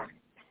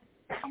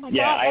oh, my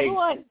God,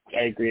 everyone.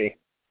 I agree.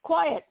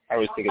 Quiet. I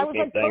was thinking the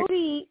same thing.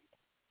 Bodhi,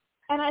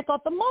 and I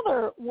thought the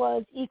mother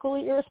was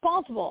equally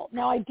irresponsible.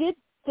 Now, I did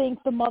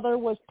think the mother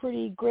was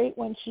pretty great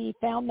when she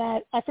found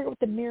that, I forget what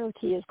the mirror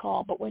key is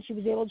called, but when she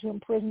was able to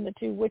imprison the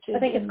 2 witches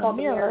in the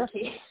mirror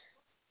key.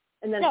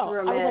 And then I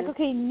was like,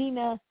 okay,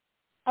 Nina's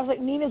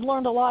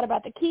learned a lot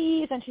about the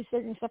keys and she's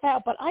figuring stuff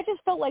out, but I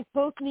just felt like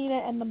both Nina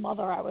and the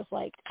mother, I was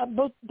like,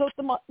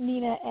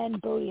 Nina and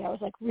Bodhi, I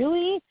was like,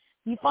 really?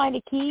 You find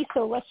a key,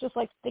 so let's just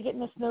stick it in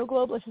the snow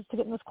globe, let's just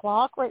stick it in this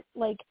clock, right?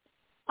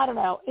 I don't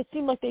know. It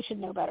seemed like they should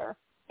know better.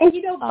 And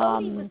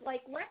Bodhi was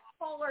like, let's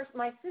call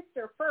my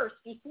sister first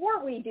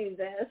before we do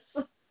this.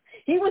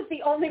 He was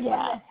the only one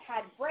that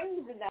had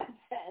brains in that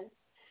sense.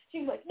 She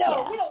was like,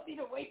 no, we don't need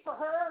to wait for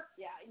her.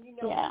 Yeah, and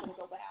it's going to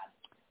go bad.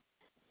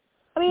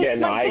 I mean,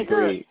 my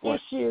bigger agree.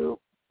 issue.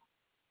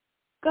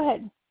 Go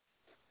ahead.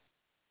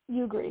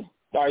 You agree?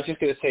 I was just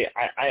going to say,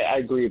 I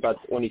agree about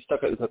when he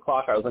stuck it in the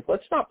clock. I was like,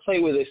 let's not play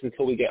with this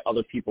until we get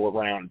other people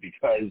around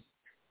because,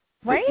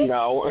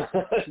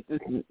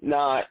 it's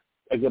not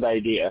a good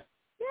idea.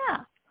 Yeah.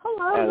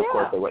 Hello. And of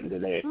course they wouldn't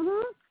today.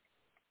 Mm-hmm.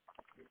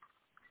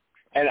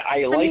 And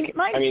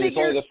it's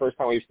only the first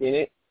time we've seen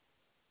it,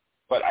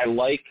 but I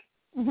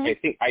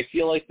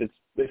feel like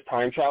this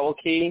time travel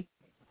key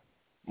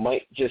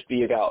might just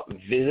be about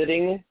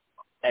visiting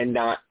and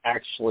not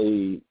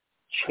actually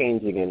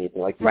changing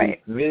anything. Like, you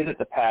can visit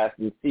the past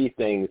and see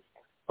things,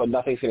 but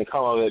nothing's going to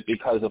come of it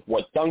because of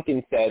what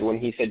Duncan said when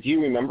he said, do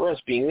you remember us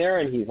being there?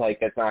 And he's like,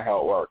 that's not how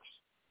it works.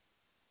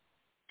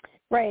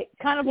 Right.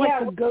 Kind of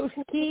like the ghost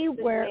key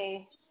where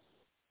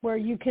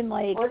you can,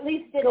 or at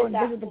least go at and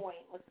that visit point.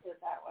 Let's do it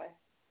that way.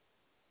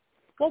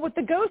 Well, with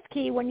the ghost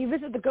key, when you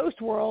visit the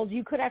ghost world,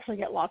 you could actually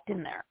get locked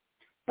in there.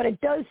 But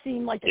it does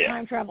seem like the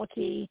time travel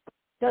key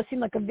does seem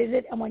like a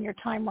visit, and when your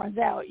time runs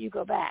out, you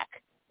go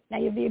back. Now,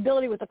 you have the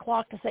ability with the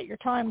clock to set your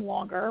time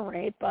longer,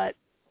 right? But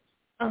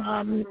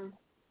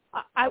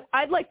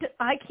I'd like to.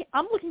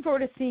 I'm looking forward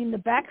to seeing the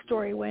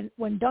backstory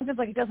when Duncan's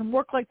like, it doesn't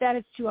work like that.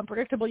 It's too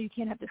unpredictable. You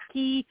can't have this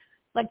key.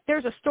 Like,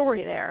 there's a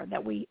story there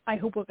that I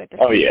hope we'll get to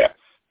see. Oh yeah.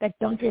 That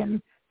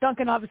Duncan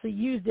obviously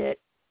used it,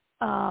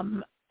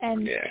 and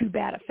to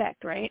bad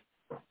effect, right?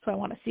 So I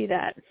want to see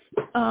that.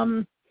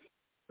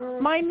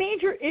 My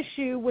major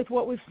issue with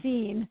what we've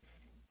seen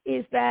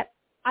is that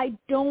I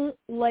don't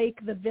like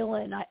the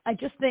villain. I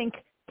just think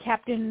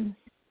Captain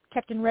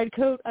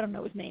Redcoat, I don't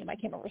know his name. I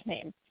can't remember his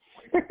name.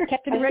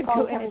 Captain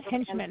Redcoat and his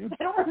henchmen.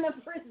 I don't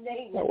remember his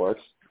name. That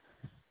works.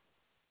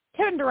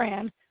 Kevin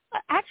Durand.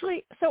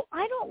 Actually, so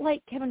I don't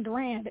like Kevin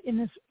Durand in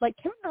this. Like,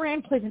 Kevin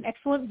Durand plays an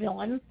excellent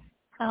villain.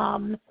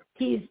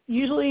 He's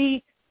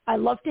usually, I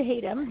love to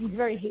hate him. He's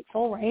very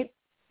hateful, right?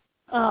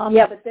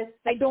 But this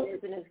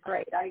isn't as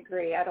great. I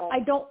agree. I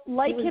don't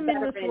like him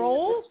in this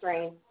role.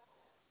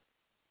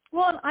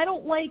 Well, and I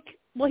don't like.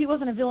 Well, he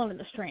wasn't a villain in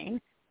The Strain,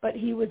 but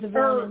he was a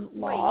villain in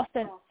Lost.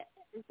 And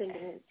I'm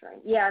thinking in Strain.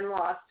 Yeah, in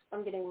Lost.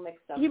 I'm getting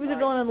mixed up. He was a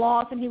villain in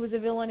Lost, and he was a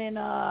villain in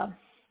some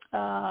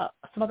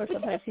other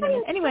stuff that I've seen him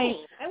in. Anyway,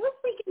 I was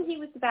thinking he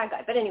was the bad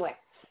guy, but anyway.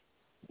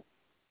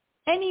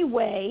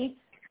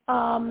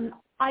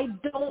 I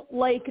don't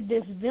like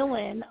this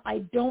villain. I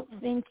don't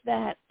think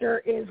that there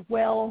is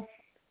well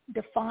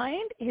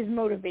defined. His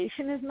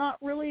motivation is not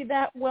really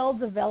that well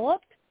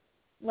developed.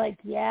 Like,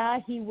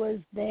 he was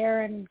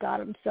there and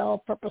got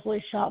himself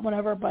purposely shot,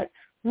 whatever, but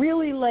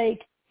really,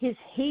 like, his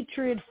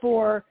hatred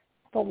for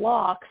the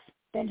Locks,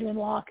 Benjamin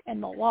Locke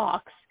and the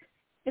Locks,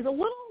 is a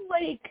little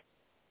like,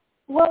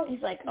 well,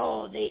 he's like,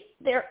 oh,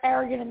 they're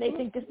arrogant and they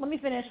think this. Let me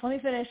finish.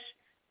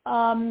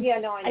 Yeah,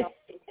 no, I know.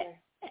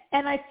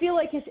 And I feel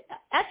like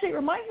actually it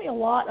reminds me a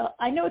lot.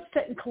 I know it's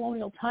set in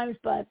colonial times,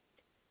 but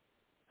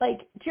like,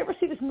 did you ever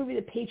see this movie,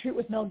 The Patriot,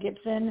 with Mel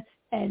Gibson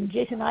and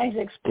Jason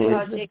Isaacs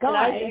plays this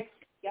guy,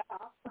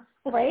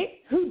 right?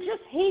 Who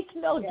just hates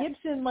Mel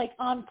Gibson like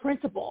on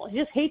principle. He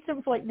just hates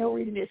him for like no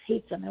reason. He just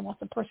hates him and wants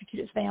to persecute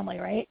his family,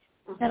 right?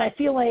 Mm-hmm. And I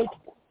feel like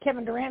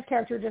Kevin Durant's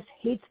character just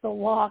hates the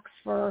Locks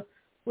for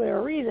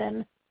whatever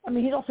reason. I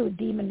mean, he's also a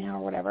demon now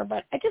or whatever,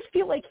 but I just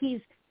feel like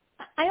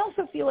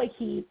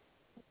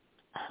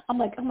I'm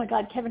like, oh my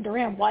God, Kevin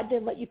Durant, why'd they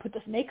let you put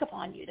this makeup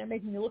on you? They're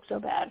making you look so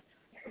bad.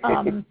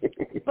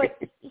 But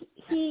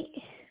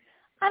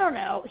I don't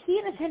know. He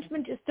and his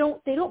henchmen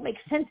they don't make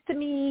sense to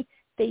me.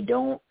 They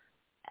don't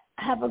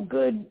have a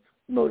good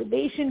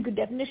motivation, good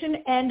definition,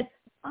 and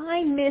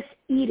I miss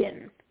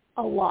Eden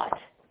a lot.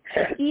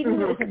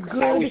 Eden is a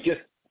good,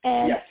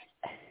 yes.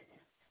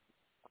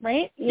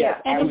 Right?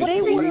 Yeah, and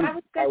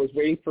I was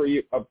waiting for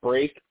a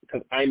break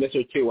because I miss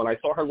her too. When I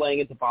saw her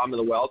laying at the bottom of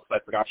the well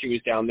because I forgot she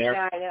was down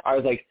there, I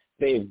was like,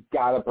 they've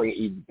got to bring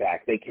Eden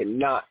back. They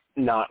cannot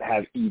not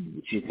have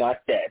Eden. She's not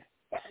dead.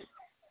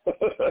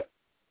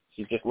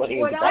 She's just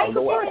laying at the bottom of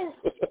the well.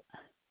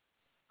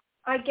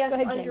 I guess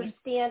ahead,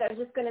 understand. I was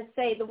just going to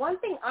say, the one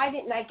thing I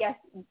didn't, I guess,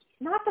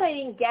 not that I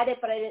didn't get it,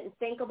 but I didn't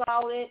think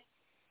about it,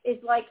 is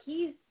like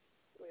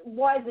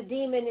was a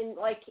demon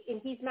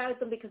and he's mad at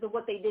them because of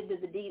what they did to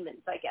the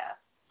demons, I guess.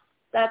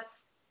 That's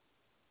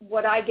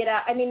what I get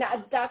at. I mean,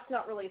 that's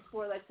not really a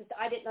spoiler. That's just,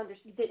 I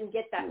didn't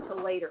get that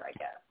until later, I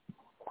guess.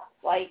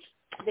 Like,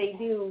 they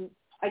do,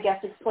 I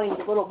guess, explain it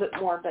a little bit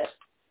more, but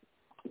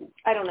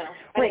I don't know.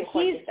 I didn't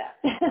quite get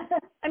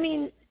that. I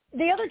mean,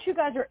 the other two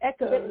guys are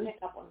echoes.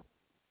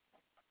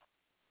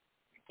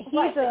 He's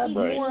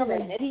more of a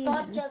demon. It's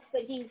not just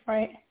that he's,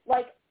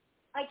 like,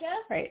 I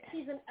guess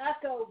he's an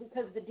echo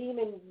because the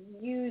demon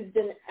used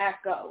an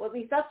echo. At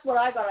least that's what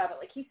I got out of it.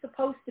 Like, he's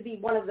supposed to be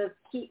one of the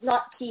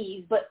not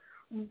keys, but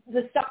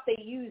the stuff they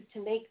use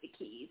to make the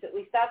keys. At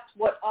least that's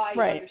what I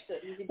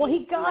understood. Well,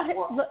 he got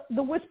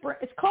the whisper.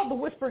 It's called the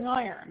Whispering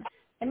Iron.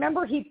 And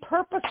remember, he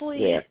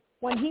purposely,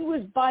 when he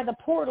was by the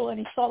portal and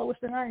he saw the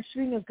Whispering Iron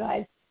shooting those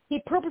guys,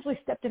 he purposely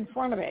stepped in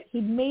front of it. He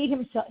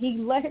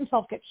let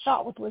himself get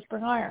shot with the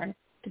Whispering Iron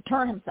to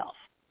turn himself.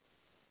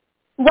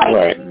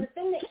 Right. I mean, the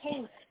thing that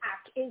came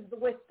back is the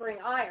Whispering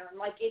Iron.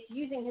 Like, it's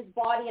using his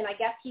body, and I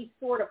guess he's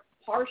sort of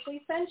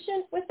partially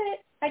sentient with it,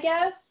 I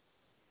guess.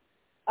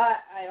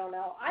 I don't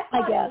know. I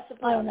thought it was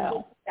supposed to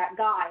be that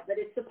guy, but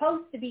it's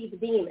supposed to be the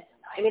demon.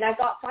 I mean, I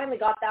finally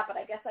got that, but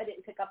I guess I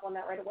didn't pick up on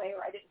that right away,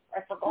 or I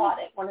forgot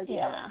it. One of the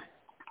other.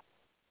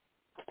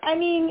 I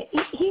mean,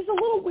 he's a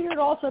little weird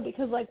also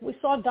because, like, we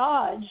saw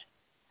Dodge,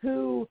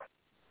 who,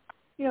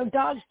 you know,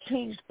 Dodge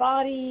changed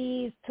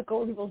bodies, took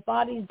over people's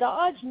bodies.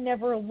 Dodge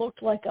never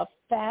looked like a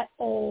fat,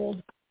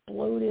 old,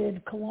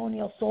 bloated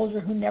colonial soldier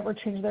who never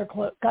changed their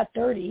clothes, got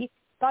dirty.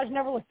 Dodge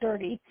never looked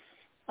dirty,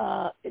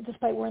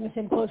 despite wearing the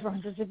same clothes for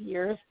hundreds of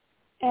years,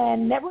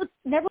 and never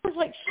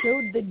like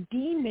showed the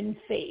demon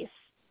face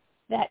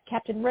that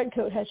Captain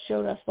Redcoat has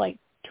showed us like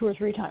 2 or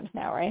 3 times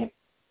now, right?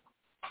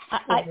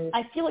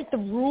 I feel like the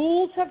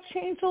rules have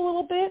changed a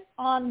little bit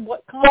on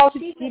what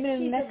constitutes demon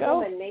and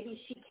echo. Maybe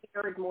she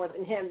cared more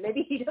than him.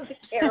 Maybe he doesn't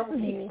care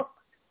when people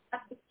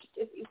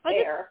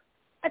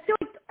I feel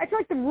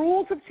like the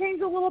rules have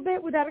changed a little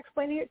bit without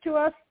explaining it to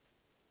us.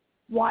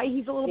 Why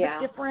he's a little bit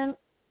different,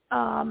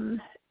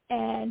 and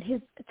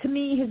to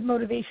me his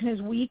motivation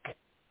is weak,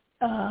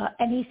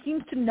 and he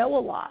seems to know a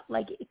lot.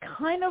 Like, it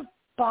kind of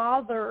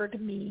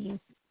bothered me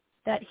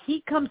that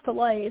he comes to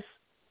life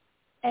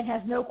and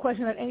has no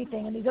question about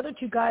anything, and these other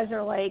 2 guys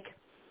are like,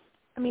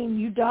 I mean,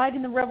 you died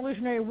in the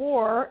Revolutionary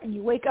War, and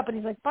you wake up and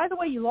he's like, by the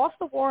way, you lost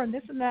the war and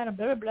this and that and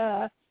blah, blah,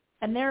 blah,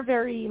 and they're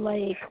very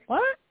like,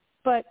 what?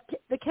 But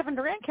the Kevin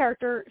Durant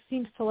character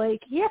seems to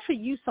like, he actually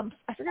used some,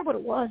 I forget what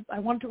it was, I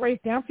wanted to write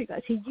it down for you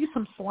guys. He used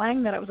some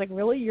slang that I was like,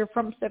 really? You're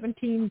from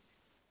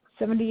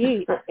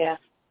 1778. Yeah.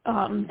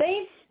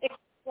 They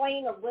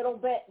explain a little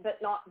bit,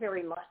 but not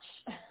very much.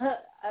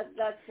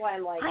 That's why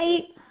I'm like,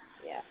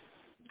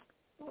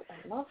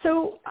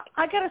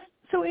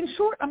 So in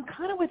short, I'm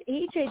kind of with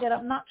AJ that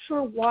I'm not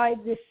sure why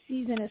this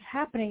season is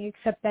happening,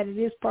 except that it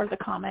is part of the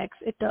comics.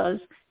 It does.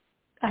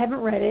 I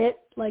haven't read it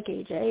like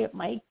AJ. It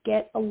might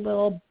get a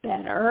little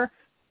better.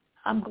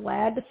 I'm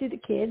glad to see the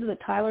kids. The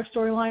Tyler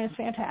storyline is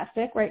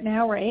fantastic right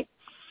now, right?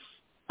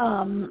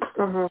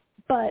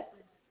 But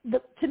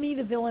to me,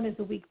 the villain is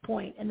the weak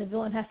point, and the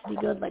villain has to be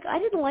good. Like, I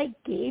didn't like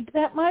Gabe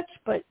that much,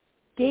 but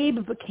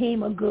Gabe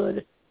became a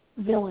good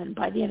villain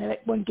by the end of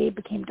it when Gabe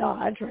became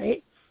Dodge,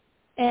 right?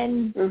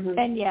 And he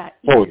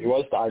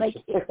was Dodge. Like,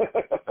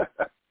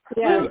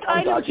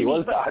 I know he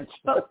was Dodge.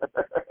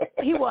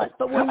 He was,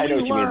 but when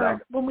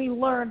we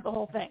learned the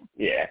whole thing.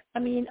 Yeah. I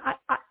mean,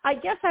 I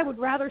guess I would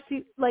rather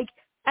see, like,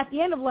 at the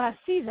end of last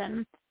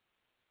season,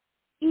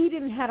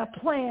 Eden had a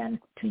plan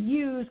to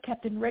use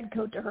Captain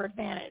Redcoat to her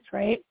advantage,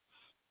 right?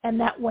 And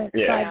that went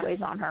sideways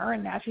on her,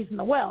 and now she's in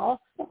the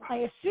well.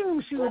 I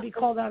assume she will be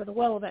called out of the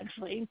well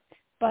eventually,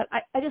 but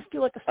I just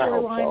feel like a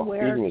storyline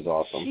where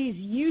she's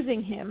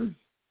using him.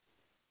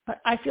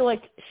 but I feel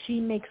like she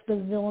makes the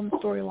villain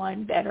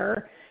storyline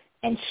better,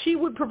 and she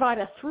would provide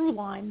a through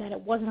line that it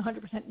wasn't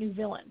 100% new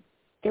villain.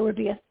 There would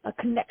be a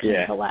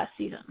connection to last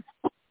season,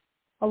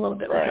 a little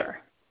bit with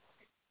her.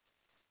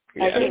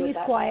 Yeah. Jamie's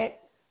quiet.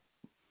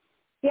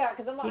 Yeah,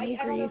 because I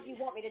don't know if you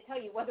want me to tell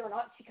you whether or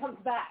not she comes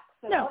back.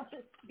 So no,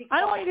 I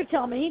don't want you to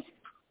tell me.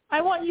 I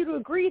want you to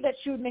agree that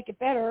she would make it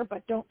better,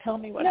 but don't tell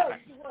me what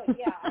happened. No, she would.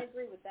 Yeah, I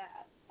agree with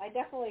that. I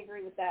definitely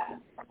agree with that.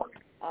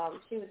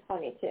 She was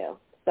funny, too.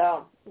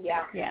 So,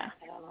 yeah. Yeah.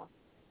 I don't know.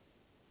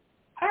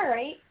 All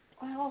right.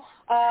 Well,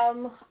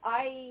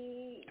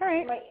 I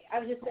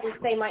was just going to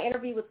say my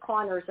interview with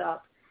Connor's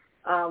up.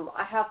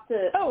 I have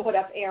to put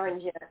up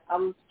Aaron's yet.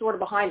 I'm sort of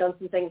behind on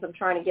some things. I'm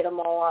trying to get them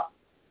all up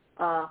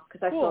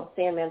because I still have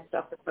Sandman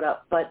stuff to put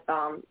up. But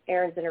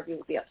Aaron's interview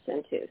will be up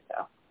soon, too.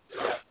 So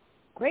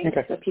great.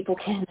 Okay. So people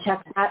can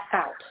check that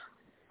out.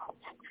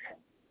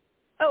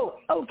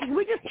 Oh, can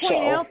we just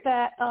point out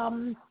that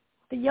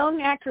the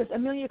young actress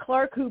Emilia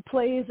Clarke, who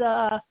plays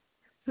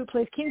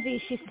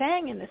Kinsey, she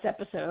sang in this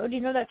episode.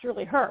 You know that's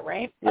really her,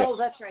 right? Yes. Oh,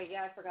 that's right.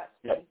 Yeah, I forgot.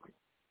 Yep.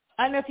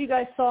 I don't know if you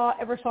guys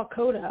ever saw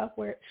Coda,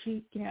 where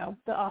she,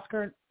 the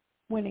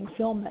Oscar-winning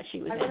film that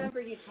she was in. I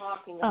remember you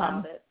talking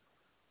about it.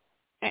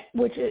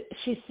 Which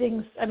she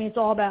sings. I mean, it's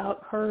all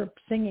about her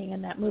singing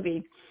in that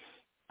movie.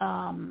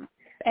 And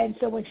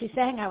so when she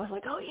sang, I was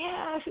like, oh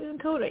yeah, she was in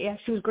Coda. Yeah,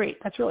 she was great.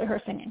 That's really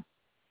her singing.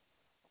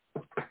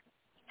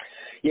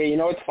 Yeah, you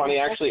know what's funny?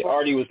 Actually,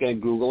 Artie was going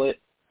to Google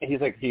it. And he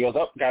goes,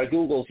 oh, got to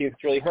Google, see if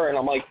it's really her. And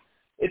I'm like,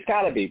 it's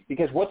got to be.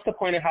 Because what's the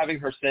point of having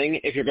her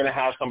sing if you're going to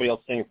have somebody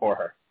else sing for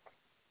her?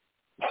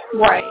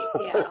 Right,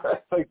 yeah.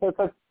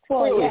 That's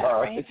clearly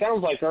her. Right? It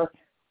sounds like her.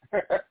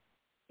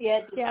 Yeah,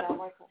 it does sound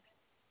like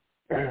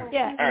her.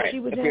 Yeah, all right. she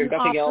was if in there's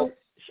nothing else.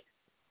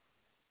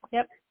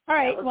 Yep. All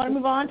right, want to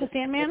move on to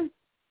Sandman?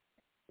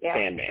 Yeah.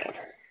 Sandman.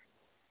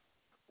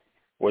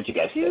 What'd you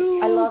guys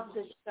think? I love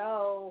the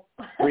show.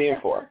 3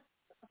 and 4.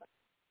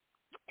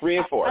 3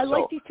 and 4. I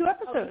like these 2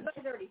 episodes. You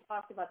guys already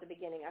talked about the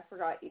beginning. I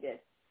forgot you did.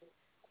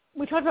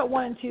 We talked about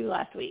 1 and 2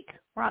 last week.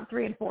 We're on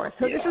 3 and 4.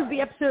 So this was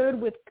the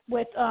episode with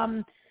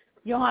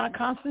Johanna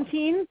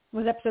Constantine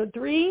was episode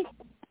 3,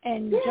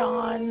 and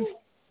John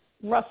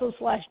Russell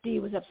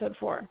 /D was episode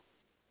 4.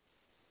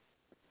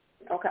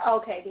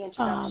 Okay, the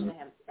introduction to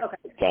him. Okay.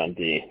 John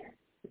D.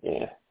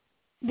 Yeah.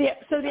 The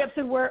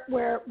episode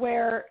where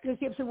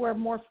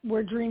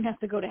Dream has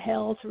to go to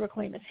hell to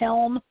reclaim his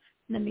helm,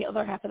 and then the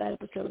other half of that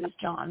episode is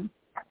John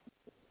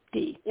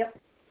D. Yep.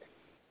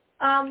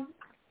 I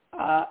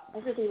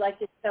really like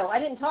this show. I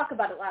didn't talk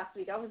about it last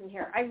week. I wasn't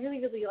here. I really,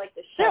 really like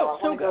this show.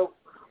 I'm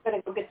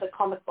gonna go get the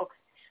comic books.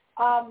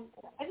 I was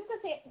just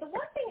gonna say the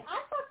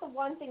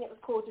one thing that was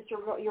cool, just you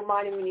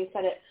reminded me when you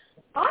said it.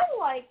 I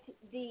liked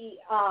the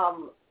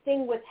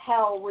thing with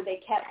hell where they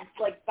kept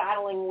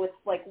battling with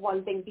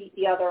one thing beat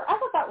the other. I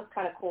thought that was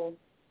kind of cool.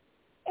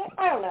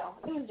 I don't know.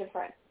 It was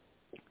different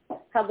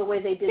how the way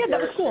they did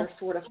their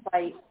sort of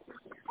fight.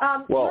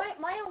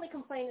 My only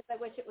complaint is I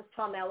wish it was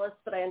Tom Ellis,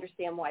 but I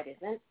understand why it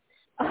isn't.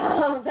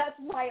 That's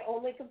my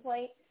only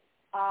complaint.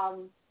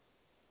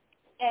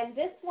 And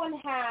this one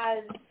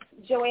has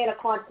Joanna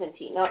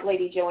Constantine, not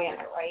Lady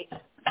Joanna, right?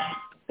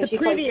 The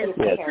previous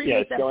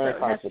episode Joanna has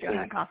Constantine.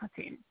 Joanna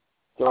Constantine.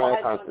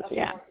 Joanna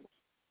Constantine.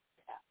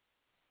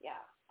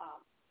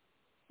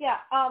 Yeah.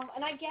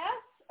 And I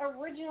guess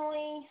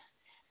originally,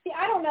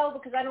 I don't know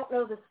because I don't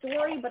know the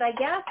story, but I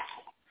guess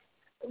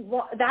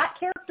that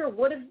character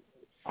would have.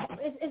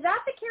 Is that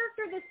the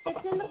character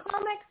that's in the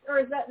comics,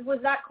 or was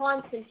that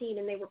Constantine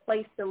and they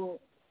replaced him?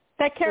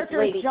 That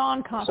character is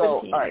John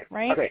Constantine,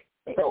 right? Okay.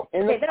 So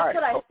in the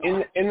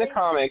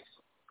comics,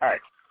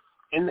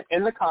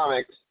 in the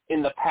comics,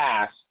 in the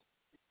past,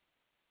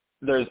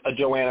 there's a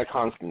Joanna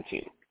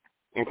Constantine.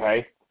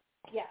 Okay.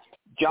 Yeah.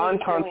 John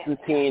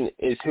Constantine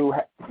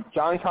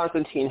John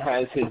Constantine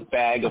has his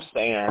bag of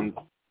sand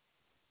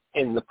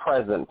in the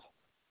present.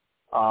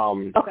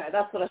 Okay,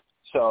 that's what.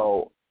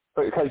 So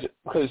because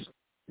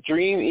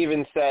Dream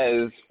even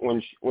says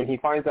when he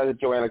finds out that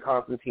Joanna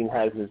Constantine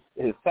has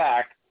his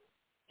sack,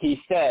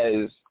 he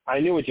says, "I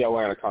knew a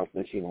Joanna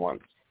Constantine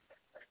once,"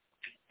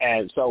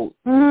 and so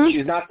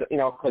she's not,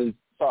 because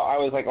so I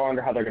was like, I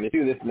wonder how they're going to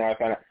do this, and now I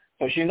found out.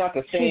 So she's not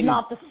the same. She's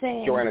not the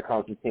same. Joanna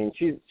Constantine.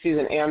 She's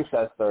an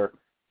ancestor,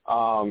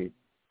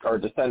 or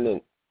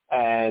descendant,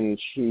 and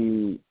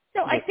she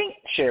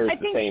shares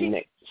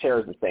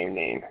the same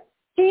name.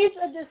 She's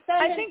a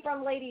descendant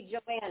from Lady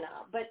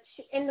Joanna, but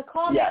in the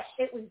comics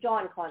it was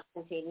John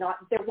Constantine.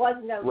 There was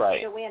no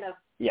Joanna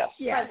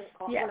present.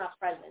 Well, not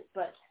present,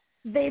 but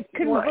they've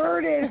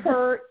converted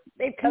her.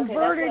 They've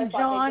converted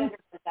John.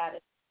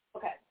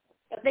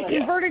 They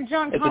converted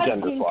John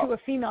Constantine to a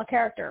female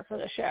character for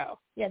the show.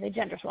 Yeah, they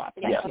gender swapped.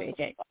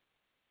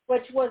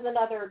 Which was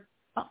another.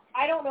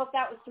 I don't know if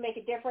that was to make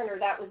it different or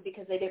that was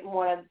because they didn't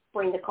want to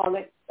bring the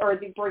comic or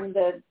bring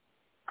the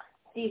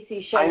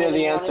DC show. I know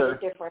the answer.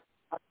 Different.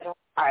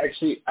 I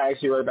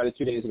actually wrote about it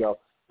 2 days ago.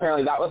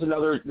 Apparently, that was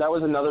another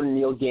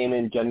Neil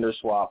Gaiman gender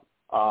swap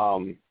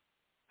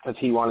because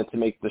he wanted to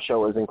make the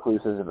show as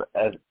inclusive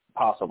as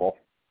possible.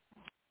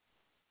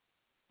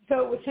 So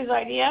it was his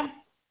idea?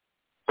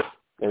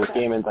 It was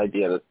Gaiman's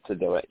idea to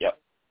do it. Yep.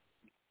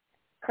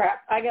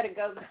 Crap, I gotta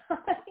go.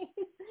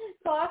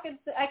 So I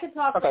could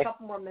talk for a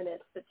couple more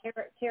minutes, but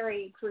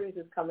Terry Crews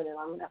is coming in.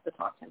 I'm gonna have to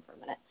talk to him for a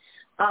minute.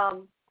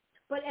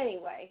 But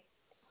anyway,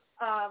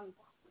 so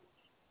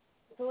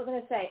what was I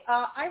gonna say?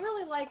 I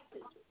really liked.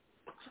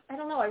 I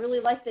don't know. I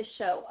really liked this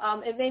show.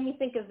 It made me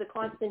think of the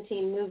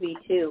Constantine movie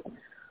too,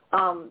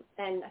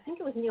 and I think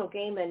it was Neil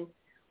Gaiman.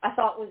 I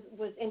thought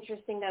was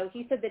interesting though.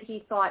 He said that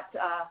he thought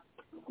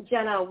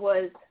Jenna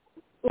was.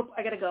 Oops,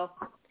 I gotta go.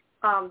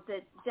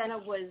 That Jenna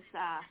was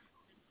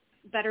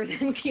better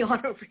than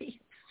Keanu Reeves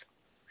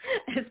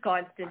as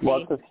Constantine.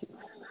 Well,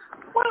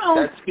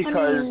 that's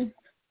because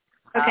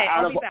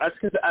that's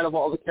because out of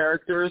all the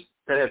characters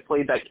that have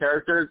played that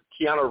character,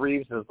 Keanu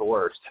Reeves is the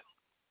worst.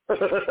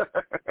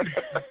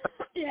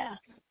 Yeah.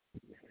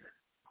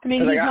 I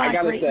mean, he's not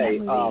gotta great say,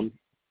 in that movie.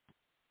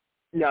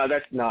 no,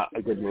 that's not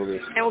a good movie.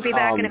 And we'll be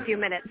back in a few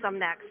minutes. I'm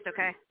next,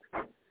 okay?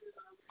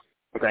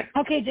 Okay.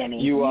 Okay,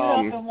 Jamie. You up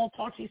and we'll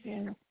talk to you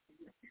soon.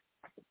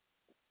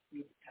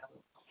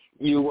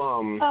 You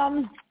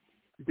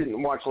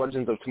didn't watch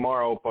Legends of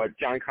Tomorrow, but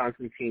John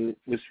Constantine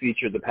was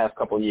featured the past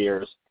couple of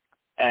years,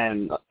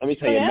 and let me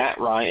tell you, Matt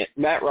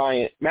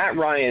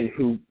Ryan,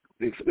 who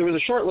there was a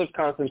short-lived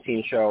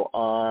Constantine show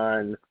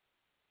on,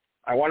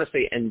 I want to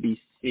say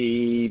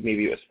NBC,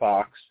 maybe it was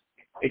Fox.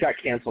 It got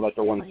canceled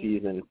after one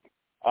season,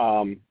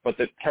 but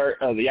the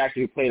actor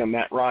who played him,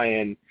 Matt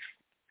Ryan,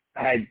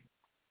 had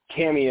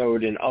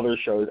cameoed in other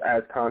shows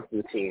as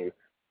Constantine,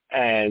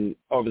 and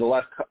over the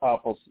last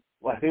couple,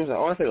 I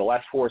want to say the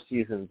last 4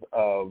 seasons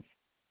of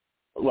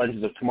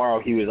Legends of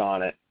Tomorrow, he was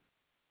on it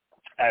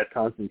as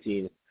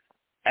Constantine,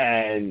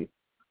 and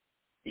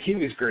he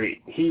was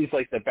great. He's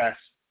like the best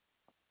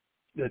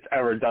that's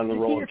ever done the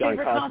role of John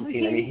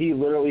Constantine. I mean, he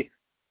literally,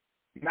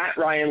 Matt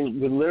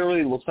Ryan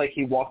literally looks like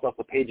he walked off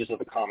the pages of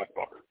the comic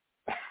book.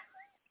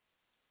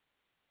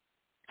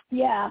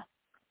 Yeah.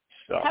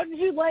 So. How did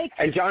you like?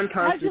 And John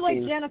Constantine. How did you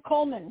like Jenna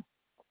Coleman?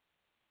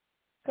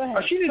 Go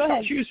ahead. She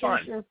was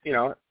fine. Sure. You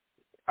know,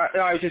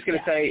 I was just going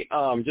to say,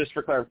 just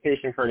for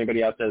clarification for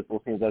anybody out there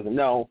listening that doesn't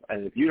know,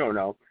 and if you don't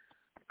know,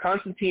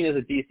 Constantine is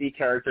a DC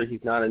character.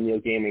 He's not a Neil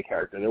Gaiman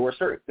character. There were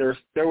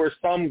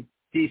some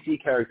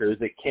DC characters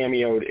that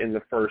cameoed in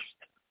the first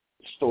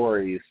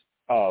stories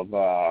of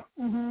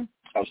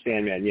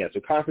Sandman. Yeah,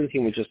 so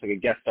Constantine was just like a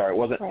guest star. It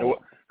wasn't. Right.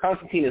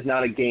 Constantine is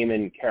not a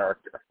Gaiman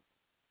character.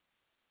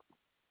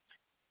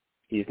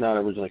 He's not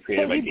originally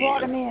created by Gaiman. So he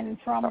brought him in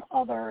from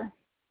other.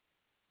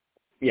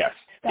 Yes.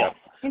 Yep.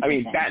 I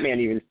mean, Batman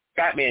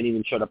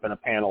even showed up in a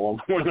panel of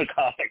one of the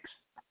comics.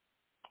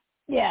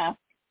 Yeah.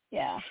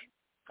 Yeah.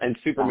 And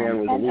Superman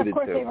was alluded to. And of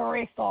course they've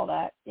erased all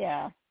that.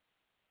 Yeah.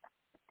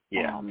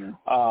 Yeah.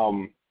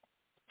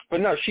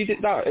 But no, she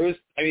did not. It was.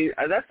 I mean,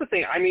 that's the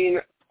thing. I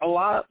mean, a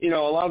lot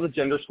of the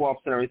gender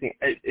swaps and everything.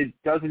 It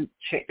doesn't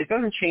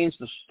change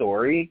the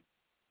story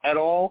at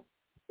all.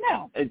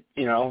 No.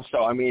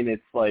 So I mean,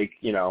 it's like,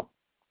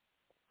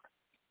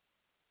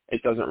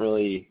 it doesn't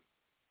really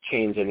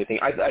change anything.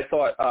 I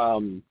thought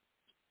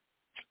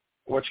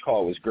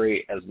whatchamacallit was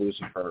great as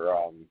Lucifer,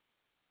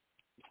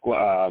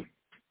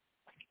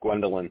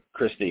 Gwendolyn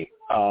Christie.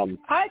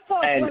 I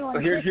thought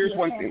Gwendolyn Christie was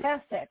one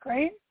fantastic,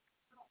 right?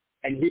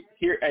 And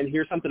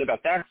here's something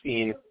about that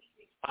scene.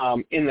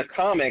 In the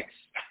comics,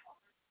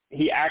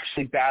 he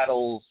actually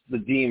battles the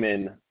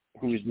demon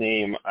whose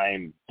name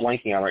I'm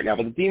blanking on right now,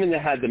 but the demon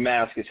that had the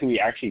mask is who he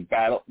actually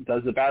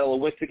does the Battle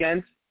of Wits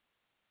against.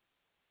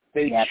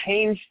 They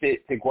changed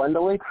it to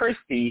Gwendolyn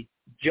Christie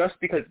just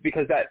because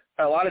that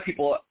a lot of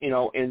people,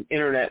 in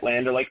internet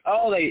land are like,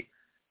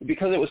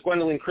 because it was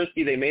Gwendolyn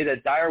Christie, they made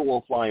that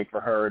direwolf line for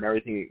her and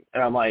everything.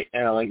 And I'm like,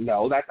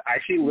 no, that's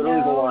actually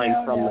literally the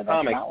line from the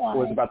comic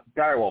was about the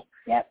direwolf.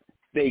 Yep.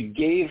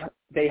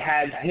 They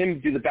had him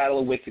do the Battle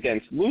of Wits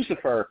against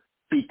Lucifer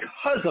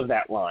because of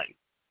that line.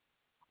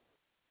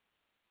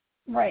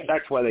 Right.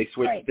 That's why they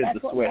did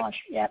the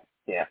switch. Yep.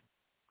 Yeah.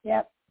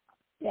 Yep.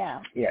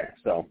 Yeah. Yeah.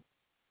 So.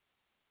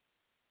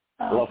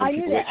 I love when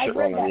people get shit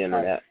wrong on the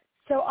internet.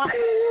 So I've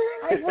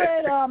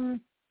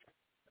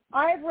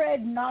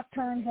read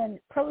Nocturnes and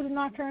Prose and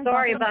Nocturnes.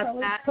 Sorry about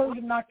that. Prose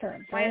and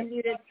Nocturnes. I am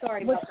muted.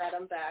 Sorry about that.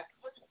 I'm back.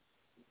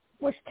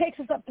 Which takes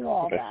us up through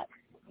all of that.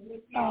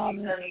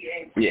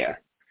 Yeah.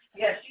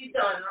 Yeah, she's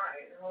done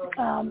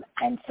right.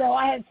 And so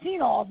I had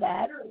seen all of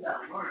that,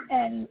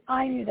 and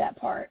I knew that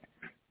part.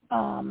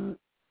 I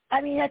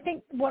mean, I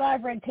think what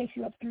I've read takes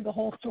you up through the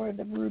whole story of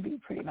the Ruby,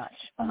 pretty much.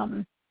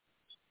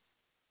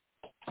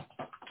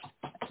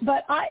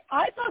 But I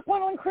thought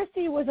Gwendolyn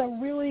Christie was a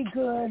really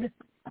good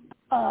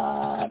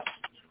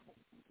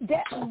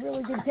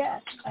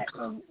death.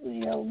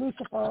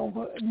 Lucifer,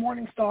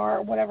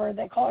 Morningstar, whatever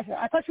they call her.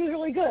 I thought she was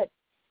really good.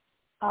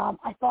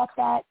 I thought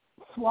that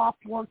swap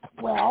worked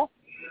well.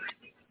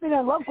 We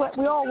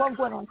all love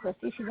Gwendolyn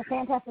Christie. She's a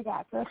fantastic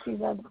actress.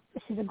 She's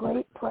a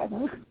great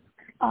presence.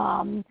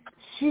 I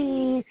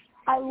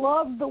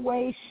love the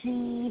way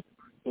she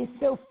is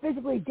so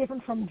physically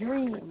different from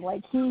Dream.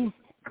 Like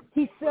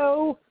he's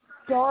so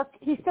dark.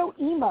 He's so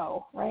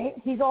emo, right?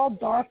 He's all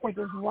dark with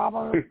his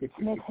Robert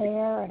Smith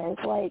hair and his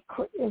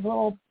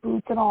little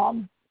boots and all.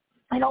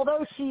 And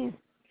although she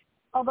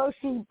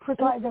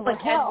presides over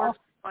hell,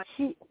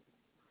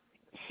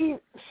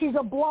 she's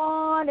a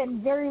blonde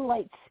and very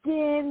light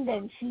skinned,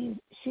 and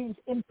she's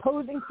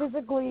imposing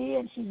physically,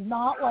 and she's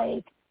not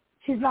like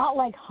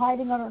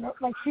hiding under,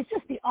 like, she's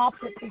just the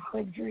opposite of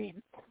Big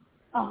Dream.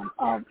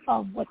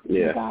 Of what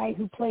the guy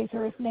who plays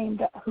her is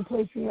named, who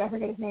plays Dream, I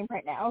forget his name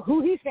right now,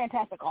 who he's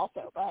fantastic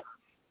also, but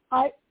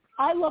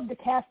I love the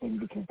casting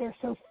because they're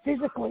so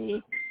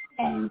physically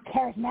and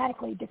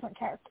charismatically different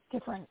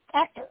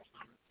actors.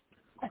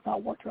 I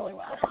thought worked really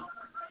well.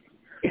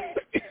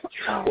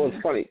 Well,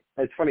 it's funny.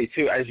 It's funny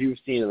too, as you've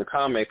seen in the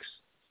comics.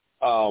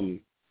 I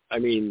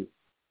mean,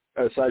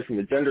 aside from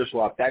the gender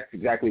swap, that's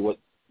exactly what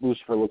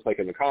Lucifer looks like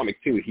in the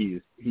comic too.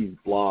 He's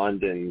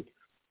blonde and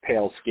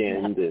pale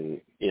skinned,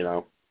 and you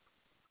know.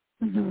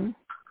 Mm-hmm.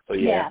 So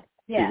two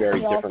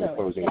very different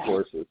opposing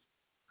forces.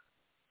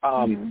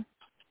 And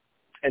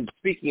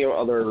speaking of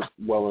other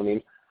well-known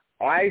names,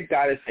 I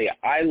gotta say,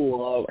 I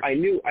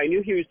knew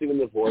he was doing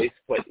the voice,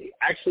 but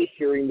actually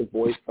hearing the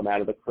voice come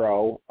out of the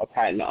Crow of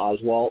Patton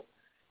Oswalt,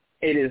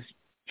 it is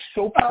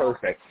so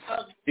perfect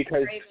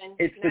because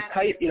it's the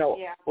type, you know,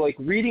 like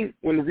reading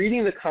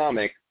the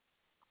comic.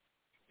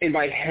 In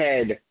my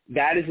head,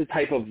 that is the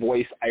type of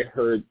voice I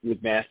heard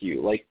with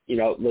Matthew. Like, you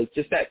know, like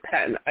just that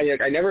Patton. I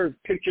never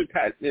pictured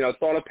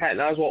thought of Patton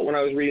Oswalt when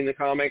I was reading the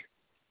comic.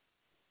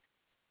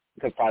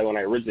 Because probably when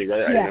I originally read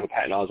it, I didn't know who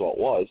Patton Oswalt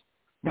was.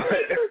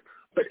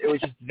 But it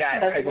was just that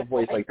type of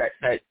voice, like that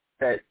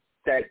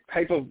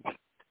type of,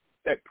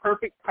 that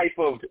perfect type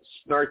of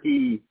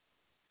snarky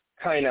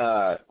kind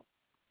of,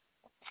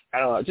 I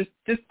don't know, just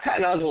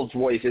Patton Oswalt's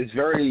voice is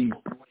very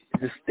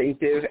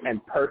distinctive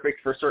and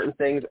perfect for certain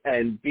things,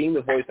 and being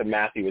the voice of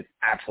Matthew is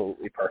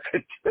absolutely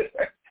perfect.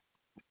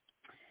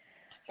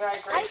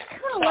 I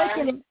kind of like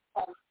him.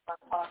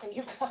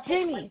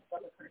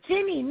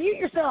 Jamie, mute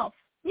yourself.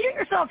 Mute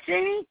yourself,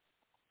 Jamie.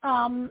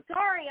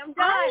 Sorry, I'm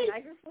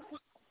done.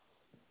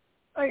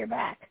 Oh, you're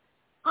back.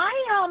 I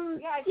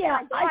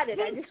got it.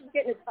 I just was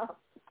getting it up.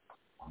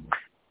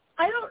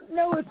 I don't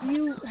know if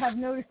you have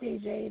noticed,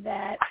 AJ,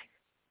 that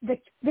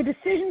the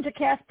decision to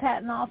cast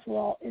Patton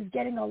Oswalt is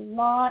getting a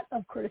lot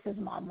of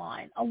criticism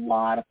online. A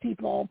lot of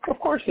people, of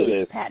course, it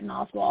is Patton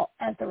Oswalt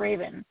as the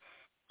Raven.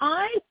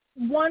 I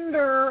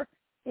wonder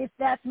if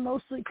that's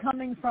mostly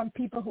coming from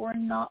people who are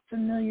not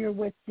familiar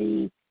with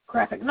the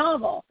graphic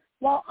novel.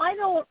 While I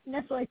don't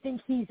necessarily think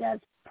he's as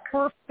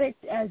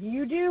perfect as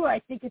you do, I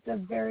think it's a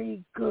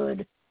very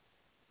good.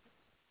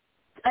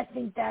 I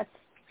think that's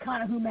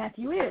kind of who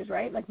Matthew is,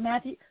 right? Like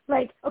Matthew,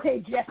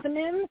 okay,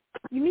 Jessamine.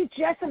 You meet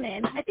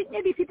Jessamine. I think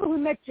maybe people who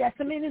met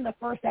Jessamine in the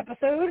first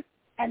episode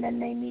and then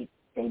they meet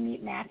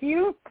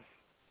Matthew.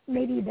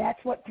 Maybe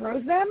that's what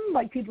throws them.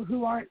 Like people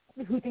who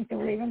think the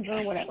Ravens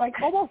or whatever. Like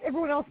almost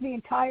everyone else in the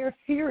entire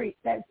series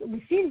that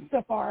we've seen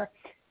so far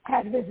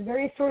has this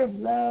very sort of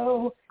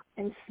low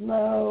and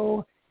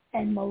slow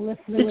and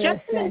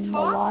mellifluous and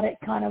melodic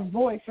kind of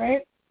voice,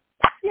 right?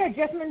 Yeah,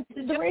 Jessamine,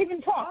 the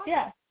Raven talks,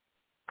 yeah.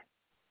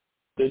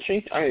 Did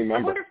she? I remember.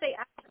 I wonder if they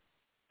added,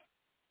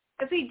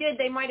 if he did,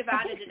 they might have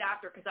added it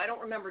after, because I don't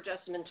remember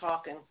Jessamine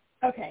talking.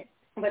 Okay.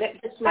 But it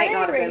just might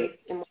not have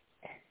been.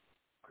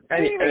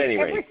 Anyway,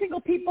 every single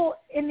people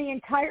in the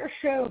entire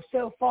show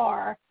so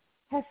far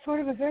has sort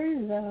of a very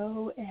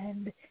low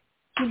and,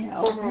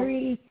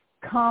 very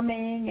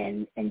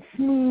calming and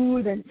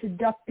smooth and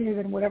seductive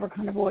and whatever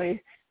kind of voice.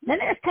 Then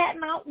there's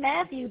Patton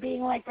Matthew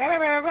being like, rah, rah,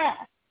 rah, rah.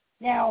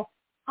 Now,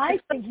 I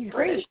think he's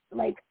great.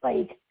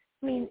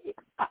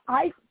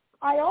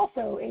 I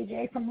also,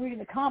 AJ, from reading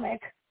the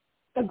comic,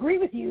 agree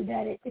with you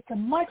that it's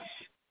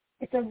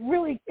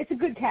a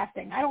good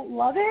casting. I don't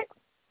love it.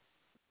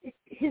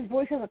 His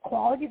voice has a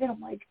quality that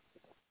I'm like,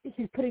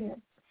 he's putting a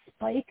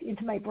spike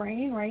into my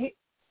brain, right?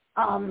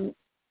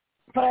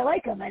 But I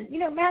like him. And,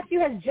 Matthew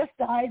has just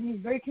died, and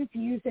he's very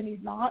confused, and he's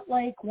not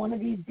like one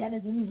of these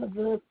denizens of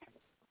the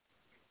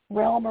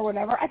realm or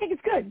whatever. I think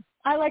it's good.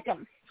 I like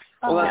him.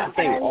 Well, that's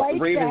the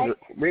thing.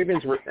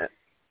 Ravens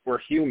were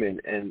human,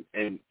 and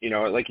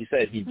like you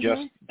said, he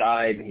just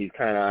died, and he's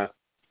kind of,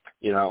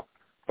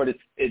 but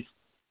it's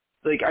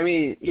like,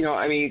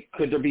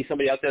 could there be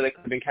somebody out there that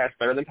could have been cast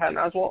better than Patton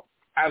Oswalt?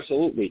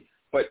 Absolutely.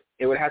 But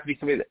it would have to be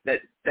somebody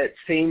that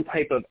same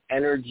type of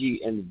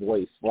energy and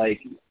voice, like.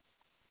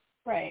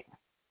 Right.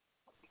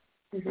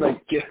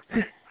 Like,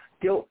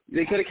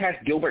 they could have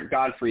cast Gilbert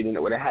Gottfried, and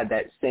it would have had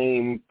that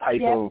same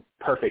type of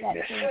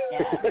perfectness.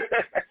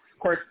 Of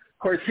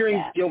course,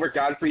 hearing Gilbert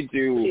Gottfried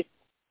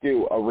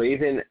do a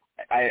Raven,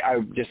 I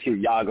would just hear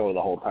Yago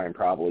the whole time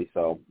probably,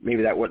 so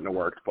maybe that wouldn't have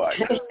worked, but.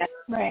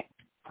 Right.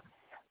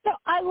 So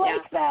I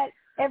like that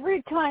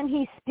every time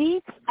he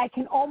speaks, I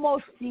can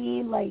almost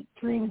see, like,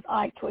 Dream's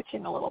eye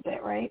twitching a little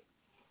bit, right?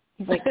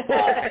 He's like,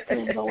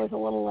 Dream's always a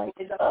little like,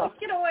 get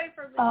away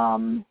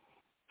from me.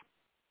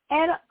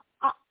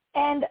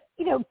 And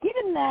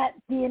given that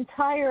the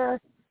entire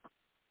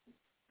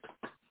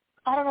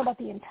I don't know about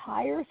the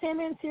entire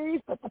Sandman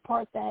series, but the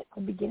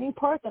beginning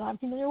part that I'm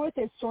familiar with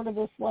is sort of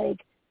this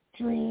like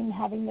Dream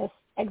having this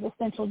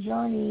existential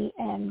journey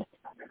and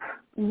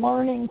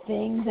learning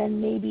things and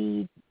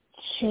maybe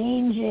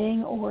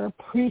changing or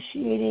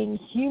appreciating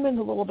humans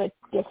a little bit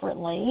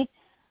differently.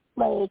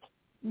 Like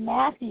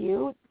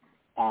Matthew,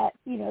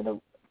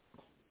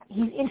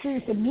 he's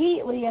introduced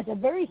immediately as a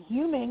very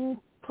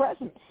human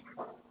presence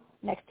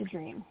next to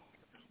Dream.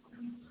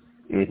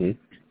 Mhm.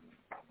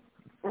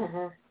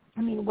 Mhm.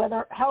 I mean,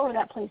 however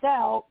that plays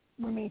out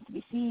remains to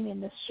be seen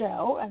in this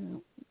show,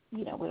 and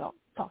we don't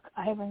talk.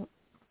 I haven't.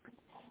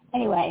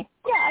 Anyway,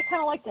 yeah, I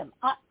kind of liked him.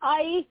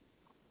 I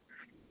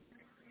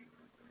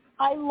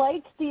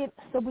liked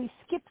so we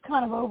skipped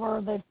kind of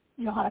over the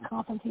Hannah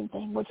Constantine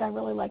thing, which I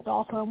really liked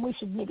also, and we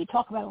should maybe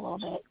talk about it a little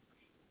bit.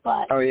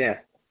 But oh yeah,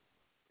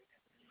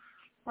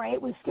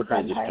 right, we skipped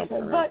that entire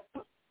thing. But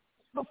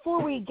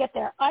before we get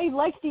there, I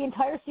liked the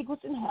entire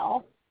sequence in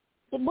Hell.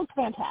 It looked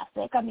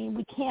fantastic. I mean,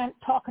 we can't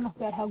talk enough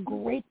about how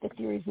great the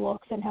series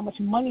looks and how much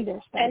money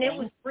they're spending. And it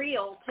was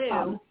real,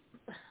 too,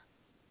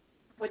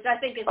 which I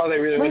think is... Oh, they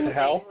really went to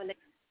hell?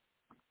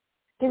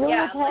 They really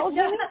went to hell,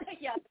 Jamie?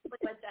 Yeah, they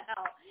went to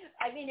hell.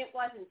 I mean, it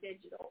wasn't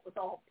digital. It was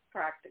all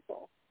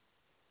practical.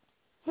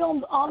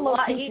 Filmed on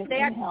location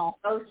in hell.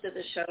 Most of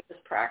the show was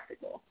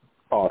practical.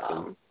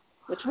 Awesome.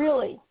 Which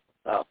really?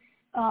 Oh,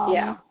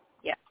 yeah.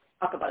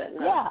 Talk about it in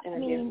the interview. I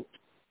mean,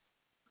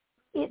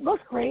 it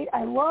looks great.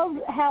 I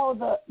loved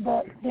how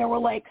there were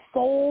like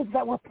souls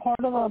that were part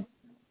of the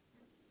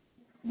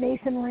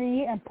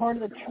masonry and part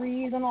of the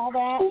trees and all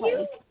that.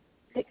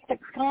 The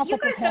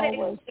concept of hell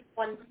was...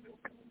 one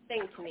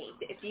thing to me,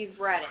 if you've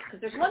read it,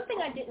 because there's one thing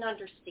I didn't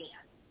understand.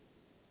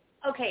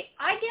 Okay,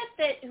 I get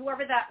that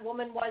whoever that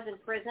woman was in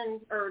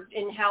prison, or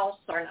in hell,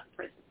 sorry, not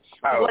prison,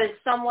 was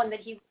someone that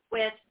he was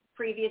with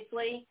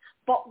previously,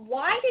 but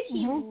why did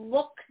he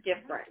look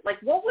different?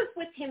 Like, what was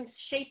with him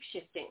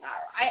shape-shifting?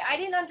 I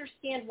didn't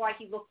understand why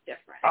he looked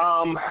different.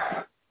 All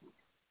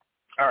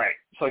right,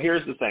 so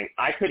here's the thing.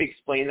 I could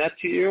explain that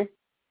to you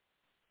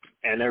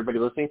and everybody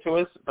listening to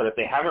us, but if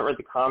they haven't read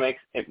the comics,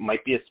 it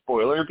might be a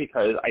spoiler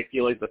because I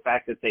feel like the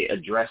fact that they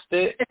addressed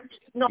it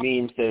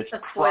means that it's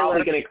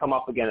probably going to come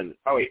up again.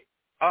 Oh,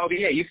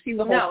 yeah, you've seen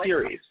the whole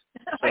series.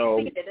 So.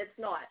 I've seen it. It's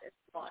not.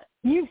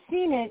 You've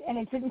seen it, and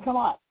it didn't come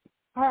up.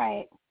 All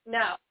right.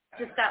 No,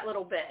 just that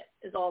little bit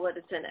is all that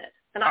is in it.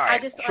 And all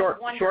right, I just short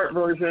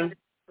version.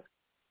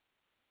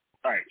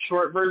 All right,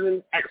 short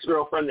version,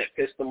 ex-girlfriend that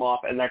pissed him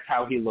off, and that's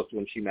how he looked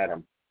when she met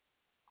him.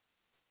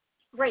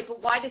 Right, but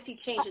why does he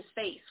change his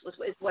face?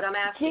 Is what I'm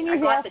asking. I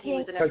got that he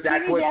was an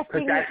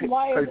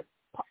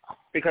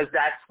because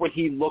that's what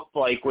he looked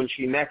like when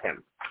she met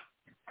him.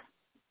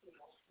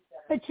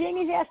 But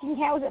Jamie's asking,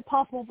 how is it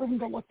possible for him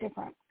to look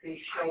different?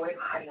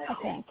 I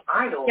think.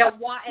 Yeah,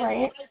 why?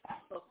 Right.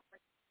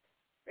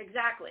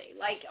 Exactly.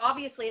 Like,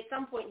 obviously, at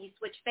some point you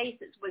switch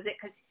faces. Was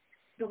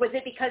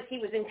it because he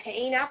was in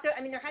pain after?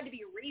 I mean, there had to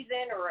be a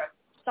reason or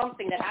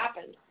something that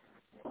happened.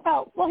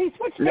 Oh, well, he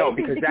switched faces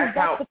because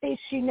that's the face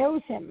she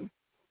knows him.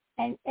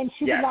 And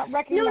she did not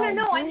recognize Dream.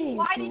 I mean,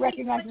 why did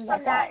he switch from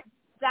that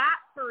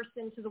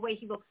person to the way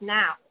he looks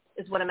now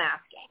is what I'm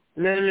asking.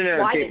 No.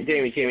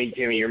 Jamie,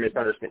 you're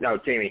misunderstanding. No,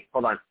 Jamie,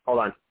 hold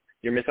on.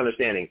 You're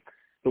misunderstanding.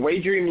 The way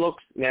Dream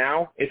looks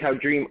now is how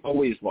Dream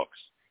always looks.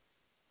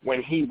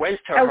 When he went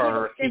to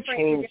her, he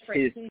changed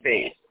his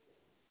face.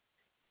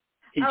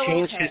 He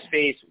changed his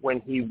face when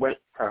he went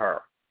to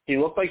her. He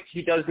looked like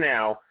he does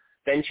now,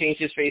 then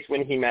changed his face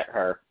when he met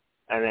her,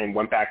 and then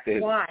went back to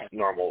his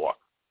normal look.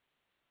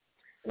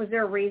 Was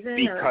there a reason?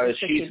 Because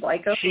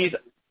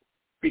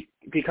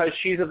because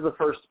she's of the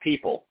first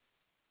people,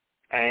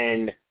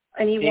 and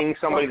seeing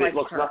somebody that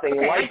looks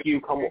nothing like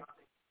you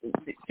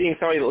seeing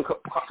somebody that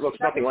looks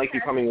nothing like you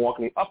coming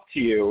walking up to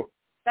you.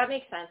 That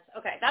makes sense.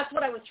 Okay, that's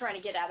what I was trying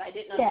to get at. I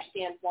didn't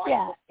understand why.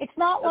 Yeah, it's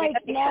not like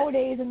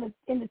nowadays in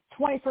the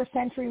 21st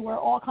century where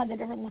all kinds of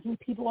different looking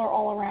people are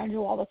all around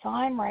you all the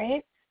time,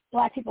 right?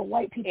 Black people,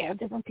 white people,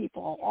 different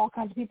people, all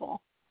kinds of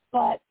people.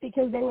 But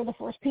because they were the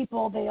first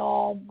people, they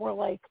all were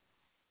like,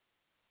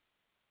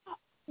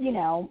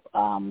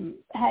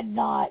 had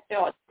not. They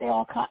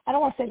all. I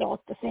don't want to say they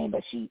looked the same,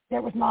 but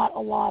there was not a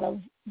lot of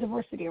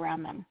diversity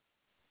around them.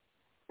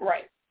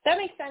 Right. That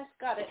makes sense.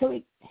 Got it. So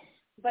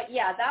but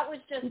yeah, that was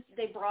just,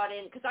 they brought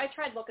in, because I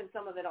tried looking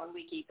some of it on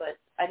Wiki, but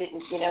I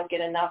didn't,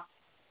 get enough.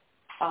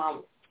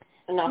 No,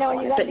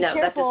 you got to be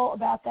careful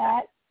about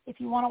that. If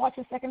you want to watch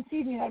the second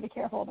season, you got to be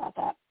careful about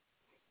that,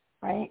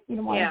 right? You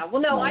don't want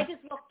I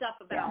just looked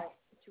up about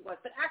to what,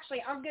 but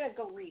actually, I'm gonna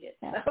go read it.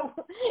 Yeah. So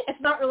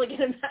it's not really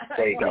gonna matter.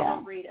 There you go.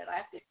 I'll read it. I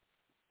have to.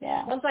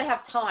 Yeah. Once I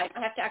have time, I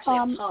have to actually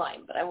have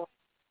time, but I won't.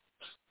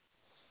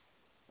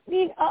 I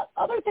mean,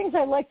 other things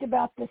I liked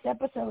about this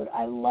episode,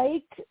 I've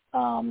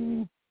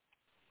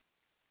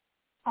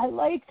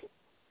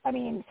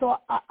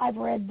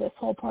read this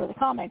whole part of the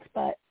comics,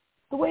 but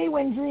the way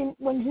when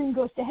Dream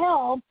goes to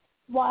hell,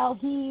 while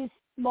he's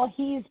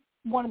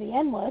one of the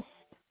Endless,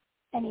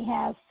 and he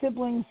has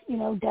siblings,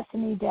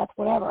 destiny, death,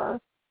 whatever,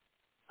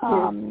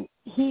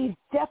 he's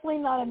definitely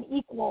not an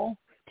equal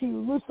to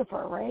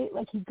Lucifer, right?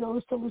 Like he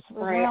goes to Lucifer's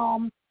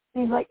realm,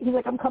 and he's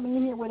like, I'm coming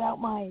in here without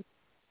my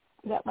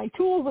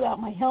tools, without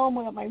my helm,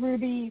 without my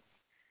ruby,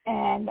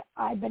 and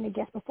I've been a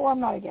guest before, I'm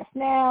not a guest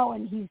now,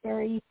 and he's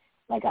very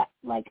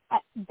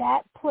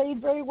that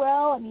played very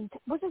well. I mean,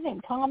 what's his name?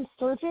 Tom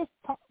Sturridge,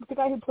 the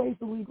guy who plays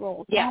the lead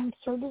role. Yeah. Tom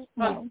Sturridge.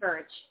 No.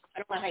 Sturridge. I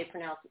don't know how you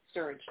pronounce it.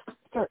 Sturridge.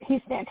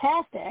 He's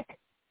fantastic.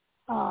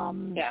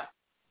 Yeah.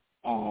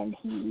 And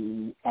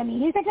he's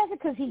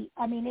fantastic because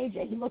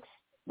AJ, he looks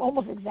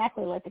almost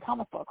exactly like the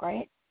comic book,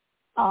 right?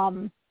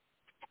 But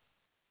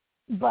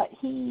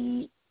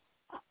I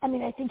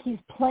think he's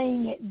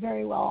playing it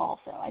very well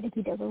also. I think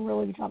he does a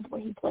really good job the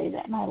way he plays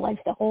it, and I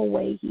like the whole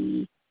way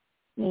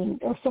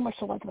there's so much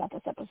to like about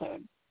this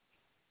episode.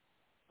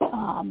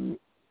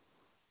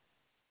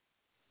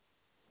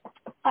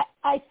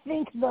 I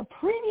think the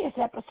previous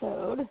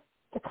episode,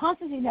 the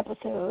Constantine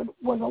episode,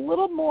 was a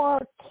little more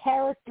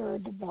character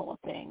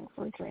developing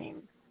for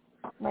Dream,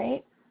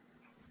 right?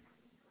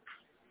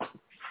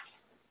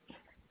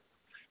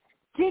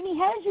 Jamie,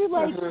 how did you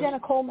like Jenna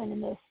Coleman in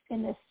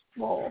this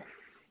role?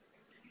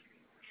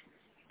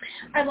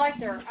 I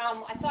liked her.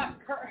 I thought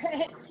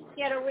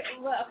she had a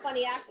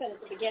funny accent at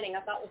the beginning.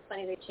 I thought it was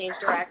funny they changed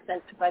her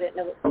accent because I didn't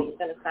know what she was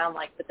going to sound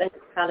like, but then it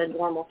sounded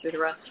normal through the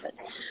rest of it.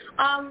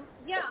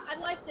 Yeah, I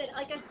liked it.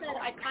 Like I said,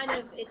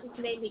 it just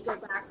made me go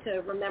back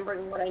to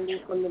remembering what I knew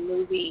from the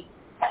movie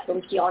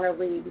from Keanu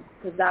Reeves,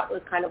 because that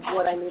was kind of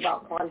what I knew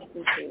about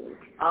Constantine.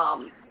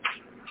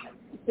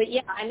 But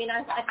yeah, I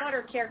thought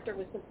her character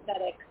was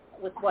sympathetic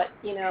with what,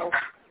 had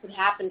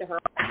happened to her.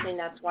 I think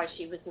that's why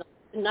she was not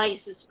the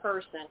nicest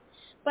person.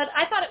 But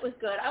I thought it was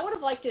good. I would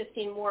have liked to have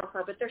seen more of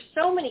her, but there's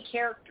so many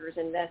characters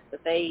in this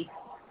that they,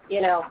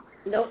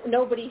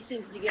 nobody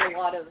seems to get a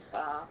lot of,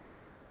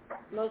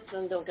 most of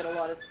them don't get a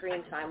lot of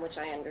screen time, which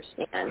I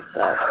understand.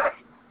 So.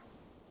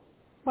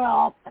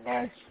 Well,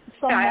 there's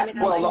some the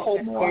whole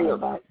point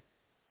of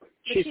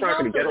she's not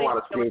going to get a lot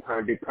of screen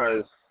time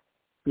because,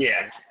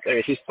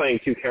 she's playing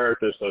two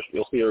characters, so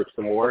you'll see her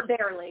some more.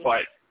 Barely.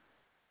 But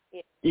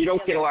you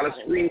don't get a lot of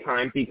screen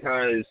time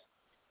because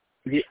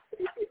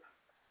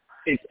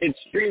it's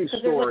Dream's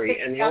story,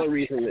 and the only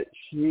reason that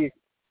she's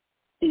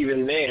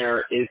even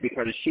there is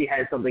because she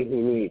has something he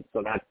needs.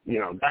 So that's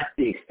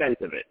the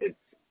extent of it. It's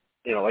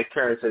like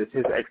Karen said, it's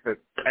his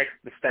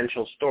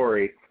existential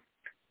story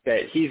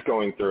that he's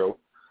going through.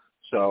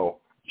 So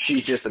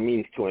she's just a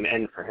means to an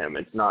end for him.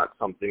 It's not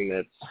something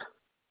that's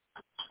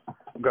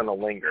going to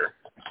linger.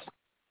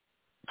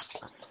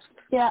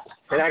 Yeah.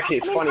 And actually,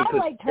 it's funny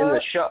because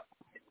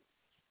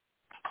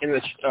in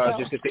the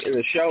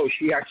show,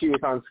 she actually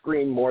was on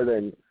screen more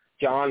than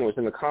John was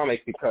in the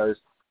comic, because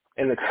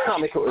in the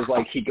comic it was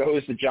like he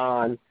goes to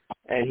John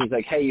and he's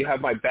like, "Hey, you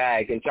have my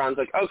bag," and John's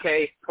like,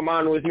 "Okay, come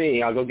on with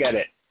me, I'll go get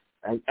it,"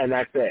 and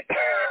that's it.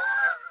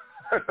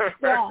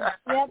 Yeah.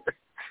 Yep.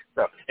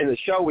 So in the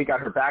show, we got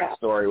her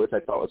backstory, which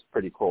I thought was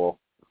pretty cool.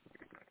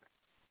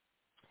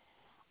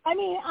 I thought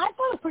it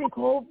was pretty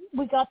cool.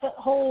 We got that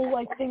whole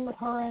thing with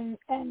her and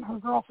her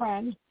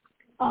girlfriend.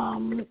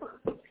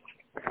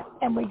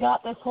 And we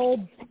got this whole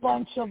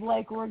bunch of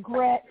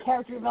regret,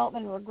 character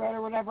development, regret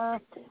or whatever.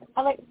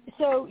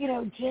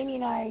 Jamie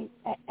and I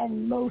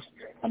and most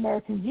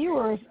American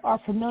viewers are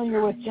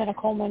familiar with Jenna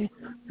Coleman,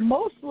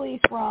 mostly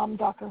from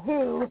Doctor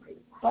Who,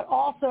 but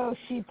also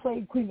she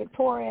played Queen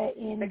Victoria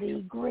in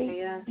the great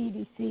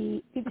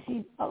BBC.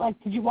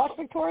 Did you watch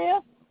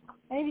Victoria?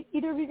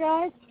 Either of you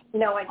guys?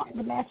 No, I didn't.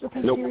 The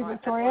Masterpiece series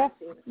Victoria,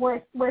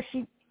 where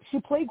she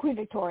played Queen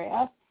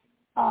Victoria.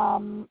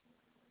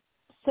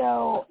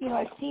 So,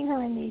 I've seen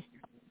her in these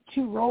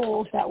two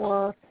roles that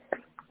were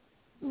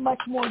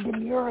much more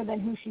demure than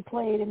who she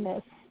played in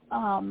this.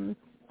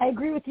 I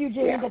agree with you,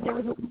 Jamie, that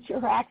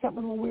her accent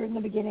was a little weird in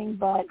the beginning,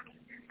 but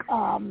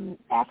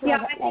after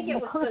the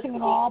cursing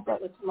and all,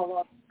 but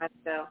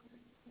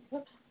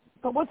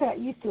once I got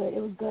used to it,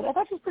 it was good. I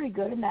thought she was pretty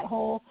good in that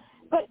whole,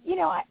 but,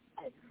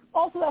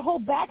 also that whole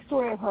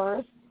backstory of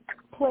hers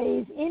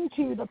plays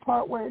into the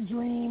part where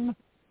Dream,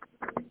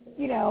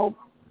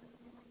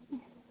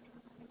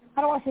 I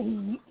don't want to say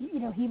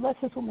he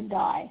lets this woman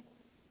die.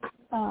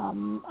 I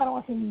don't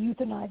want to say he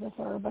euthanizes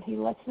her, but he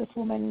lets the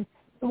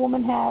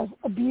woman has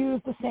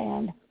abused the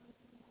sand,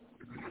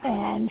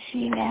 and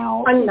she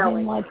now is in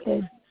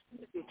the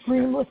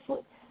dreamless.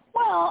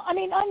 Well,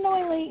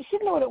 unknowingly, she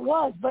didn't know what it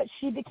was, but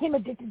she became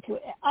addicted to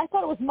it. I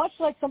thought it was much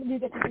like somebody who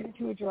gets addicted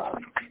to a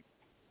drug.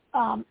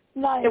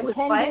 Not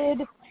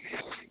intended.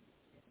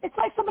 It's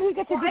like somebody who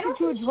gets addicted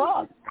to a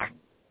drug.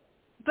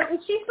 But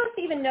was she supposed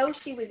to even know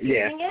she was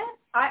using it?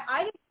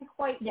 I didn't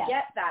quite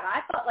get that.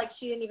 I thought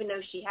she didn't even know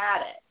she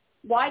had it.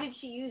 Why did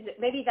she use it?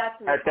 Maybe that's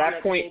at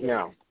that point,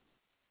 no.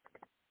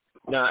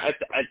 No, at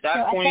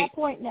that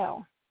point,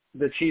 no.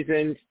 That she's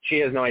in, she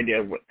has no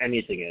idea what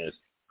anything is.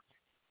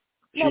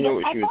 She knew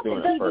what she was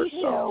doing at first.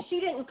 So.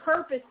 She didn't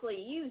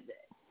purposely use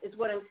it, is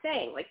what I'm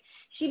saying.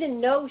 She didn't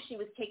know she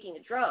was taking a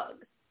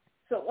drug,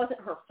 so it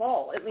wasn't her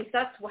fault. At least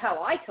that's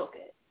how I took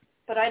it.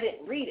 But I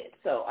didn't read it,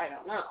 so I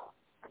don't know.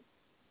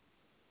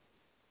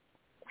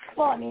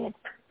 Well,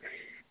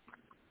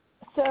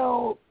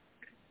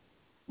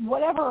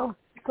 whatever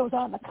goes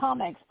on in the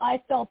comics,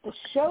 I felt the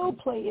show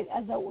played it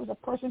as though it was a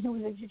person who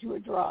was addicted to a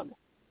drug.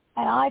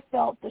 And I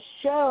felt the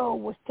show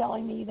was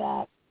telling me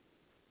that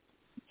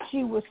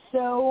she was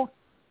so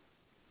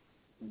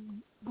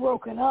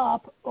broken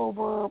up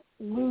over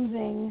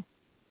losing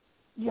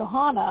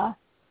Johanna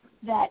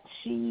that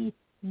she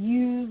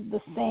used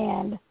the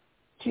sand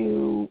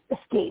to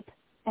escape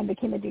and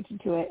became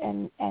addicted to it.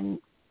 And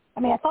I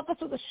mean, I thought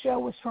that's what the show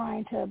was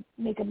trying to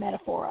make a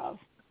metaphor of.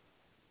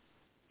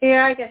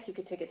 Yeah, I guess you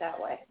could take it that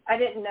way. I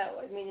didn't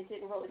know. I mean, it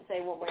didn't really say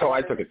what we're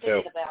I took it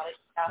too. About it.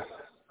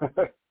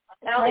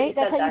 Yeah. Right?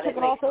 That's how you took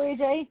it also,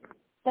 AJ?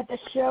 That the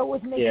show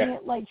was making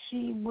it like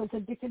she was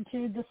addicted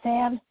to the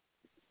sand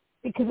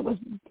because it was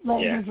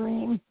letting her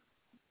dream,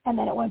 and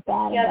then it went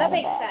bad. Yeah, and that bad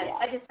makes and bad. sense.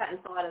 Yeah. I just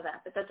hadn't thought of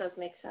that, but that does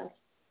make sense.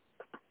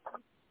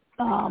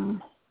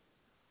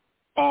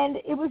 And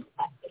it was,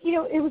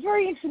 it was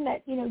very interesting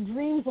that,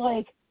 Dream's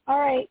like, all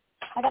right,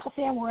 I got the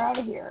sand, we're out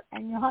of here.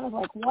 And Johanna's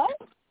like, what?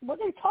 What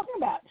are they talking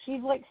about?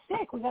 She's, like,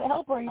 sick. We got to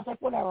help her. And he's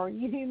like, whatever.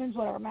 You humans,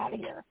 whatever. I'm out of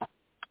here.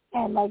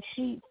 And, like,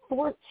 she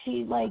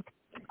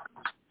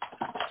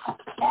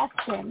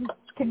asks him,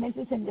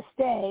 convinces him to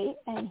stay,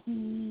 and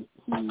he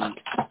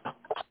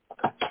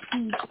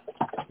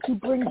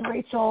brings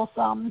Rachel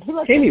some.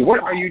 Jamie,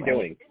 what are you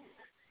doing?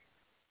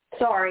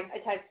 Sorry, I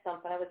typed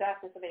something. I was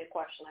asking somebody a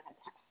question. I had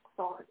to.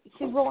 Sorry.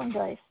 She's rolling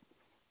dice.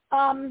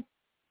 I'm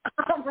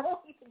rolling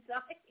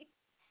dice.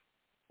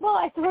 Well,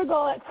 I heard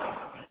all that.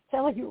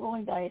 Sound like you're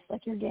rolling dice,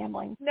 like you're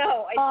gambling.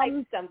 No, I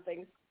typed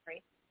something.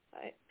 Sorry,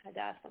 I had to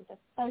ask something.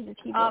 That was your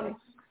keyboard.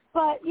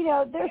 But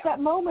there's that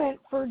moment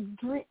for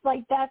Dream.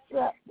 Like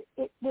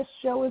this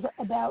show is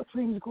about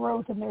Dream's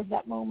growth, and there's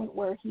that moment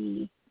where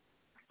he,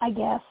 I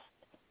guess,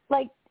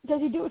 like,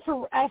 does he do it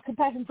out of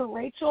compassion for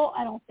Rachel?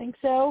 I don't think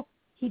so.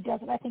 He does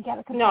it, I think, out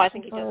of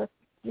compassion for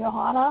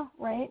Johanna,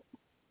 right?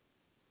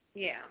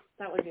 Yeah,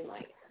 that would be my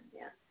guess.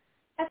 Yeah,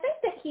 I think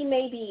that he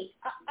maybe.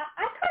 I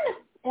kind of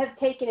have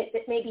taken it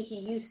that maybe he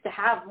used to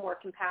have more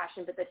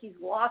compassion, but that he's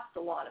lost a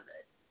lot of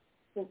it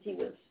since he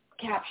was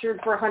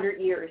captured for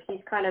 100 years. He's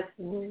kind of,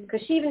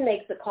 because she even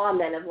makes the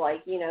comment of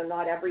like,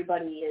 not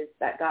everybody is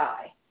that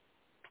guy.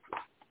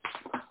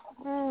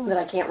 But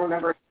I can't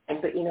remember his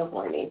name, but you know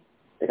what I mean.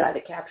 The guy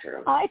that captured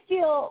him. I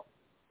feel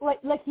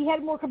like he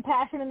had more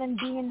compassion, and then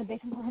being in the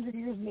basement for 100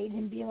 years made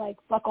him be like,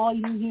 fuck all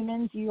you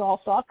humans, you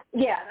all suck.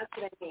 Yeah, that's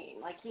what I mean.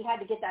 Like, he had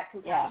to get that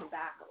compassion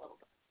back a little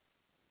bit.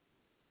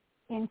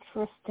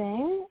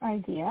 Interesting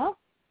idea.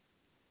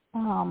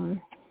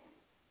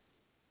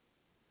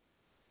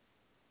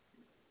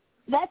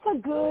 That's a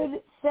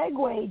good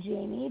segue,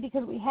 Jamie,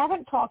 because we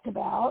haven't talked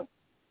about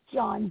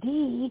John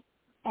D.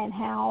 and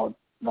how,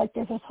 like,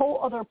 there's this whole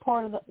other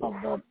part of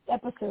the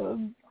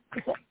episode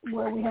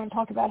where we haven't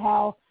talked about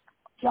how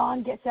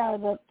John gets out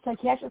of the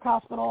psychiatric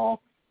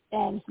hospital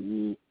and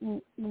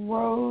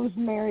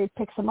Rosemary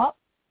picks him up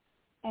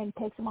and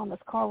takes him on this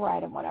car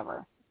ride and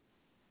whatever.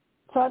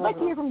 So I'd like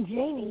to hear from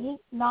Jamie,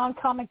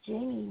 non-comic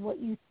Jamie, what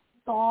you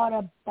thought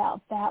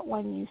about that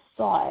when you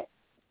saw it.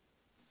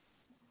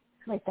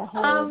 Like the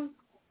whole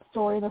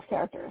story of those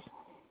characters.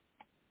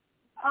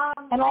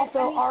 And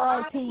also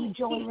R.I.P.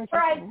 Joey Richardson.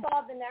 I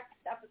saw the next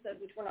episode,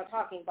 which we're not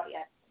talking about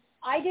yet.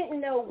 I didn't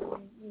know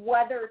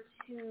whether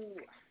to...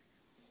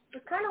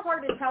 It's kind of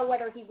hard to tell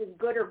whether he was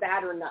good or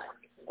bad or nuts,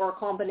 or a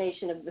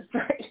combination of the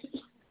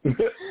three.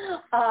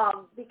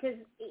 Because,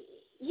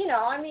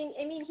 I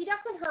mean, he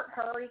doesn't hurt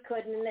her. He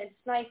couldn't, and it's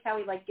nice how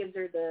he gives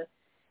her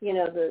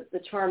the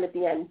charm at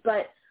the end.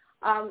 But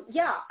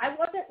I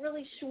wasn't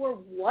really sure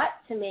what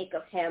to make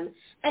of him,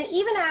 and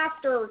even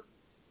after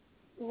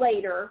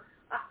later,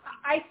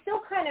 I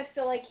still kind of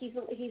feel like he's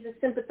a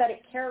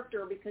sympathetic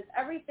character because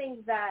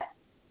everything that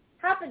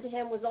happened to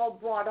him was all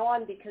brought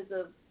on because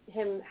of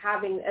him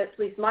having, at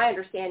least my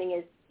understanding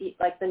is,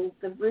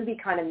 the Ruby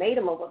kind of made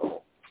him a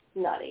little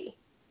nutty.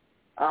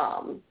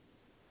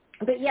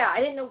 But yeah, I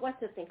didn't know what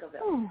to think of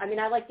him. I mean,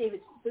 I like David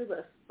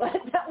Thewlis, but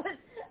that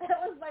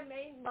was my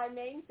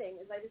main thing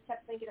is I just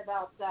kept thinking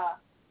about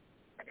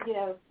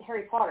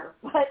Harry Potter.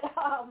 But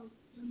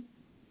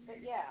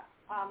yeah,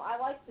 I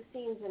like the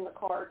scenes in the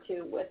car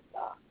too with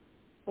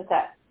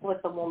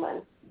the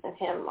woman and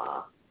him.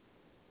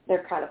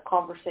 Their kind of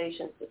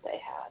conversations that they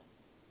had.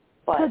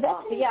 But, so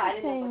that's but yeah, I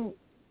didn't know.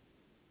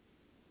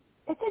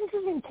 It's an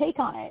interesting take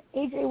on it.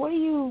 AJ, what do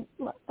you,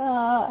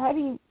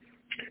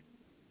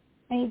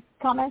 any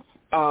comments?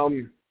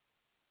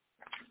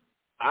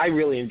 I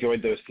really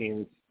enjoyed those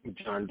scenes with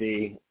John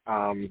D.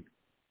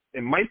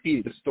 It might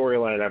be the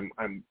storyline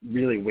I'm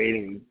really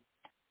waiting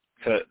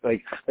to,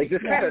 like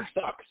this kind of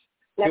sucks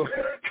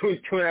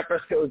doing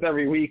episodes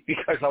every week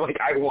because I'm like,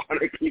 I want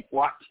to keep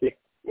watching.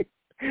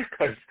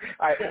 Because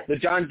the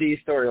John D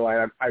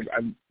storyline, I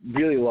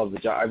really love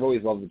I've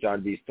always loved the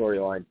John D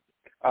storyline.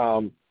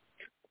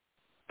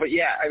 But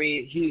yeah, I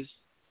mean,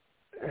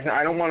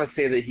 I don't want to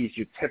say that he's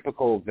your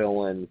typical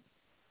villain,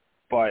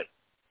 but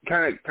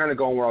kind of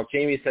going where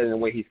Jamie said in a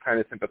way he's kind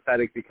of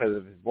sympathetic because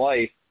of his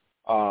life.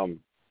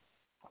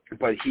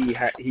 But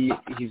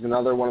he's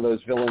another one of those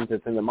villains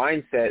that's in the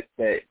mindset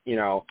that,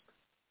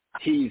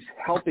 he's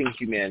helping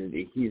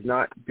humanity. He's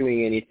not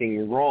doing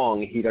anything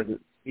wrong. He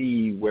doesn't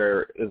see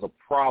where there's a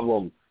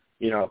problem.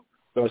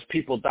 Those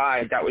people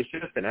died. That was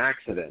just an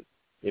accident.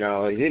 He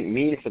didn't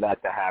mean for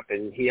that to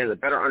happen. He has a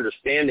better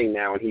understanding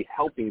now, and he's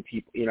helping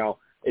people.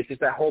 It's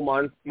just that whole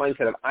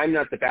mindset of I'm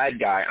not the bad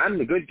guy. I'm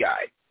the good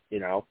guy,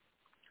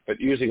 But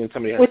usually when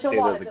somebody has to say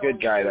they're the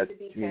good guy, that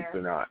means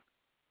they're not.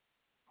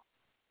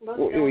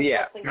 Well,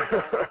 yeah.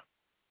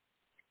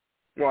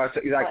 Well, that's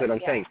exactly what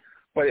I'm saying.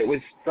 But it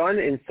was done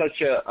in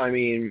such a,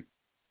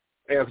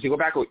 because you go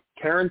back to what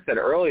Karen said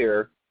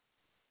earlier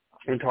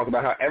and talk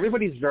about how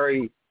everybody's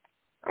very,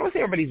 I don't want to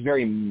say everybody's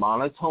very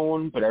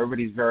monotone, but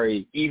everybody's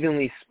very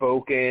evenly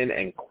spoken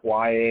and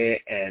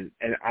quiet. And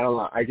I don't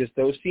know,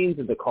 those scenes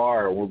in the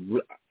car were,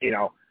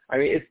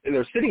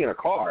 they're sitting in a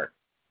car.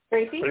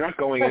 Crazy? They're not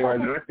going anywhere.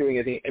 They're not doing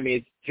anything.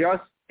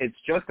 It's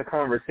just a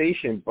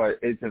conversation, but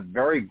it's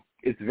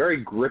very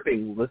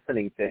gripping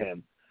listening to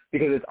him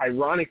because it's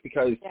ironic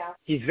because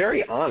he's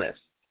very honest,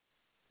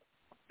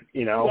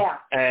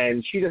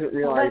 and she doesn't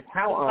realize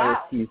how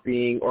honest he's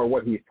being or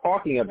what he's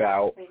talking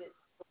about.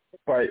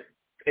 But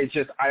it's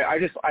just,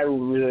 I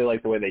really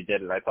like the way they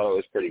did it. I thought it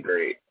was pretty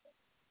great.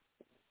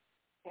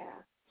 Yeah.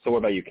 So what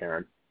about you,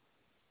 Karen?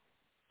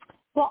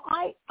 Well,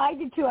 I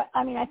did too.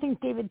 I think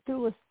David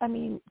Thewlis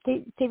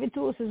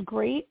is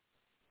great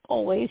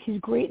always. He's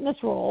great in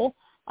this role.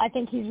 I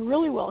think he's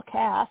really well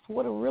cast.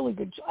 What a really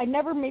good I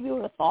never maybe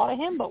would have thought of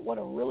him, but what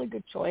a really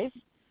good choice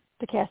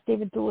to cast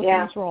David Thewlis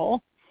in this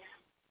role.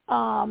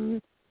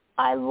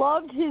 I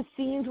loved his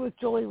scenes with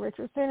Jolie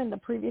Richardson in the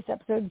previous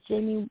episodes.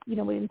 Jamie, we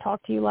didn't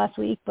talk to you last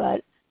week,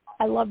 but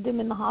I loved him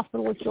in the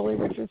hospital with Jolie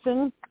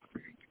Richardson.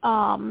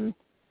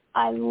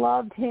 I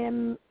loved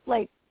him,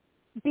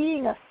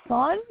 being a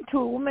son to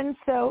a woman.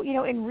 So,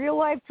 in real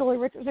life, Jolie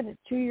Richardson is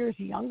 2 years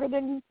younger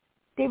than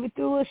David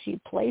Thewlis. She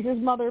plays his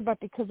mother, but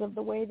because of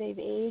the way they've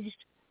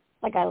aged,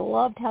 I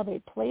loved how they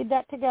played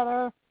that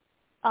together.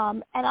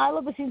 And I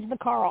love the scenes in the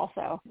car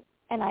also.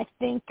 And I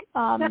think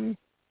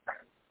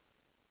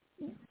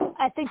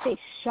they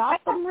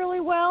shot them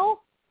really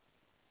well.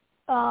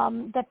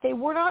 That they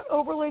were not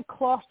overly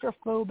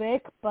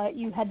claustrophobic, but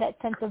you had that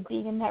sense of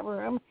being in that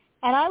room.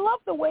 And I love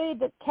the way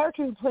the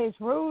character who plays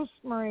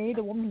Rosemary,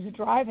 the woman who's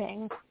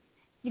driving,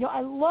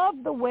 I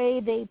love the way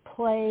they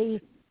play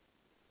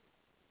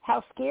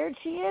how scared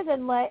she is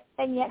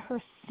and yet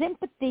her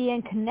sympathy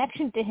and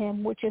connection to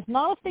him, which is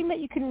not a thing that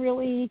you can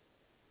really,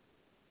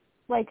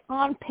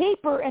 on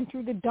paper and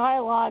through the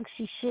dialogue,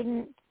 she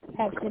shouldn't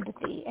have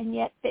sympathy. And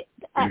yet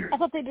I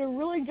thought they did a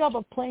really good job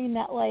of playing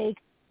that,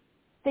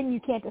 thing you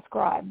can't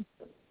describe,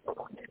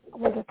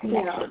 like a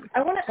connection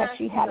that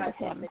she had with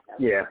him.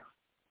 Yeah.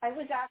 I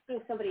was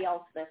asking somebody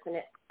else this, and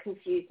it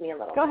confused me a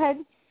little. Go ahead.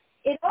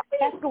 It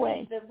Ask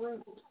away.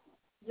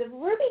 The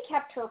Ruby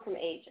kept her from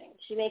aging.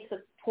 She makes a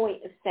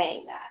point of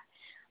saying that.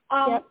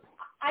 Yep.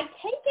 I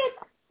take it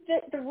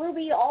that the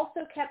Ruby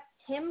also kept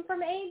him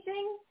from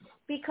aging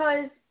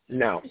because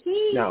no.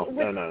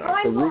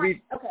 The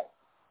Ruby. Okay.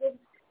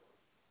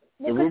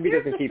 The Ruby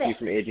doesn't keep you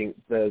from aging.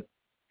 The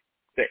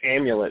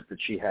amulet that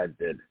she had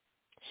did.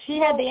 She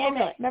had the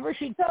amulet. Remember,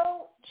 she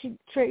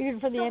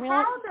traded for the amulet?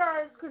 How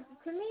does, because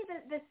to me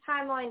this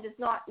timeline does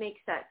not make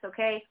sense,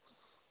 okay?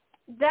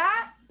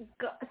 That,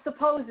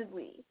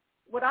 supposedly,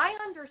 what I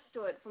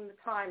understood from the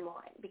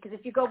timeline, because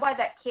if you go by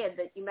that kid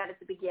that you met at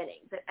the beginning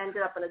that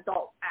ended up an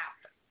adult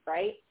after,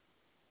 right?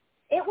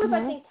 It was,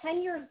 I think,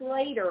 10 years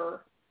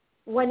later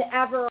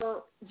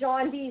whenever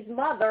John Dee's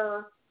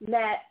mother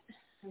met,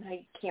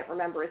 I can't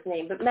remember his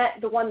name, but met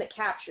the one that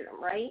captured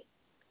him, right?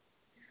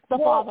 The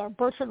father,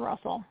 Bertrand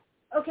Russell.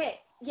 Okay,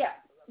 yeah,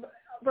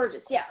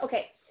 Burgess, yeah,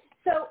 okay.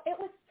 So it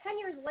was 10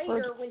 years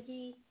later when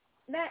he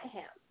met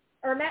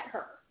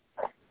her.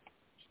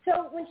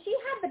 So when she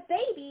had the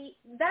baby,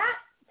 that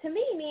to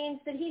me means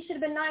that he should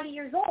have been 90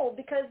 years old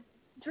because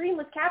Dream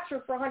was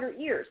captured for 100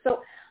 years.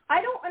 So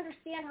I don't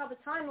understand how the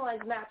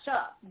timelines match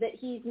up, that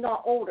he's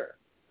not older.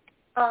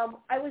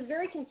 I was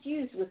very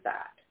confused with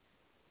that.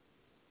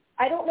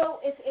 I don't know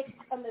if it's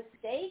a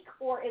mistake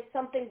or it's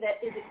something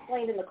that is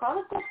explained in the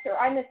comic books or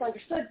I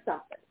misunderstood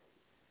something.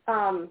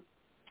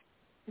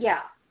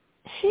 Yeah.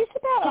 She's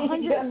about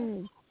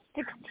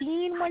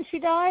 116 when she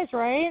dies,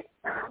 right?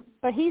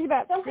 But he's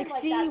about something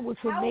 60, like which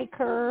would make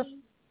her...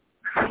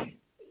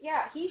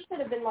 Yeah, he should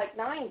have been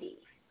 90.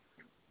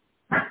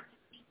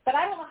 But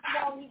I don't know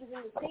how long he was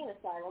in the insane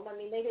asylum. I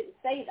mean, they didn't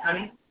say that.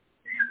 Honey,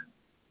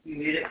 you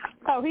need it?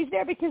 Oh, he's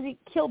there because he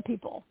killed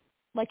people.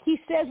 He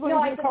says when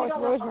he's in the car with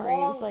Rosemary,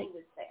 he's like... He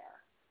was there.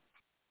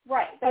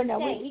 Right. But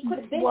he could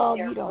have been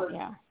there for,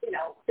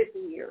 50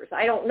 years.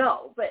 I don't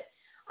know. But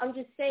I'm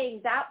just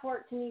saying that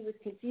part to me was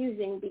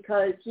confusing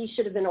because he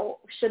should have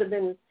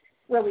been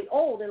really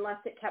old unless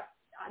it kept...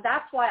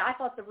 That's why I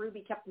thought the Ruby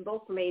kept them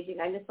both from aging.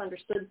 I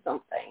misunderstood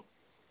something.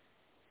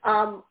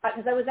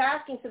 Because I was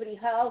asking somebody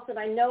else, and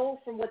I know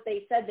from what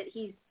they said that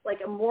he's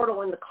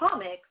immortal in the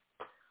comics,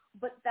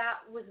 but that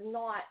was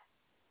not,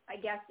 I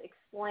guess,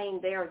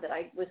 explained there that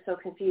I was so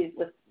confused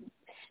with.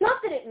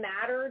 Not that it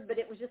mattered, but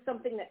it was just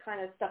something that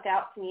kind of stuck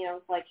out to me. I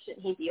was like,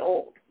 shouldn't he be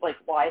old? Like,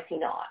 why is he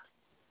not?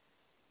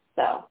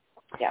 So,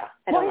 yeah.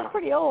 He's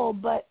pretty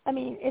old, but, I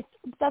mean,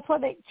 that's why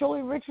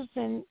Jolie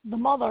Richardson, the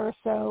mother,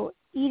 so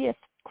Edith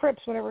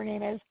Cripps, whatever her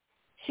name is,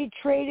 she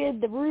traded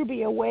the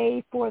ruby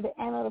away for the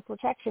amulet of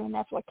protection, and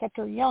that's what kept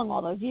her young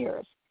all those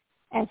years.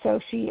 And so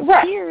she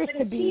appears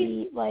to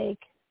be, like,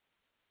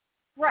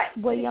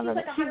 way younger.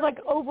 She's like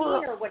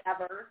over or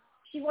whatever.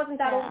 She wasn't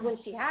that old when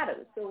she had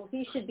him, so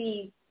he should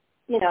be,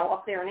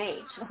 up there in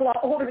age. A lot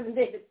older than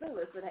David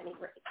Thewlis at any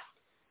rate.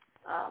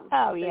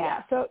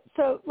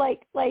 So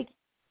like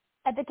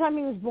at the time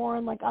he was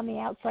born, like on the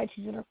outside,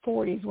 she's in her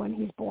 40s when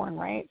he's born,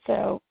 right?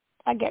 So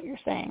I get what you're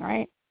saying,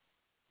 right?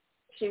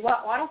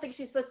 I don't think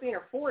she's supposed to be in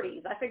her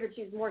 40s. I figured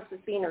she's more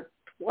supposed to be in her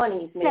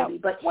 20s, maybe. No,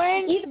 but the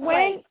point is,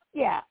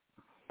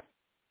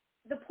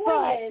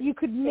 you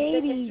could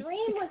maybe if the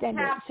dream was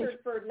captured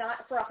for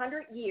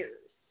 100 years,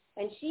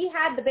 and she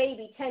had the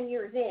baby 10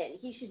 years in,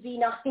 he should be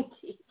 90.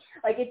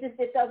 Like, it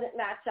doesn't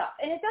match up.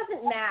 And it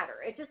doesn't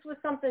matter. It just was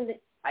something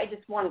that I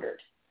just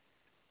wondered.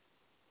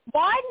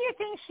 Why do you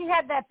think she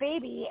had that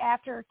baby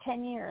after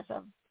 10 years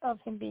of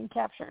him being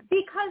captured?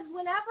 Because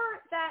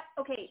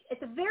at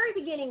the very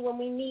beginning when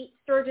we meet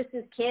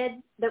Sturgis's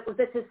kid,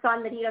 that's his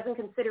son, that he doesn't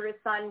consider his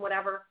son,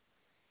 whatever,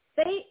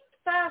 they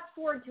fast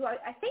forward to,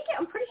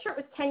 I'm pretty sure it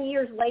was 10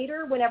 years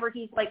later, whenever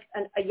he's like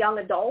a young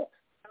adult,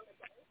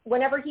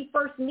 whenever he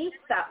first meets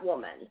that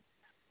woman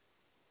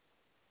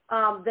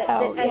that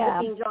ends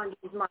up being John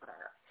Dee's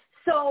mother.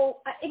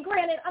 So, and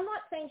granted, I'm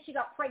not saying she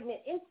got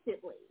pregnant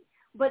instantly,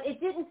 but it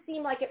didn't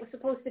seem like it was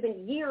supposed to have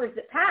been years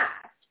that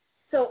passed.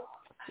 So,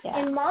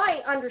 in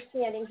my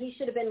understanding, he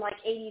should have been like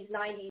 80s,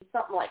 90s,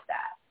 something like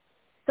that.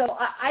 So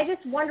I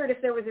just wondered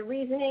if there was a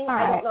reasoning.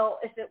 I don't know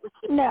if it was.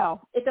 No.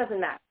 It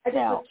doesn't matter. I just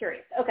was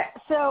curious. Okay.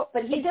 So,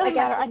 but it doesn't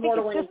matter. I think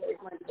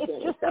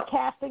it's just the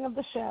casting of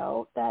the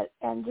show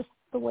and just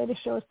the way the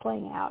show is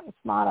playing out. It's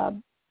not a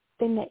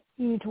thing that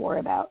you need to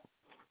worry about.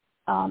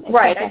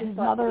 Right. That his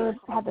mother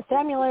had the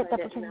amulet that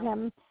protected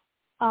him.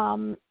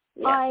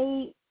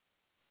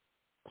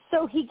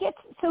 So he gets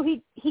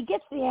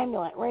the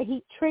amulet, right?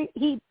 He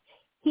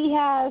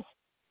has.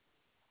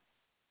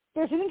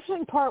 There's an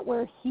interesting part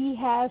where he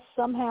has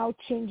somehow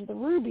changed the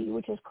ruby,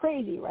 which is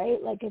crazy, right?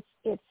 Like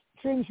it's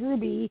Dream's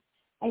ruby,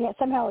 and yet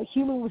somehow a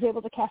human was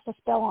able to cast a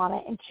spell on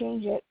it and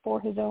change it for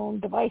his own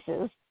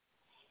devices.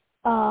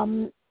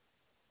 And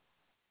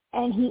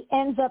he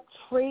ends up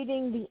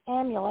trading the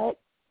amulet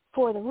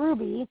for the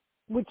ruby,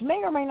 which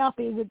may or may not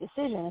be a good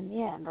decision in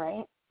the end,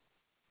 right?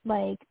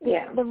 Like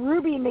the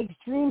ruby makes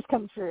dreams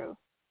come true.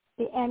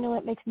 The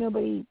amulet makes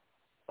nobody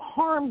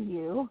harm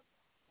you.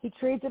 He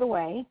trades it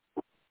away.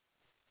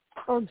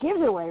 Or gives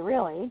it away,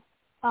 really.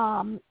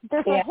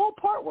 There's a whole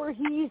part where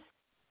he's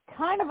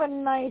kind of a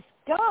nice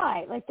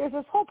guy. Like, there's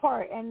this whole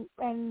part, and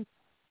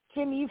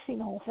Jimmy, you've seen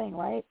the whole thing,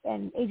 right?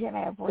 And AJ and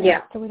I have read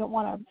it, so we don't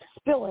want to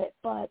spill it,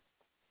 but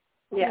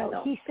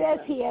he says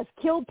he has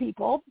killed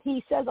people.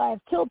 He says, I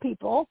have killed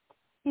people.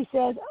 He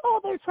says,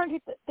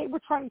 they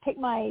were trying to take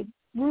my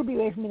ruby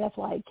away from me, that's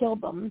why I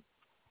killed them.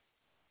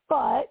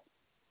 But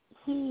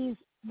he's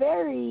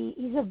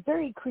a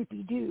very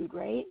creepy dude,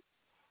 right?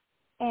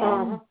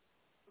 And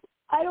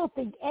I don't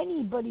think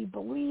anybody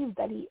believed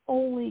that he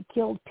only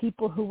killed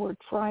people who were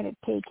trying to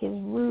take his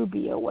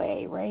ruby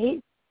away,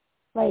 right?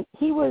 Like,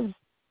 he was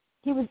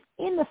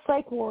in the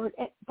psych ward,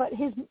 but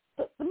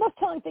the most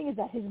telling thing is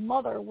that his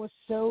mother was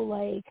so,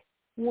 like,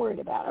 worried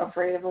about him.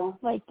 Afraid of him,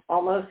 like,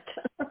 almost.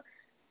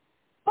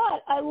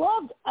 But I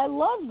loved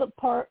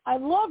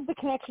the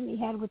connection he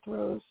had with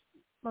Rose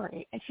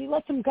Murray, and she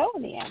lets him go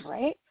in the end,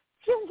 right?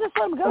 She doesn't just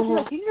let him go. She's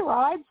like, you need a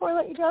ride before I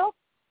let you go?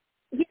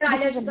 Yeah, I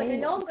know. She's like, I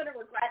know I'm going to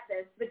regret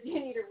this, but you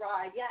need a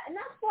ride. Yeah, and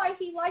that's why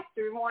he liked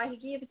her and why he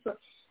gave it to her.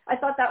 I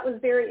thought that was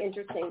very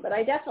interesting, but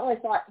I definitely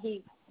thought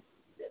he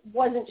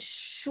wasn't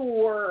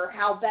sure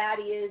how bad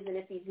he is and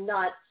if he's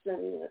nuts.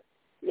 And,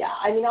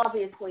 I mean,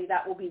 obviously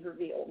that will be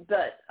revealed.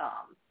 But,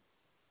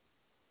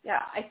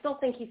 I still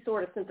think he's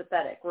sort of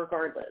sympathetic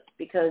regardless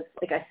because,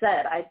 like I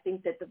said, I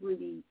think that the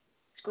ruby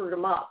screwed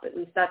him up. At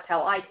least that's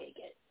how I take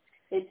it.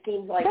 It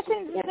seems like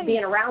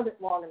being around it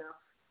long enough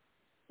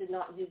did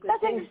not do good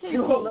things to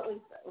him, at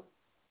least so.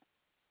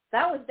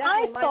 That was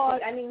definitely my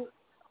take. I mean,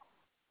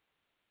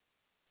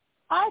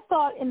 I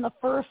thought in the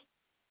first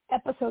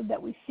episode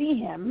that we see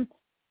him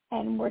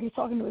and where he's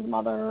talking to his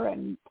mother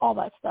and all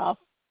that stuff,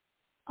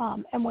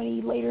 and when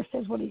he later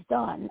says what he's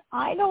done,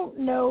 I don't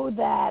know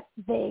that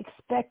they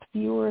expect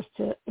viewers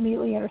to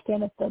immediately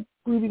understand that the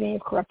ruby may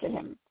have corrupted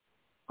him.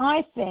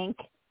 I think...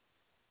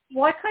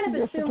 Well, I kind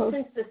of assumed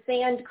since the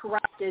sand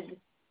corrupted...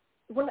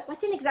 Well, it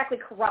didn't exactly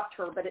corrupt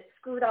her, but it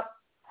screwed up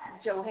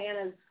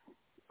Johanna's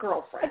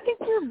girlfriend. I think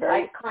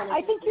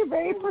you're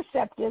very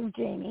perceptive,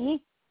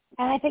 Jamie,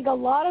 and I think a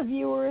lot of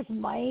viewers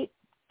might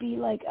be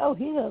like, "Oh,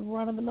 he's a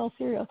run-of-the-mill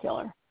serial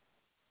killer."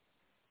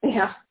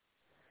 Yeah,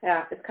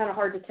 it's kind of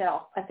hard to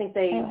tell. I think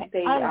they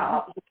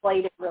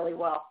played it really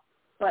well,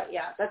 but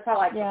that's how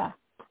I feel. Yeah,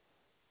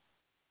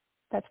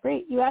 that's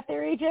great. You out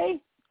there,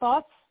 AJ?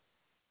 Thoughts?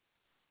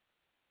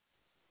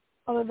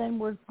 other than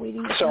we're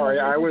waiting. Sorry,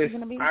 I was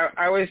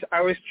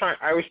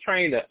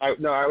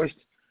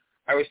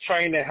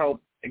trying to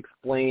help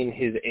explain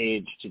his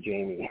age to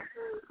Jamie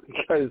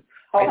because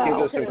I think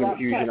there's some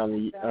confusion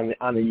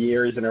on the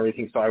years and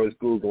everything. So I was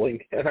Googling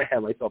and I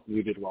had myself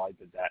muted while I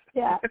did that.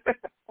 Yeah.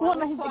 Well,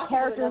 I think the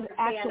characters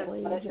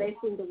actually they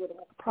seemed a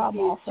little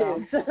problem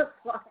also.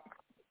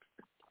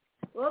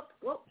 Whoop!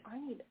 I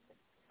need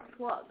a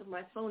plug.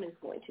 My phone is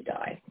going to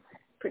die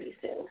pretty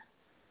soon.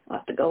 I'll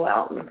have to go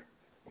out and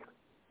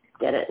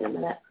get it in a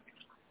minute.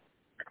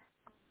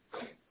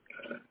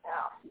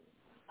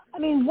 I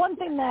mean, one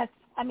thing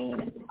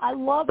I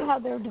love how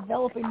they're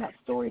developing that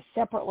story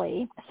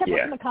separate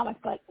from the comic,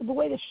 but the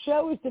way the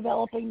show is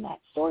developing that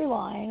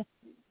storyline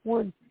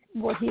where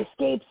he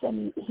escapes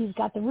and he's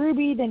got the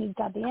ruby, then he's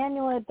got the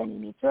amulet, then he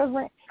meets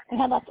Rosemary, and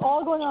how that's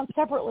all going on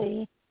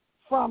separately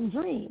from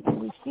Dream. And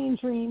we've seen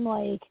Dream,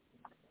 like,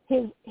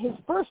 his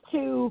first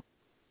two,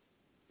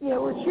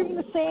 retrieving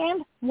the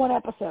sand, one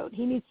episode.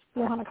 He meets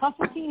Johanna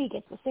Constantine, he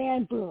gets the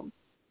sand, boom.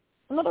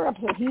 Another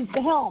episode, he needs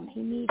the helm.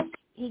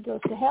 He goes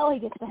to hell, he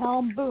gets the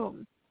helm,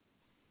 boom.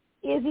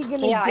 Is he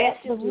going to get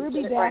the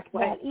ruby back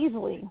that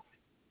easily?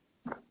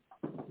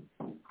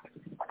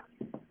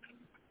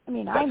 I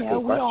mean, I know,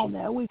 we all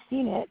know, we've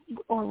seen it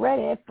or read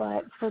it,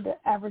 but for the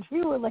average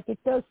viewer, like, it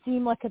does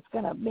seem like it's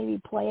going to maybe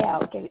play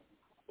out.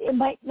 It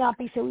might not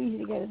be so easy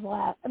to get his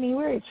last. I mean, he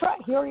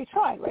already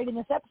tried, right? In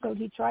this episode,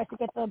 he tries to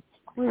get the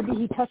ruby,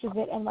 he touches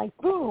it, and, like,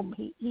 boom,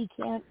 he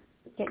can't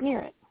get near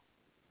it.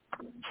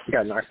 He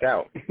got knocked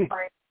out.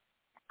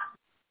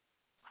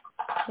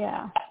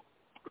 Yeah.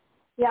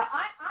 Yeah,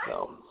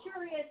 I'm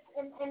curious,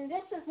 and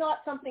this is not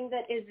something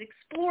that is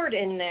explored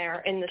in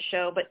there in the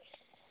show, but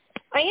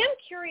I am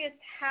curious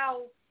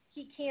how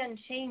he can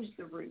change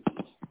the ruby.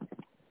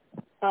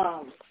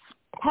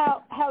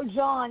 How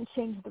John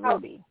changed the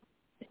ruby.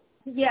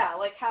 Yeah,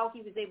 like how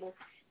he was able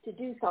to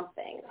do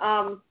something.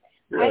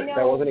 Really? I know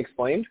that wasn't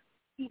explained?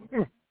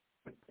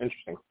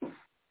 Interesting.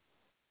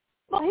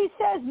 Well, he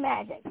says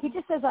magic. He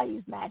just says, I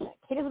use magic.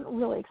 He doesn't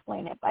really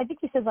explain it, but I think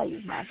he says, I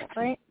use magic,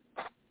 right?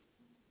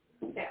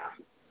 Yeah,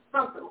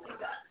 something like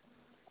that.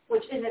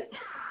 Which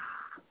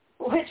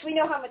we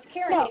know how much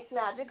Karen hates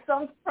magic, so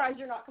I'm surprised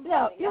you're not complaining.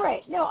 No, you're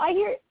right. No, I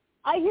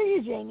hear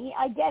you, Jamie.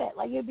 I get it.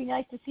 Like, it'd be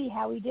nice to see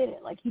how he did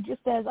it. Like, he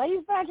just says, I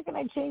use magic and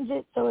I change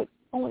it so it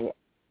only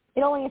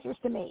answers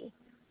to me.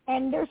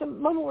 And there's a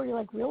moment where you're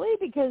like, really?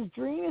 Because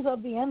Dream is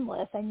of the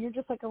Endless and you're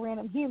just like a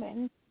random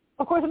human.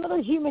 Of course, another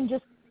human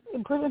just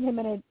imprisoned him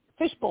in a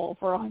fishbowl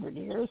for 100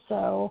 years.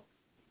 So,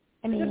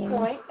 I mean,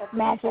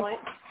 magic,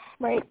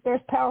 right?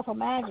 There's powerful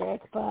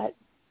magic, but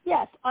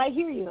yes, I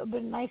hear you. It'd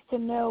been nice to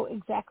know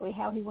exactly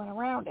how he went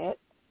around it,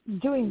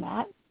 doing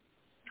that.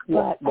 But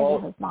I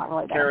guess it's not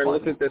really that Karen,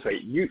 important. look at it this way.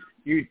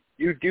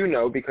 You do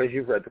know because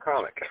you've read the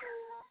comic.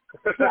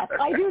 Yes,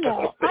 I do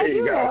know. I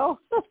do know.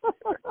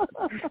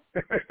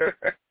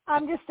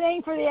 I'm just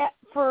saying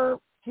for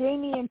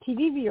Jamie and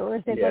TV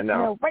viewers, they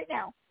know right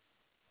now.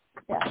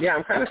 Yeah,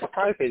 I'm kind of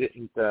surprised they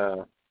didn't.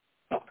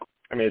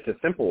 I mean, it's a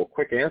simple,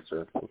 quick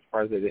answer. I'm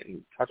surprised they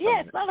didn't touch on it. Yeah,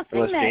 it's not a thing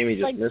unless that Jamie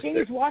just like missed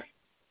Jamie's it. watched.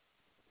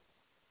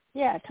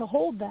 Yeah, to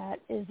hold that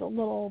is a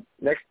little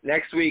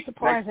next week.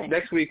 surprising.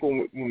 Next week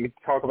when we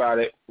talk about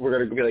it, we're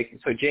going to be like,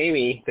 so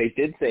Jamie, they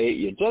did say it,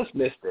 you just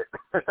missed it.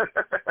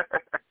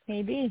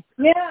 Maybe.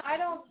 Yeah, I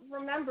don't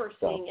remember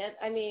seeing it.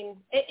 I mean,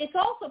 it's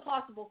also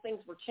possible things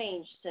were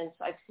changed since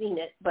I've seen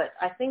it, but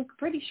I think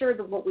pretty sure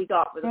that what we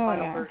got was the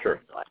final version.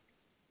 Sure.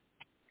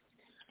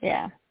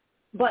 Yeah.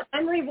 But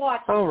I'm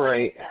rewatching. All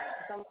right.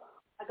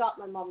 I got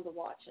my mom to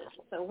watch it,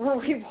 so we're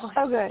rewatching.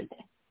 Oh, good.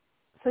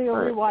 So you'll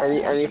rewatch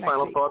it. Any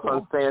final thoughts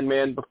on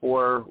Sandman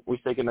before we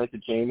say goodnight to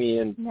Jamie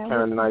and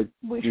Karen and I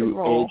do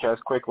AHS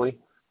quickly?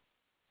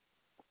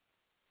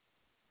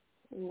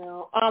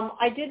 No.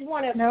 I did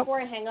want to,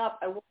 before I hang up,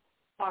 I want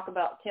to talk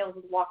about Tales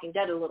of the Walking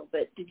Dead a little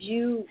bit. Did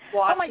you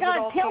watch it? Oh, my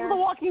God, Tales of the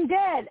Walking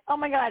Dead. Oh,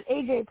 my God.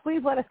 AJ,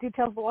 please let us do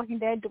Tales of the Walking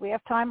Dead. Do we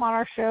have time on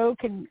our show?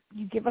 Can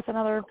you give us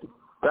another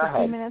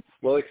 15 minutes?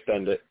 We'll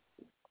extend it.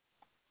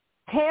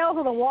 Tales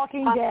of the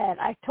Walking Dead.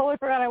 I totally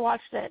forgot I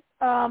watched it.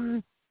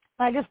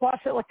 I just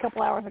watched it like a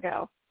couple hours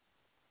ago.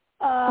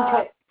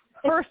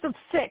 First of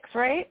 6,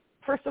 right?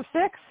 First of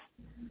 6?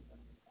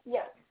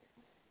 Yes.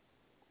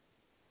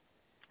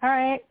 All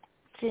right.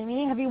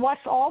 Jamie, have you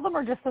watched all of them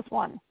or just this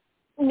one?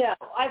 No,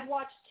 I've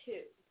watched 2.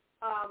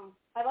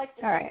 I like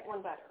the second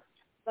one better.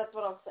 That's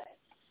what I'll say.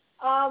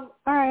 All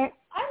right.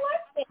 I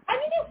liked it. I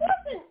mean, it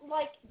wasn't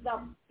like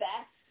the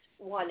best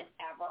one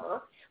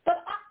ever,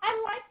 but I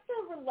liked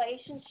the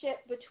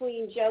relationship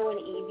between Joe and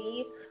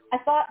Evie. I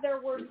thought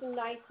there were some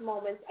nice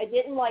moments. I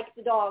didn't like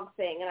the dog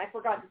thing, and I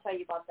forgot to tell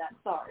you about that.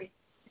 Sorry.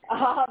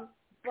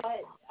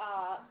 But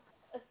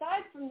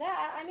aside from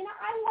that, I mean,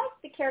 I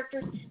liked the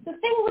characters. The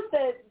thing with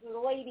the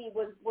lady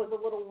was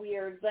a little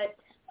weird, but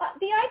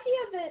the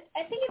idea that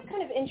I think it's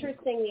kind of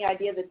interesting, the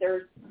idea that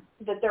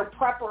they're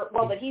prepper.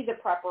 Well, that he's a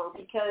prepper,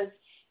 because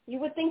you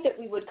would think that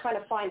we would kind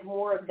of find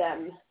more of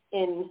them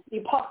in the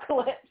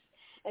apocalypse.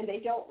 and they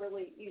don't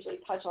really usually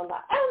touch on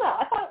that. I don't know.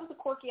 I thought it was a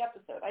quirky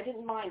episode. I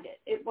didn't mind it.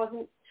 It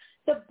wasn't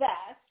the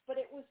best, but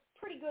it was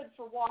pretty good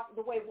for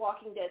the way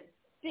Walking Dead's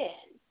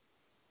been,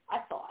 I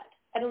thought.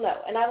 I don't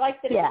know. And I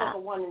liked that it was like a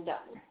one and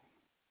done.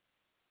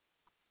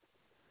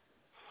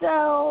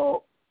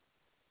 So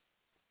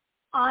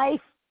my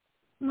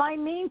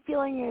main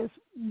feeling is,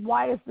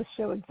 why does the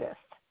show exist?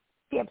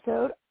 The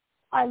episode,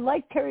 I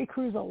like Terry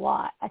Crews a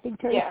lot. I think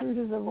Terry Crews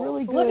is a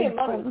really good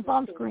presence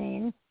on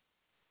screen.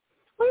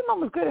 Olivia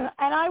Munn was good, and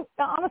I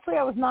honestly,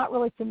 I was not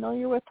really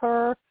familiar with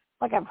her.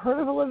 Like, I've heard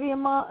of Olivia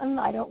Munn.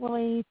 I don't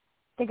really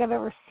think I've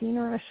ever seen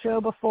her in a show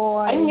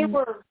before. I knew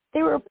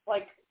they were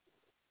like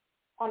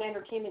on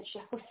entertainment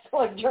shows,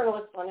 like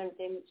journalists on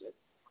entertainment shows.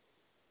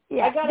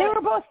 Yeah, they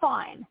were both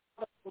fine.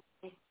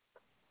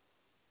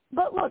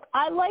 But look,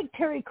 I like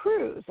Terry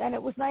Crews, and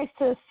it was nice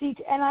to see.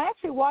 And I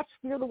actually watched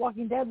Fear the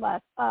Talking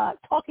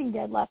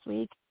Dead last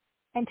week,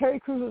 and Terry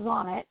Crews was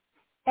on it.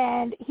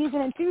 And he's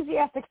an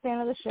enthusiastic fan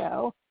of the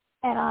show,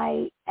 and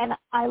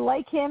I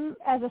like him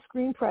as a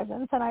screen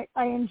presence, and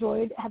I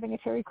enjoyed having a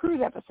Terry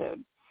Crews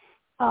episode.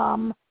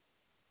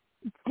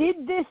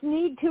 Did this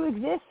need to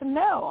exist?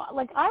 No.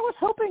 Like, I was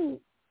hoping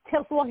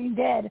Tales of the Walking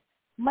Dead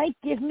might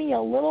give me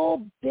a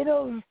little bit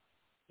of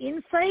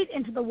insight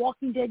into the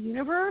Walking Dead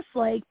universe,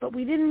 but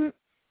we didn't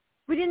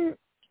I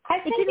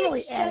think it didn't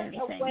really add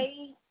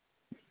anything.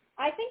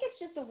 I think it's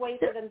just a way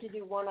for them to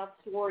do one-off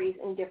stories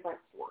and different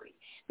stories.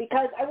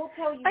 Because I will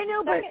tell you,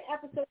 the second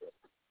episode is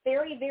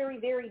very, very,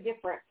 very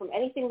different from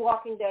anything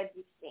Walking Dead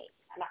you've seen.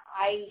 And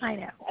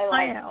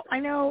I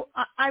know.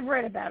 I've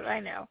read about it. I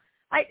know.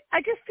 I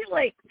just feel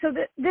like, so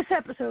this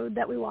episode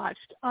that we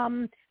watched,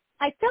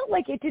 I felt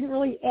like it didn't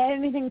really add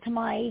anything to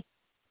my.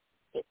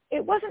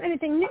 It wasn't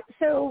anything new,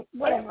 so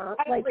whatever.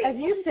 I agree. As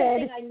you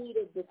said, I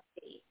needed to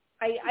see.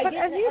 But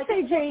as you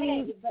say,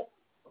 Jamie,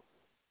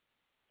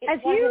 as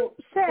you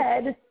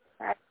said,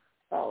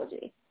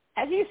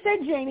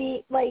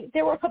 Jamie,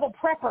 there were a couple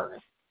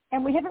preppers,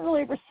 and we haven't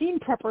really ever seen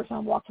preppers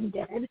on Walking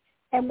Dead.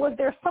 And was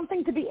there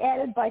something to be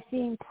added by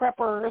seeing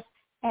preppers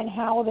and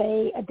how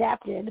they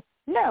adapted?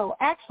 No,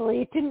 actually,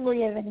 it didn't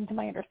really add anything to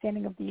my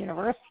understanding of the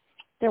universe.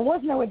 There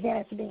was no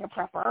advantage to being a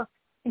prepper.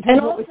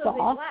 And also,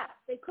 they left.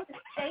 They could have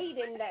stayed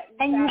in that.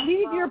 And you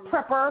leave your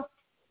prepper.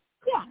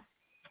 Yeah.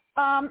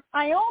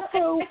 I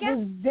also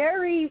was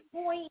very.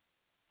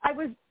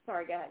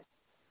 Sorry, go ahead.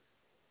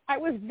 I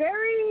was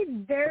very,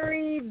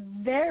 very,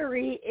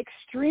 very,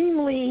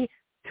 extremely,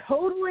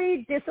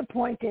 totally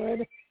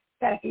disappointed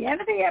that at the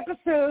end of the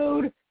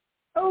episode,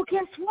 oh,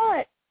 guess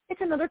what? It's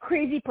another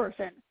crazy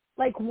person.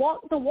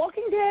 The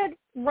Walking Dead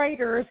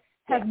writers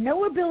have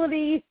no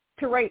ability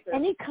to write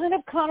any kind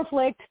of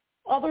conflict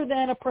other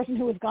than a person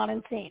who has gone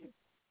insane,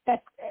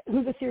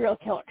 who's a serial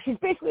killer. She's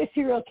basically a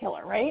serial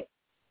killer, right?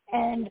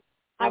 And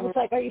I was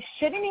like, are you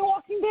shitting me,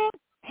 Walking Dead?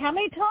 How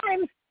many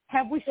times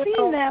have we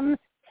seen them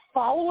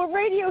follow a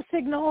radio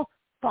signal,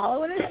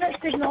 follow an internet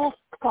signal,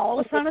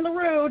 follow a sign on the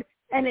road,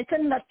 and it's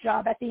a nut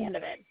job at the end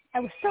of it? I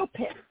was so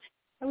pissed.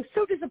 I was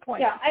so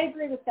disappointed. Yeah, I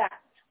agree with that.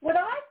 What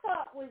I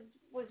thought was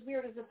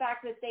weird is the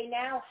fact that they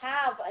now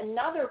have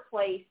another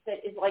place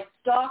that is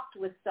stocked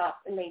with stuff,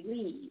 and they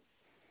leave.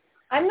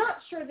 I'm not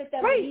sure that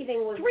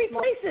leaving was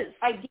the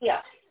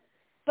idea.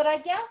 But I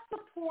guess the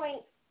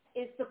point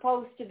is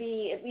supposed to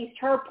be, at least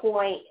her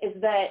point, is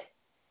that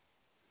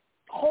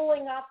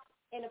holding up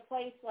in a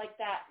place like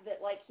that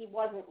he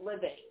wasn't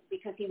living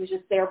because he was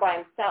just there by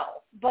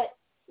himself. But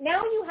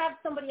now you have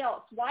somebody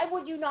else. Why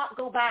would you not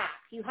go back?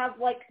 You have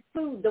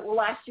food that will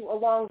last you a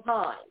long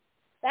time.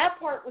 That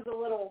part was a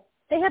little.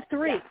 They have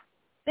three. Yeah.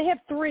 They have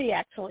three,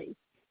 actually,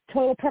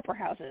 total prepper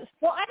houses.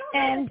 Well, I don't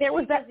know if there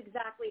was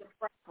exactly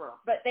a prepper,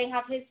 but they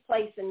have his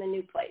place in the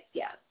new place,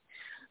 yes.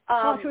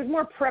 She was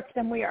more prepped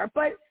than we are.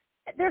 But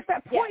there's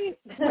that point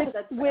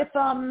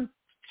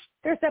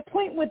there's that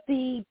point with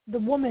the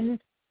woman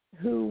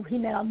who he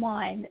met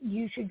online,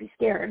 You Should Be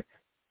Scared,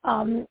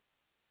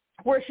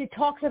 where she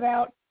talks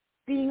about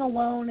being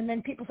alone, and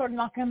then people started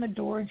knocking on the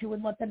door, and she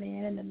wouldn't let them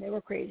in, and then they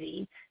were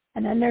crazy.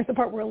 And then there's the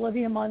part where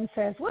Olivia Munn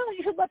says, well,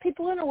 you should let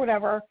people in or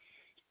whatever.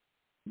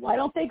 Why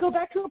don't they go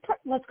back to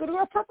let's go to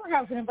our prepper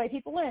house and invite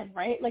people in,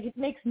 right? It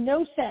makes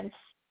no sense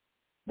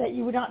that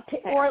you would not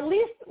take, or at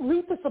least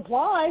loot the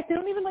supplies. They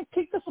don't even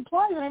take the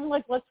supplies and even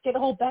let's get a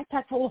whole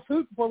backpack full of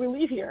food before we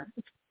leave here.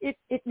 It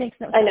makes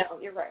no sense. I know,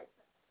 you're right.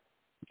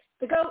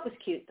 The goat was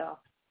cute, though.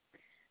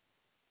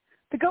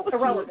 The goat was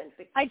irrelevant.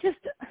 Cute. I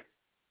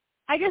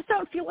just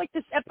don't feel like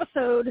this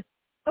episode.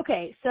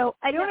 Okay, so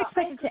I don't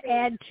expect it to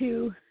add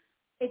to.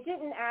 It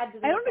didn't add to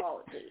the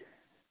mythology.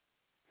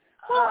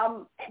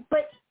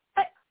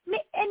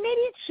 And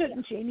maybe it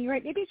shouldn't, Jamie,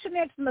 right? Maybe it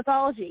shouldn't add to the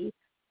mythology,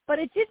 but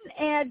it didn't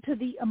add to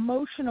the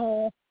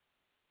emotional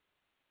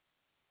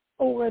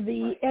or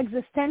the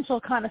existential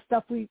kind of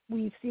stuff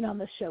we've seen on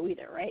this show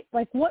either, right?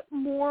 What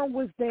more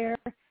was there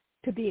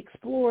to be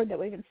explored that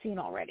we haven't seen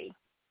already?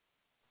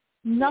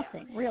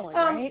 Nothing, really,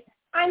 right?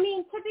 I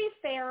mean, to be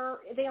fair,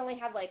 they only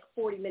had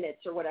 40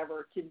 minutes or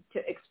whatever to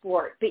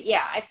explore it. But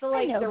yeah, I feel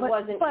like there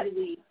wasn't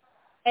really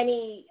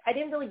I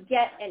didn't really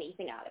get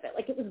anything out of it.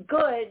 Like, it was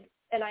good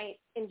and I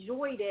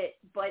enjoyed it,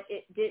 but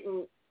it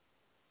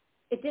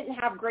didn't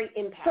have great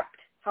impact.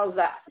 How's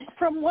that?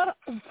 From what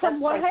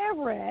I've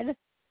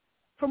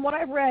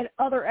read,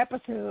 other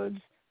episodes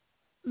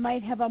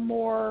might have a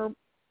more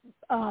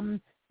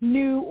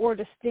new or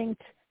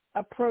distinct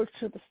approach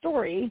to the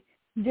story.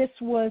 This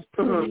was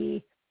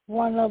pretty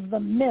run of the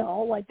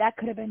mill. Like, that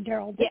could have been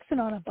Daryl Dixon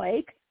on a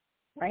bike,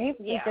 right?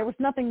 Yeah. Like, there was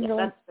nothing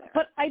really.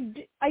 But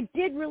I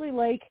did really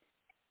like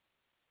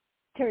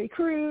Terry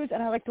Crews,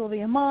 and I liked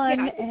Olivia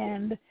Munn,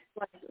 and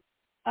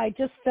I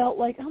just felt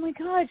like, oh my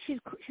God, she's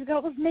got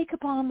all this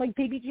makeup on like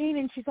Baby Jane,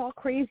 and she's all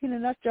crazy in a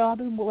nut job,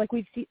 and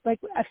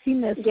I've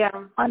seen this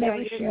on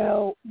every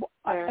show.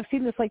 I've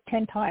seen this like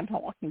 10 times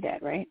on Walking Dead,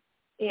 right?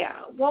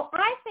 Yeah. Well,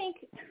 I think,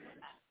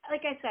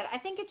 like I said, I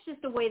think it's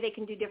just the way they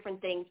can do different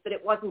things, but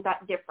it wasn't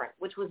that different,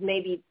 which was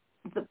maybe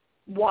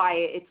why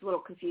it's a little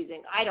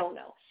confusing. I don't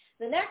know.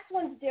 The next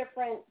one's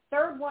different.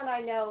 Third one I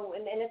know,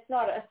 and it's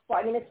not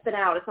it's been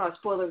out. It's not a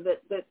spoiler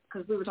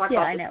because we were talking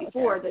about this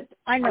before. That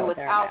I know with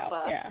Alpha,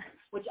 about. Yeah.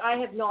 Which I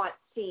have not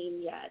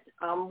seen yet.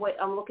 I'm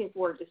looking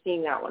forward to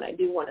seeing that one. I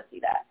do want to see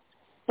that.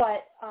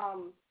 But,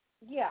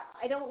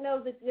 I don't know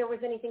that there was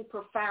anything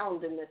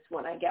profound in this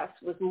one, I guess.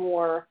 Was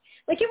more,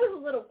 like, it was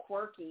a little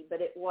quirky,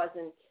 but it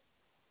wasn't,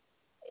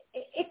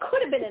 it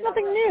could have been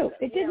nothing new.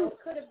 Episode, it didn't. It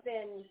could have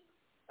been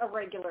a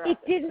regular It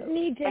episode. didn't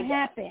need to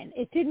happen.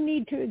 It didn't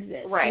need to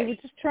exist. Right. I was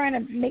just trying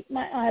to make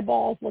my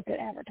eyeballs look at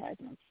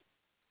advertisements.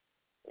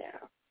 Yeah.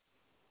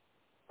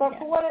 But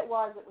for what it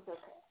was okay.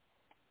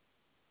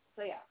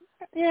 So,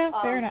 Yeah,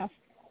 fair enough.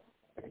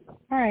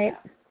 All right.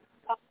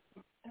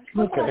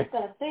 Something I was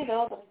going to say,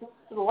 though, but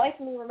for the life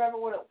of me remember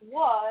what it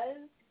was.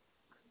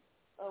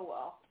 Oh,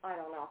 well, I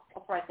don't know.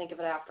 I'll probably think of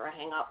it after I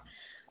hang up.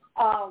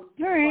 All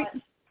right.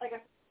 But, like,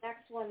 the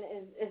next one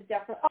is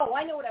definitely... Oh,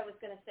 I know what I was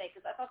going to say,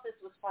 because I thought this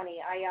was funny.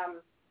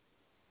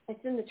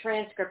 It's in the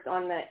transcript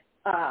on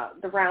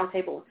the round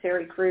table with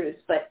Terry Crews,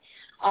 but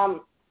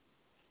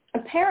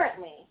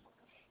apparently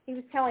he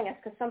was telling us,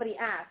 because somebody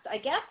asked, I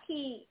guess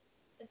he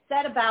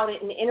said about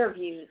it in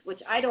interviews, which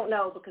I don't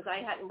know because I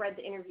hadn't read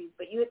the interviews,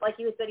 but you had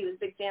said he was a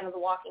big fan of The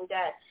Walking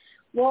Dead.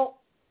 Well,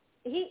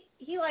 he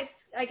likes,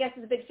 I guess,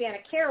 is a big fan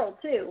of Carol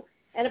too.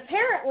 And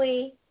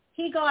apparently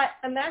he got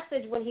a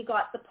message when he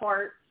got the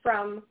part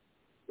from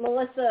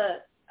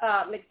Melissa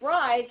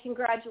McBride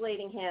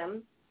congratulating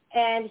him,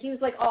 and he was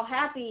like all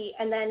happy.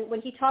 And then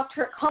when he talked to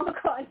her at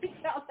Comic-Con, he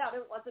found out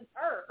it wasn't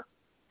her.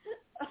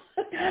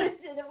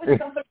 It was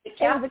somebody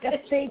catfish, like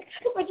a fake,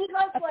 which is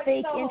like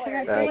fake so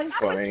internet hilarious. thing.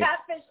 Like, I was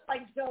catfish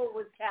like Joe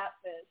was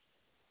catfish.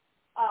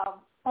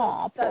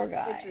 Poor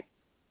guy.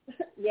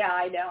 Yeah,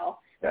 I know.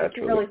 That's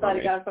he really thought funny.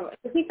 he got it from.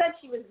 He said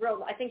she was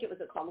real. I think it was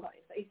a Comic-Con.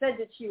 He said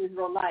that she was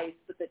real nice,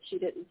 but that she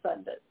didn't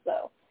send it.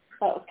 So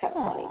that was kind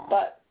of funny.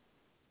 But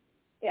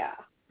yeah.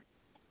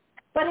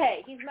 But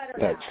hey, he's met her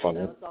now, funny.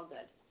 so it's all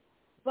good.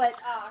 But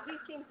he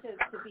seemed to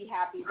be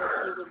happy that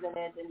she was in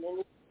it, and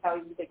this is how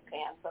he's a big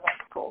fan. So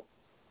that's cool.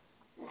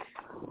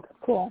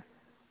 Cool.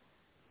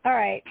 All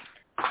right.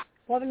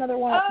 We'll have another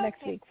one up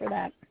next week for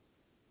that.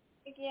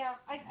 Yeah,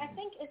 I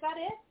think, is that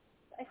it?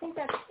 I think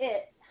that's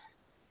it.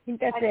 I think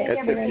that's I it.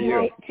 think everything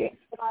else that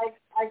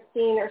I've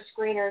seen are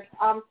screeners.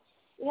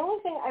 The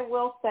only thing I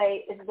will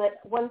say is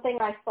that one thing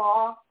I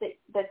saw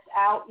that's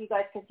out, you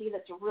guys can see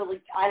that's really,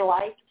 I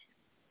liked,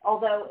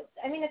 although,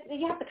 I mean,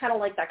 you have to kind of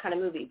like that kind of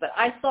movie, but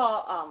I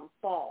saw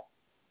Fall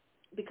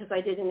because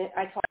I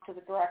talked to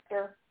the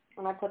director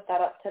when I put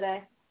that up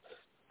today.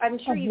 I'm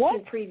sure you've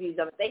seen previews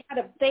of it.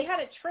 They had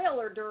a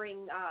trailer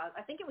during,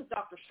 I think it was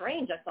Doctor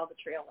Strange. I saw the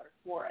trailer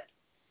for it,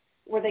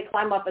 where they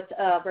climb up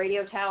a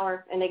radio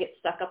tower and they get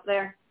stuck up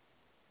there.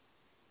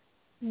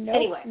 Nope,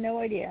 anyway, no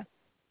idea.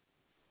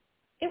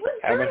 It was.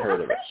 I'm pretty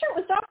sure it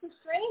was Doctor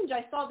Strange.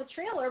 I saw the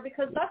trailer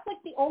because that's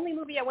like the only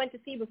movie I went to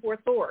see before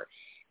Thor.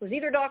 It was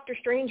either Doctor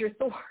Strange or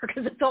Thor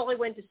because it's all I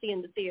went to see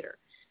in the theater.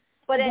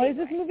 But what anyway, is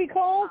this movie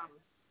called?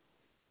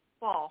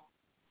 Fall.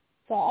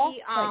 Fall?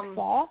 Like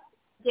Fall?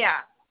 Yeah.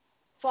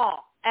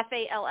 Fall.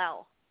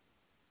 Fall.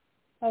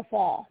 Oh,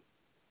 Fall.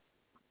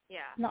 Yeah.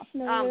 Not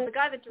familiar with the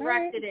guy that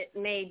directed it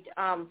made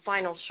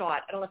Final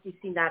Shot. I don't know if you've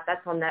seen that.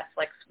 That's on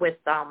Netflix with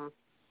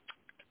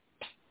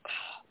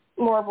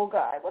Marvel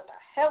guy. What the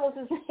hell is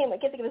his name? I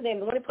can't think of his name.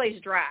 The one who plays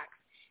Drax.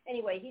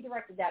 Anyway, he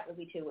directed that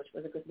movie too, which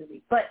was a good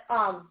movie. But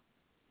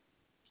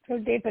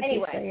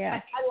anyway,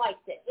 yeah. I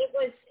liked it. It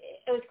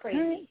was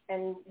crazy,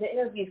 and the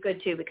interview's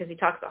good too because he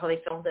talks about how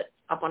they filmed it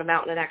up on a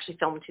mountain and actually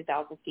filmed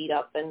 2,000 feet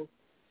up, and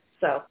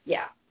so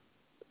yeah.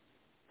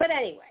 But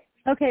anyway,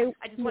 okay.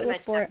 I just want to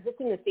mention that it's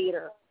in the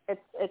theater.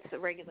 It's a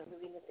regular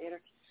movie in the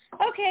theater.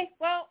 Okay,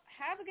 well,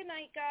 have a good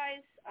night,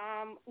 guys.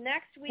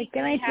 Next week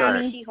we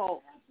have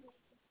She-Hulk.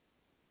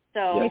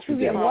 So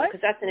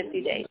because that's in a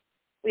few days.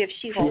 We have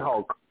She-Hulk.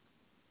 She-Hulk.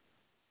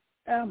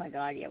 Oh my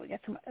God, yeah, we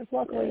got some.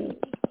 Luckily,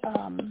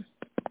 some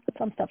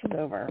stuff is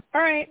over.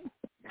 All right.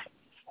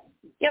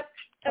 Yep.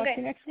 Talk okay.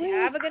 To you next week.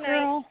 Have a good night.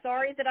 Girl.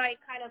 Sorry that I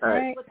kind of. All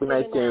right. Good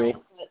night, Jamie.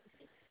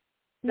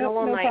 No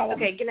problem.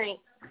 Okay. Good night.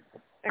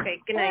 Okay.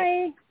 Good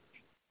night. Bye.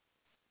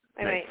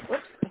 Wait.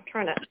 Whoops. I'm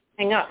trying to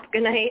hang up.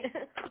 Good night.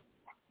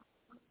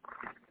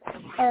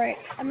 All right.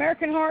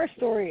 American Horror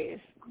Stories.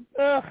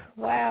 Ugh,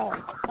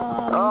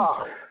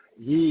 wow.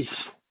 Yeesh.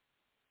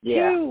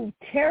 Yeah. 2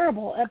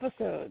 terrible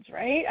episodes,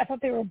 right? I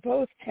thought they were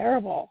both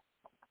terrible.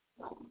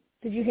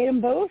 Did you hate them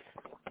both?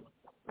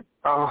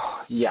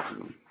 Oh, yeah.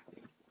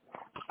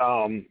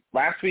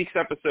 Last week's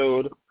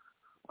episode,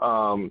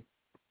 the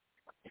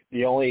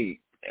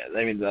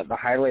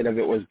highlight of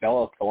it was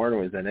Bella Thorne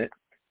was in it.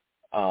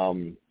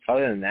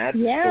 Other than that,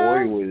 the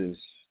story was...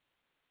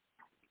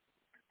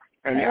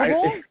 I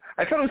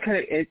thought it was kind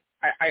of...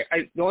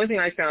 the only thing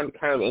I found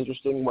kind of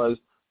interesting was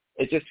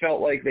it just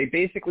felt like they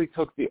basically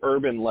took the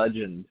urban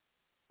legend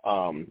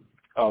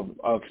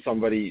of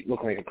somebody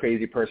looking like a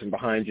crazy person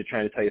behind you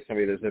trying to tell you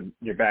somebody there's in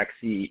your back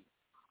seat,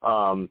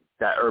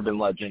 that urban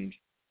legend,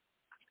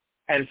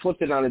 and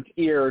flipped it on its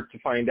ear to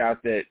find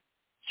out that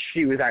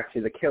she was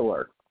actually the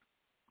killer,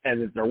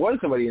 and that there was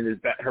somebody in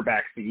her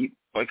back seat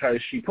because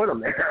she put him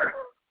there.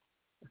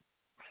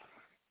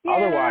 Yeah,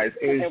 otherwise,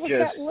 it was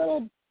just that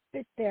little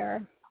bit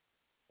there.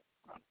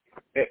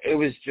 It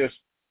was just,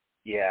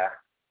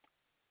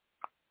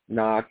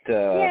 not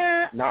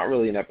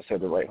really an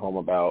episode to write home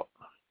about.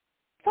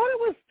 I thought it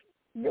was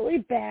really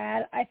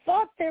bad. I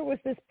thought there was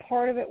this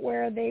part of it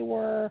where they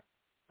were,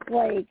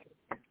 like,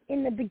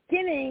 in the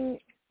beginning,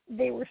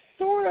 they were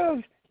sort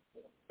of,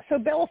 so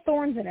Bella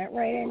Thorne's in it,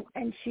 right?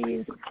 And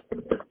she's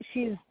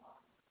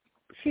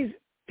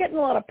getting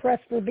a lot of press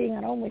for being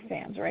on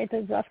OnlyFans, right?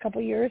 Those last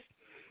couple of years.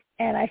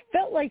 And I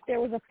felt like there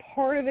was a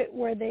part of it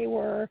where they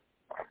were,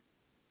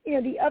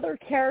 the other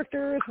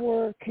characters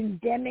were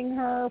condemning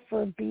her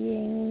for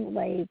being,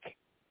 like,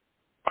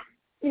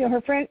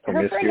 her friend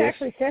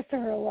actually says to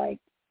her, like,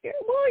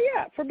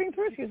 for being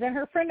promiscuous. And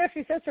her friend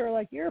actually says to her,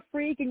 like, you're a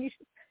freak, and you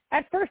should.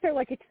 At first they're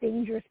like, it's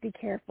dangerous, be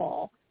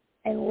careful.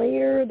 And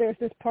later there's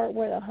this part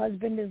where the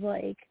husband is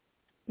like,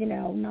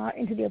 not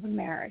into the open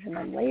marriage. And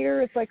then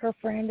later it's like her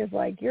friend is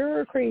like,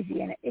 you're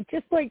crazy. And it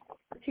just, like,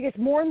 she gets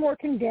more and more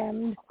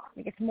condemned.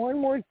 It gets more and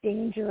more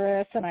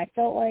dangerous. And I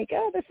felt like,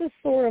 this is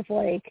sort of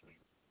like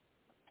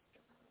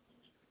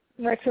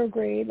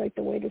retrograde, like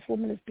the way this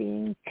woman is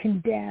being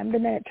condemned.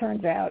 And then it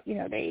turns out,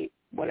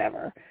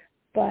 whatever.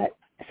 But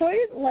so I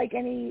didn't like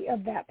any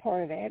of that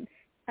part of it.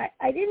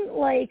 I didn't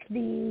like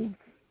the,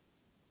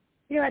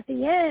 at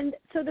the end,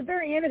 so the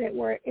very end of it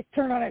where it's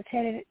turned on its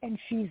head and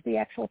she's the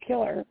actual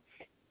killer.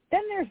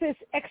 Then there's this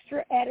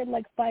extra added,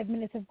 like, 5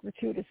 minutes of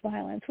gratuitous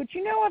violence, which,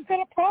 I've got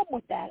a problem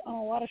with that on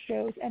a lot of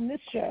shows, and this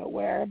show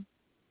where,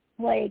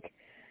 like,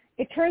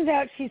 it turns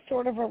out she's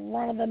sort of a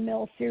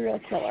run-of-the-mill serial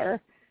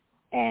killer,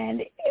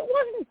 and it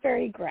wasn't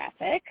very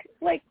graphic.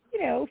 Like,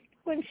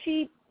 when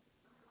she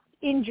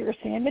injures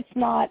him, it's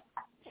not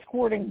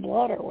squirting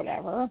blood or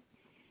whatever.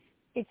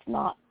 It's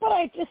not. But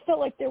I just felt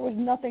like there was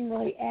nothing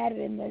really added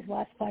in those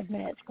last 5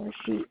 minutes where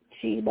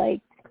she like,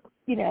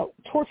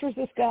 tortures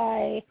this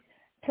guy.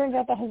 Turns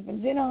out the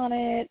husband's in on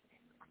it,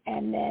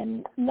 and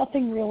then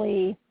nothing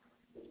really.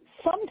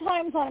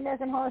 Sometimes on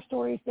American Horror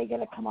Stories they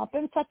get a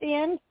comeuppance at the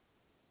end,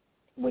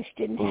 which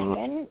didn't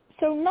happen.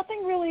 So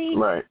nothing really.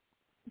 Right.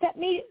 That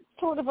made it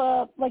sort of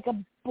a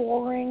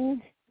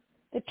boring.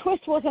 The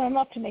twist wasn't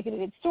enough to make it a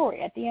good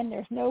story. At the end,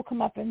 there's no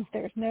comeuppance.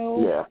 There's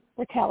no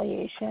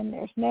retaliation.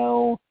 There's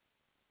no.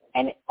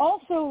 And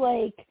also,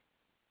 like,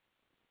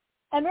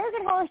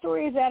 American Horror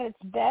Story is at its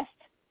best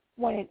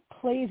when it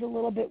plays a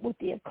little bit with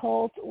the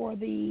occult or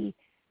the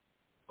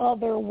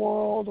other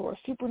world or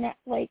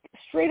like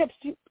straight up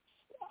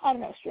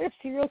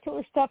serial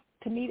killer stuff.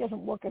 To me,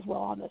 doesn't work as well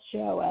on this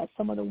show as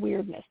some of the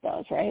weirdness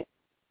does, right?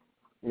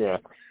 Yeah.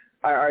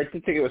 I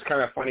did think it was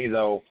kind of funny,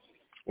 though,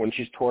 when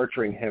she's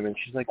torturing him and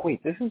she's like,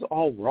 wait, this is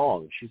all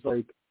wrong. She's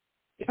like,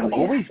 it's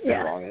always been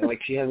wrong. And,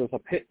 like, she has this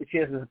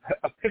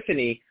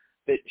epiphany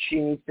that she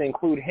needs to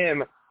include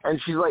him,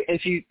 and she's like, and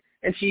she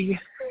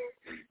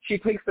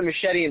takes the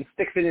machete and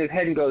sticks it in his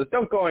head and goes,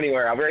 "Don't go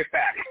anywhere. I'll be right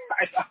back."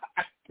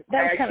 I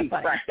actually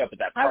cracked up at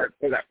that part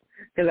because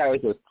that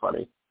was just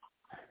funny.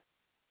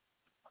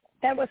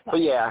 That was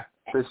funny.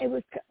 But it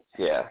was.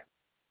 Yeah.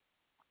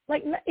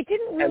 Like, it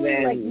didn't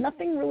really, like,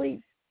 nothing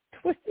really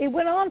twist. It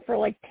went on for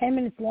like 10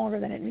 minutes longer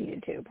than it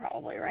needed to,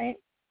 probably, right?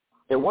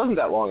 It wasn't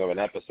that long of an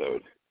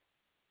episode.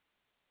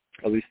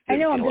 At least I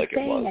know. I'm like just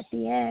saying, at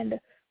the end,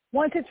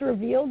 once it's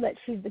revealed that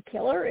she's the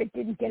killer, it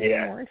didn't get any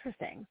more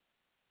interesting,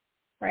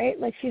 right?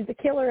 Like, she's the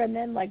killer, and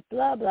then, like,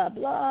 blah blah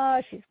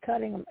blah. She's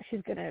cutting him.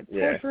 She's gonna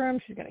torture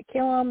him. She's gonna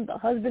kill him. The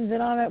husband's in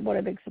on it. What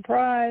a big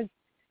surprise!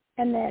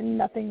 And then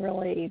nothing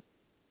really.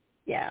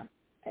 Yeah,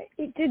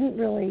 it didn't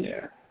really.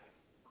 Yeah.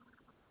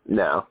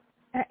 No.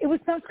 It was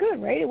not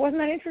good, right? It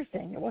wasn't that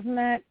interesting. It wasn't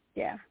that.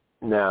 Yeah.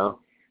 No.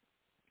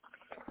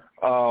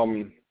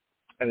 And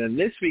then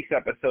this week's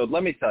episode,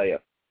 let me tell you,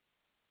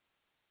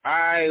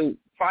 5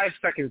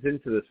 seconds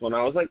into this one,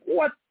 I was like,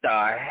 what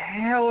the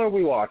hell are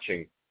we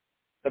watching?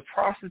 The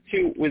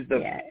prostitute with the...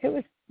 Yeah, it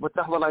was... What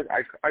the hell did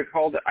I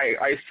called it?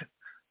 I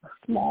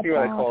small see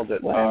what I called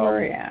it.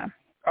 Whatever, yeah.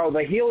 Oh,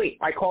 the healing...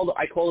 I called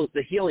it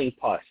the healing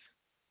pus.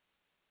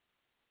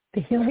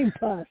 The healing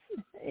pus.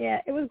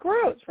 Yeah, it was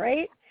gross,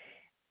 right?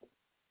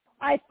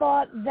 I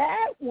thought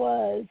that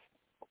was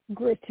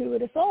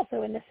gratuitous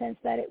also in the sense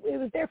that it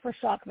was there for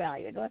shock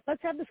value. Like,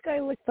 let's have this guy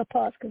lick the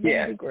pus because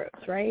that would be gross,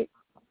 right?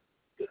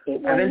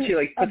 And then she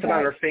like puts it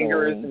on her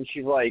fingers and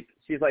she's like,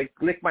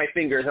 lick my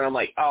fingers, and I'm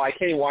like, oh, I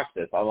can't even watch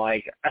this. I'm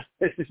like,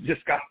 this is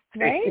disgusting.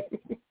 Right?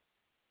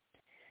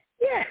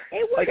 Yeah,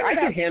 it was like I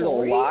can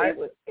handle a lot.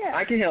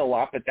 I can handle a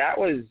lot, but that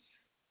was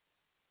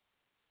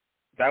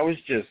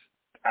just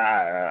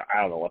I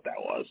don't know what that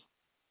was.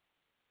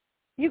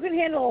 You can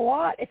handle a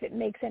lot if it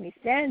makes any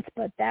sense,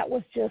 but that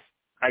was just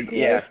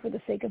gross for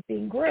the sake of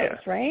being gross,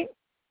 right?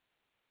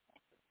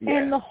 Yeah.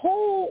 And the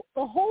whole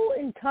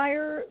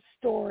entire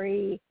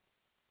story,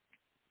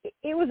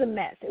 it was a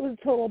mess. It was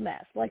a total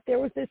mess. Like, there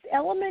was this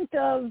element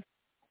of,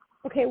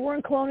 okay, we're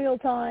in colonial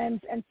times,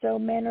 and so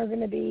men are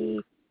going to be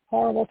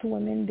horrible to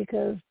women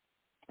because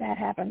that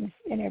happens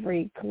in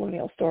every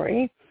colonial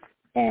story.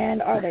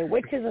 And are they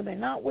witches? Are they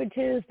not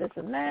witches? This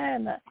and that.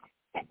 And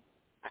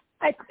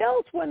I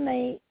felt when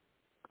they...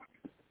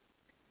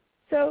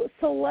 So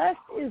Celeste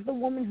is the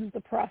woman who's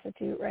the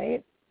prostitute,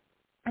 right?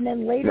 And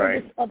then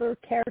later this other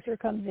character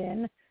comes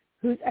in,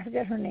 who's, I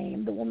forget her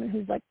name, the woman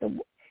who's like the...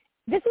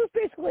 This was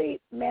basically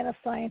man of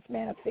science,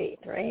 man of faith,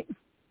 right?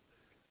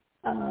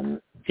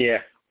 Yeah.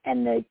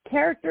 And the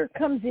character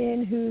comes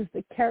in who's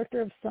the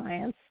character of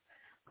science.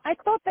 I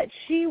thought that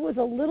she was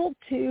a little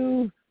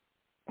too...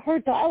 Her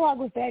dialogue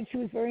was bad. She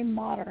was very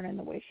modern in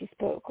the way she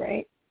spoke,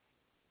 right?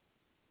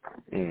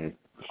 Mm.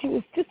 She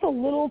was just a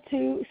little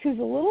too... She was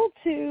a little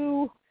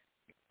too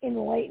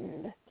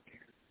enlightened.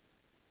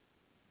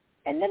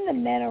 And then the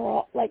men are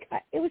all... Like,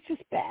 it was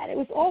just bad. It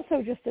was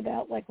also just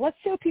about, like, let's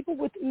show people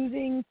with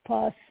oozing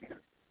pus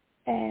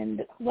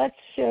and let's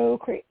show...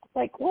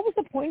 Like, what was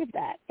the point of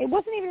that? It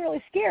wasn't even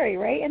really scary,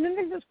 right? And then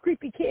there's this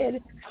creepy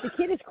kid. The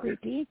kid is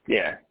creepy.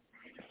 Yeah.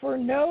 For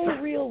no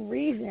real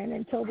reason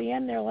until the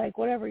end. They're like,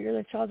 whatever, you're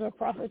the child of a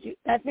prostitute.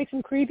 That makes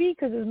him creepy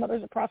because his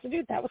mother's a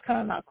prostitute. That was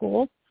kind of not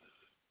cool.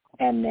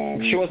 And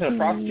then... She wasn't a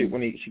prostitute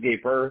when she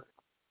gave birth.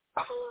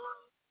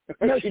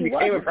 No, she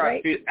became a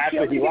prostitute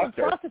after he left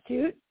her.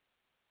 Prostitute.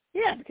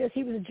 Yeah, because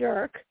he was a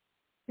jerk.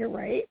 You're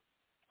right.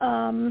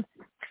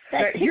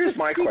 Here's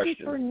my question.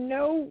 For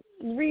no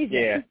reason.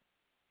 Yeah.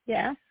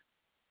 Yeah.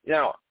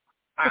 Now,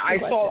 I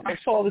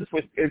saw this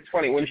with. It's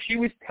funny when she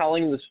was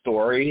telling the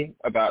story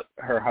about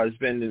her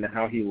husband and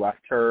how he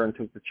left her and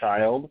took the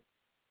child.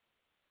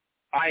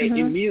 I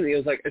immediately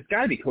was like, it's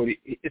got to be Cody.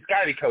 It's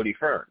got to be Cody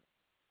Fern.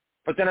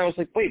 But then I was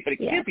like, wait, but it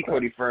can't be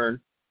Cody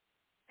Fern.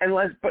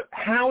 But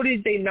how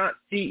did they not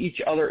see each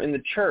other in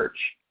the church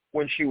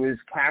when she was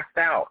cast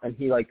out and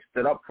he like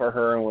stood up for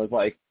her and was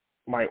like,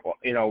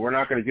 we're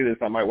not going to do this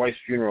on my wife's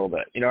funeral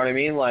day. You know what I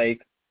mean?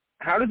 Like,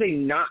 how did they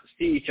not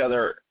see each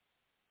other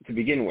to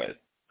begin with?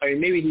 I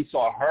mean, maybe he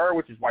saw her,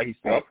 which is why he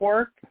stood up for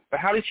her, but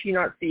how did she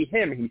not see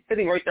him? He's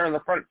sitting right there in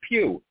the front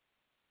pew.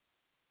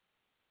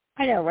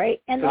 I know, right?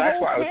 And so the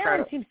whole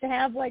town seems to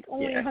have like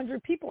only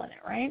 100 people in it,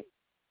 right?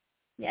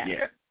 Yeah.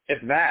 Yeah,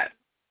 if that.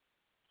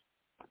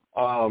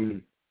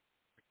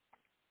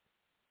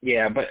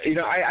 Yeah, but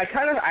I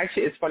kind of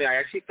actually, it's funny. I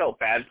actually felt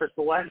bad for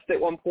Celeste at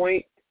one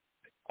point.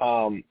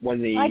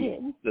 When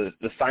the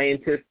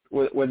scientist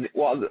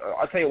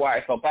I'll tell you why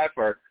I felt bad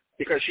for her,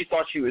 because she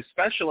thought she was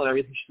special and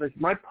everything. She's like,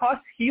 my pus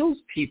heals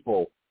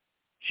people.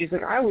 She's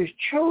like, I was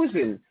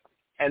chosen.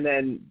 And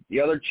then the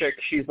other chick,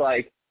 she's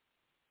like,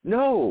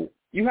 no,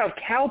 you have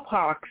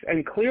cowpox,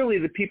 and clearly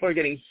the people are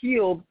getting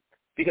healed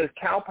because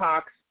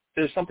cowpox.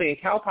 There's something in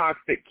cowpox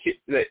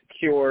that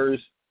cures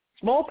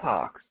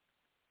smallpox,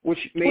 which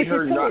made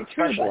her not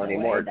special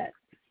anymore.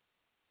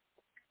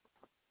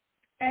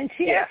 And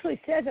she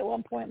actually says at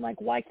one point, like,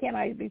 why can't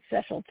I be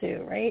special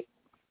too, right?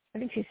 I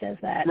think she says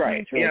that.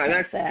 Right. Really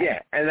that's sad. Yeah,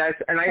 and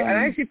I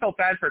actually felt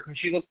bad for her because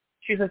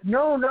she's like,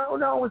 no,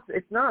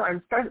 it's not.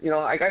 I'm special.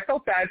 Like, I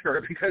felt bad for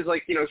her because,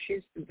 like,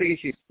 she's thinking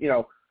she's,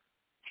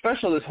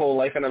 special this whole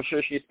life, and I'm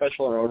sure she's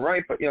special in her own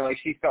right, but, like,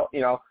 she felt,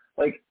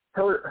 like,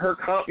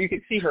 you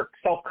could see her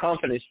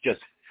self-confidence just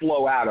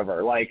flow out of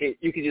her. Like,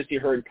 you could just see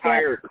her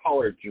entire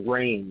color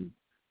drain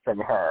from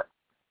her.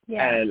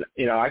 Yeah. And,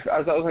 I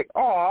was like,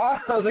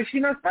 aw. I was like,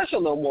 she's not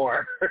special no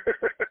more.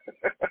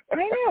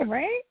 I know,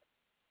 right?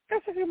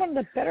 That's actually one of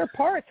the better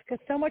parts,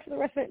 because so much of the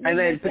rest of it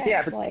makes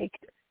sense.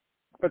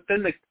 But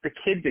then the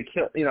kid to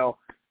kill,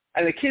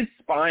 and the kid's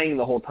spying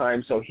the whole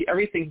time, so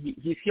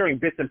he's hearing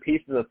bits and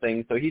pieces of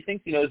things, so he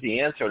thinks he knows the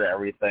answer to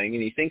everything,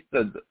 and he thinks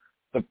the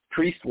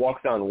priest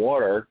walks on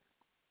water,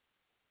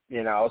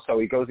 so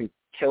he goes and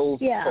kills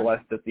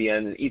Celeste at the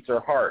end and eats her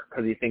heart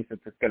because he thinks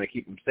it's going to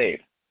keep him safe.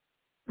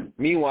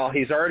 Meanwhile,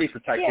 he's already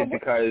protected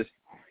because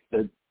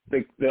the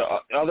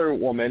other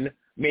woman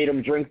made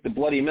him drink the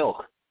bloody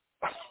milk.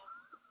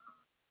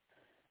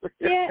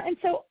 Yeah, and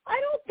so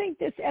I don't think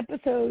this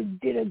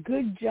episode did a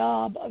good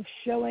job of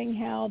showing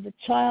how the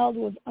child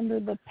was under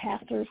the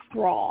pastor's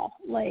thrall.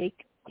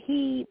 Like,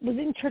 he was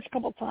in church a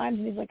couple times,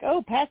 and he's like,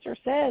 oh, pastor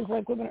says,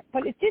 like, we're going to...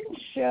 But it didn't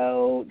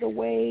show the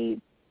way...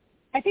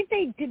 I think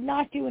they did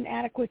not do an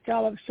adequate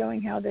job of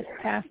showing how this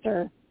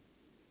pastor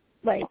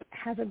like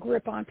has a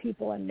grip on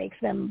people and makes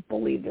them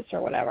believe this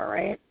or whatever,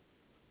 right?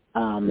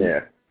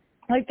 Yeah.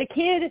 Like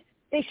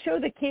they show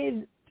the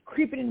kid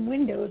creeping in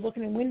windows,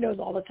 looking in windows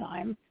all the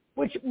time,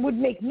 which would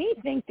make me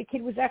think the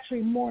kid was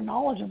actually more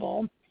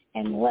knowledgeable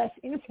and less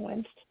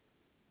influenced.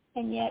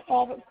 And yet,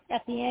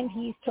 at the end,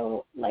 he's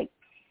total, like,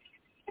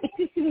 it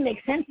just didn't make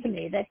sense to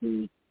me that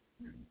he,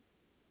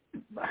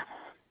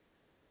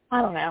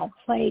 I don't know,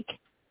 like,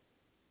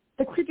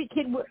 the creepy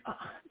kid,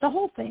 the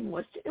whole thing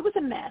was, it was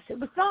a mess. It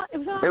was not it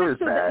was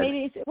bad.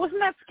 It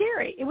wasn't that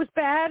scary. It was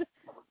bad.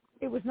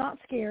 It was not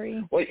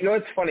scary. Well, you know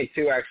what's funny,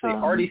 too, actually?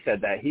 Artie said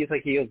that. He's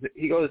like, he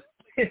goes,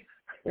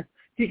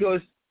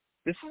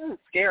 this isn't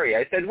scary.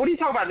 I said, what are you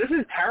talking about? This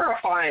is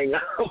terrifying.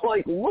 I'm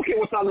like, look at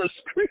what's on the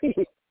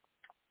screen.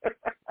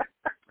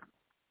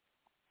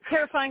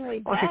 Terrifyingly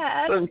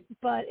bad,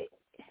 but...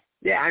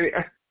 Yeah, I mean,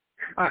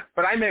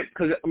 but I meant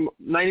because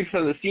 90%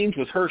 of the scenes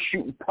was her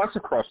shooting putts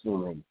across the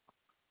room.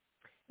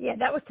 Yeah,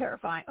 that was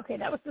terrifying. Okay,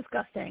 that was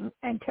disgusting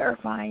and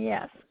terrifying,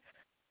 yes.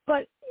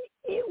 But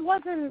it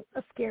wasn't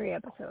a scary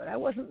episode. I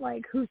wasn't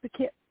like, who's the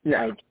kid?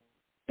 Yeah. Like,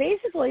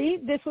 basically,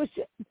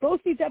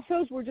 both these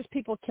episodes were just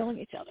people killing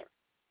each other.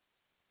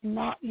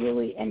 Not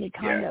really any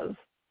kind of...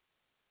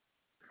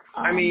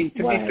 I mean,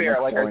 to be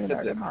fair, like I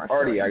said to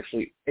Artie,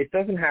 actually, it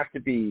doesn't have to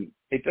be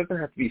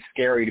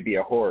scary to be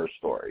a horror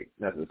story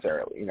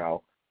necessarily. You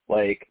know,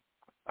 like,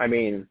 I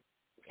mean,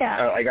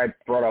 like I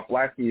brought up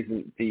last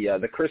season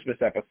the Christmas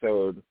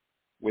episode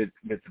with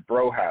the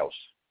Bro House.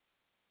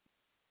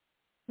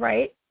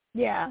 Right.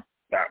 Yeah.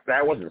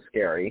 That wasn't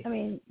scary. I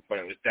mean, but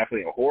it was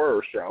definitely a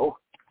horror show.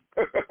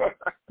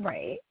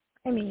 Right.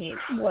 I mean,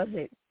 was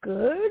it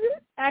good?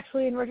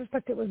 Actually, in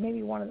retrospect, it was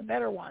maybe one of the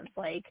better ones.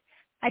 Like,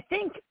 I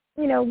think,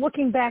 you know,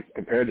 looking back...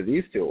 Compared to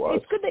these two, it was.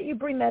 It's good that you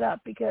bring that up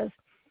because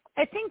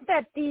I think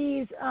that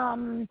these,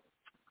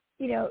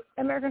 you know,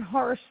 American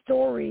Horror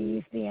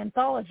Stories, the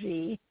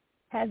anthology,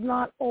 has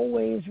not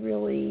always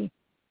really...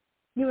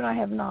 You and I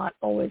have not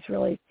always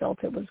really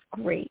felt it was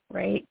great,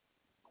 right?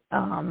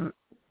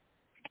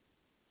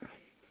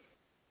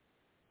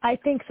 I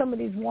think some of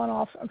these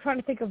one-offs... I'm trying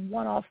to think of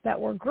one-offs that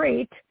were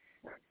great,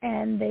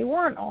 and they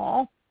weren't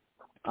all.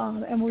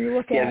 And when we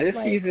look at this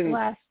like season,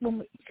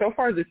 so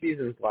far this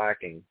season's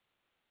lacking.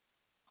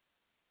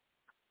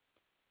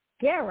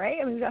 Yeah, right.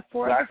 I mean, we got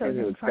 4 last episodes.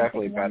 Season was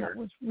definitely better. That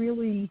was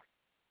really.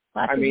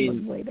 I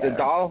mean, was way better.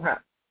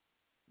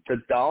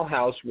 the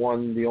Dollhouse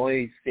one. The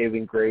only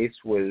saving grace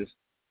was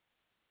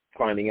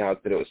finding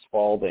out that it was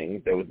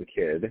Spalding that was the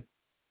kid.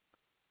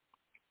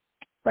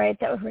 Right,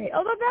 that was great.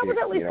 Although that was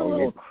at least a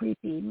little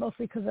creepy,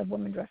 mostly because of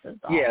women dressed as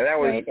dolls. Yeah, that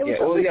was. Right?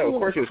 Of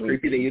course it was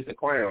creepy. They used a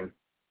clown.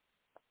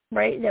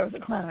 Right, there was a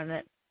clown in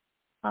it.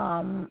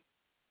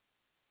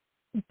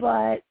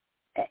 But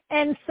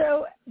and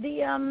so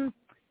the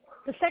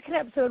second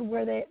episode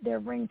where their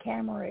Ring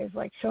camera is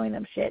like showing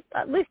them shit.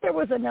 At least there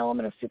was an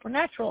element of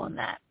supernatural in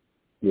that.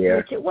 Yeah.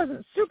 Which it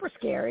wasn't super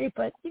scary,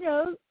 but you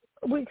know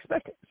we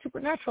expect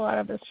supernatural out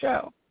of this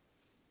show.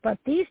 But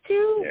these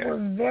two were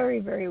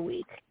very, very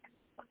weak.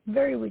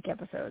 Very weak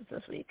episodes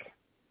this week.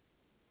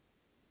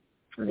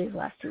 For these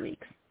last 2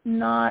 weeks.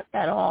 Not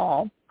at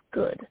all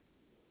good.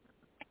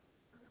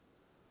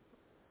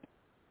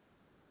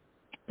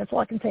 That's all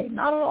I can say.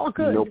 Not at all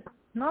good. Nope.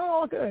 Not at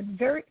all good.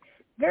 Very,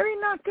 very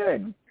not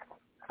good.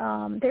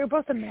 They were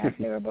both a mess.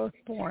 They were both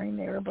boring.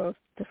 They were both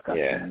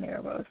disgusting. Yeah. They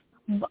were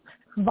both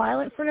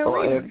violent for no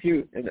reason.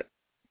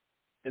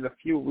 In a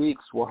few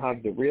weeks, we'll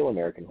have the real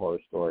American Horror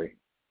Story.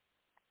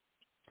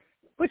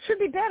 Which should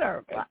be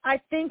better. I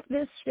think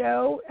this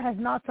show has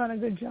not done a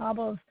good job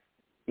of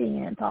being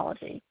an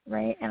anthology,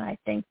 right? And I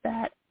think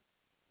that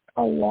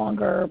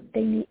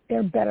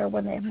they're better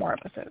when they have more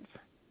episodes.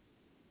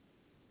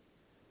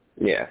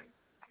 Yeah.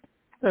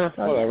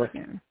 Whatever.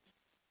 Yeah.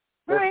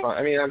 That's right. fine.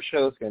 I mean, I'm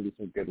sure there's going to be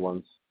some good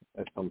ones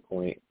at some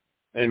point.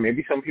 And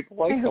maybe some people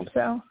like them. I hope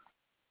so.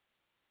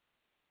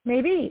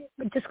 Maybe.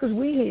 But just because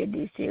we hated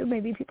these two,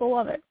 maybe people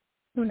love it.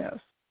 Who knows?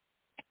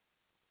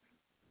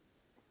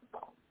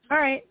 All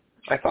right.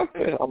 I thought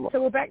so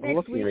we're back next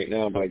looking week. Right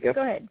now, but I guess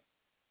go ahead.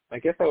 I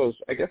guess I was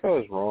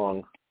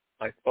wrong.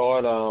 I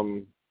thought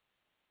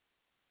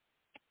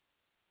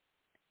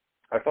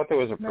there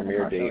was a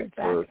premiere date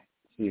for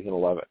season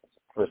 11.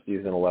 For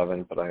season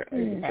 11, but I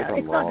think I'm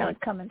it's wrong. not going to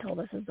come until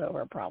this is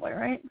over, probably,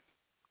 right?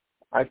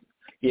 But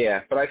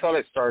I thought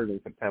it started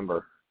in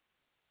September.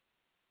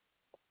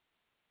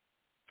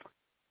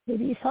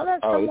 Maybe you saw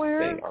that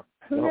somewhere.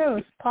 Who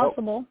knows?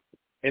 Possible.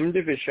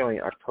 MDiv is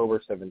showing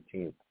October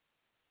 17th.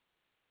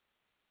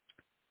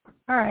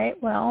 All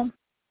right. Well,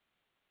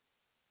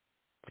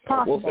 it's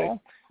possible. We'll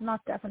see.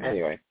 Not definite.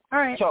 Anyway. All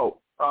right. So,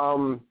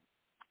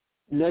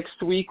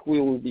 next week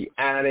we will be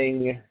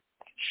adding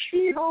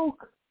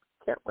She-Hulk.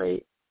 Can't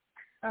wait.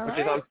 Which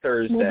is on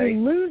Thursday. We'll be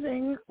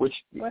losing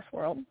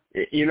Westworld.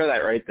 You know that,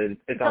 right? That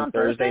it's on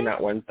Thursday,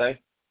 not Wednesday.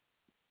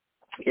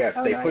 Yes,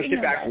 they pushed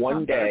it back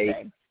one day.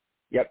 Thursday.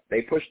 Yep,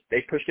 they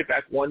pushed it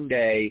back one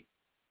day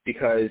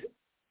because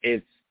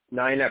it's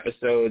 9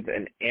 episodes,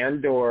 and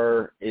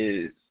Andor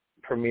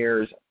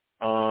premieres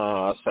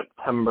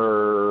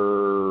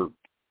September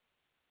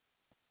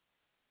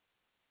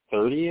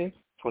 30th,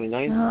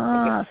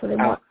 29th. So they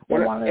want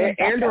to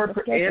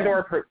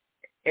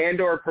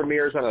and/or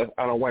premieres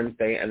on a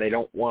Wednesday, and they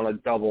don't want to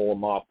double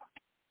them up,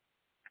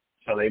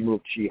 so they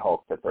moved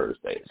She-Hulk to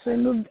Thursdays. So they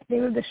moved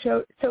the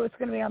show, so it's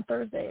going to be on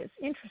Thursdays.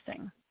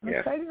 Interesting. I'm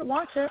excited to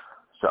watch it.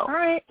 So all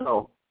right.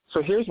 So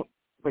here's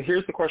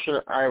the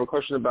question. I have a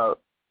question about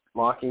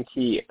Locke and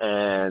Key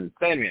and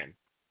Sandman.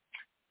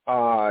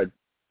 Now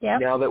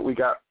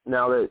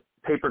that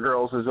Paper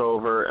Girls is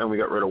over and we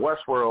got rid of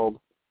Westworld,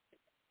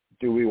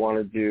 do we want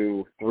to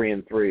do 3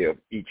 and 3 of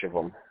each of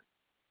them?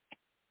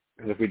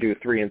 Because if we do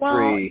 3 and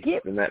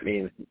 3, then that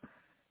means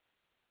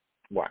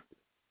what?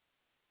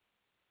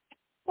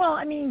 Well,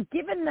 I mean,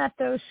 given that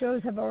those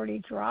shows have already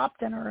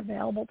dropped and are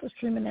available to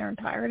stream in their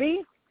entirety,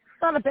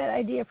 it's not a bad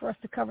idea for us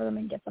to cover them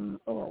and get them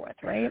over with,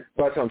 right?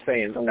 Well, that's what I'm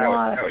saying.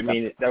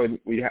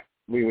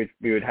 We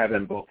would have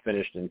them both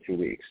finished in 2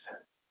 weeks.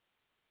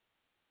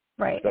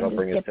 Right. That'll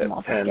bring us to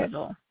 10.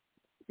 Schedule.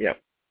 Yep.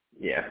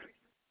 Yeah.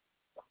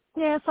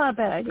 Yeah, it's not a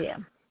bad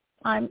idea.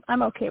 I'm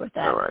okay with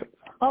that. All right.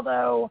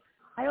 Although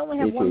I only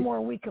have one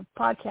more week of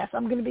podcasts.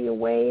 I'm going to be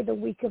away the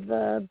week of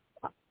the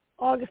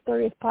August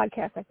 30th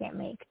podcast I can't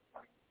make.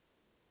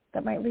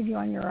 That might leave you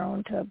on your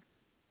own to...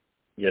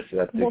 Yes,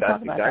 that's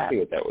exactly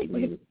what that would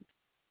mean.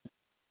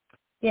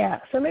 Yeah,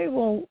 so maybe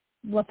we'll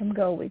let them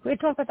go a week. We can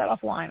talk about that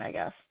offline, I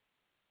guess.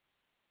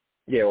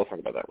 Yeah, we'll talk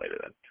about that later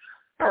then.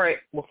 All right,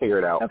 we'll figure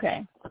it out.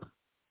 Okay.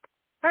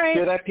 All right.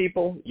 Hear that,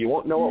 people? You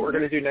won't know what we're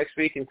going to do next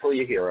week until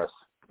you hear us.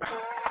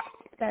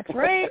 That's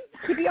right.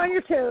 Keep you on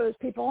your toes,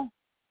 people.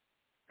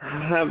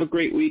 Have a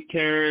great week,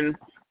 Karen.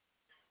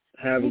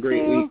 Have a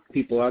great week,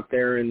 people out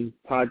there in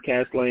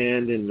podcast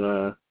land,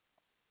 and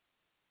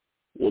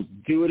we'll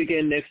do it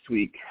again next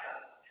week.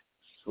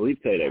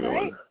 Sleep tight, everyone.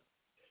 Right.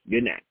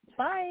 Good night.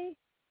 Bye.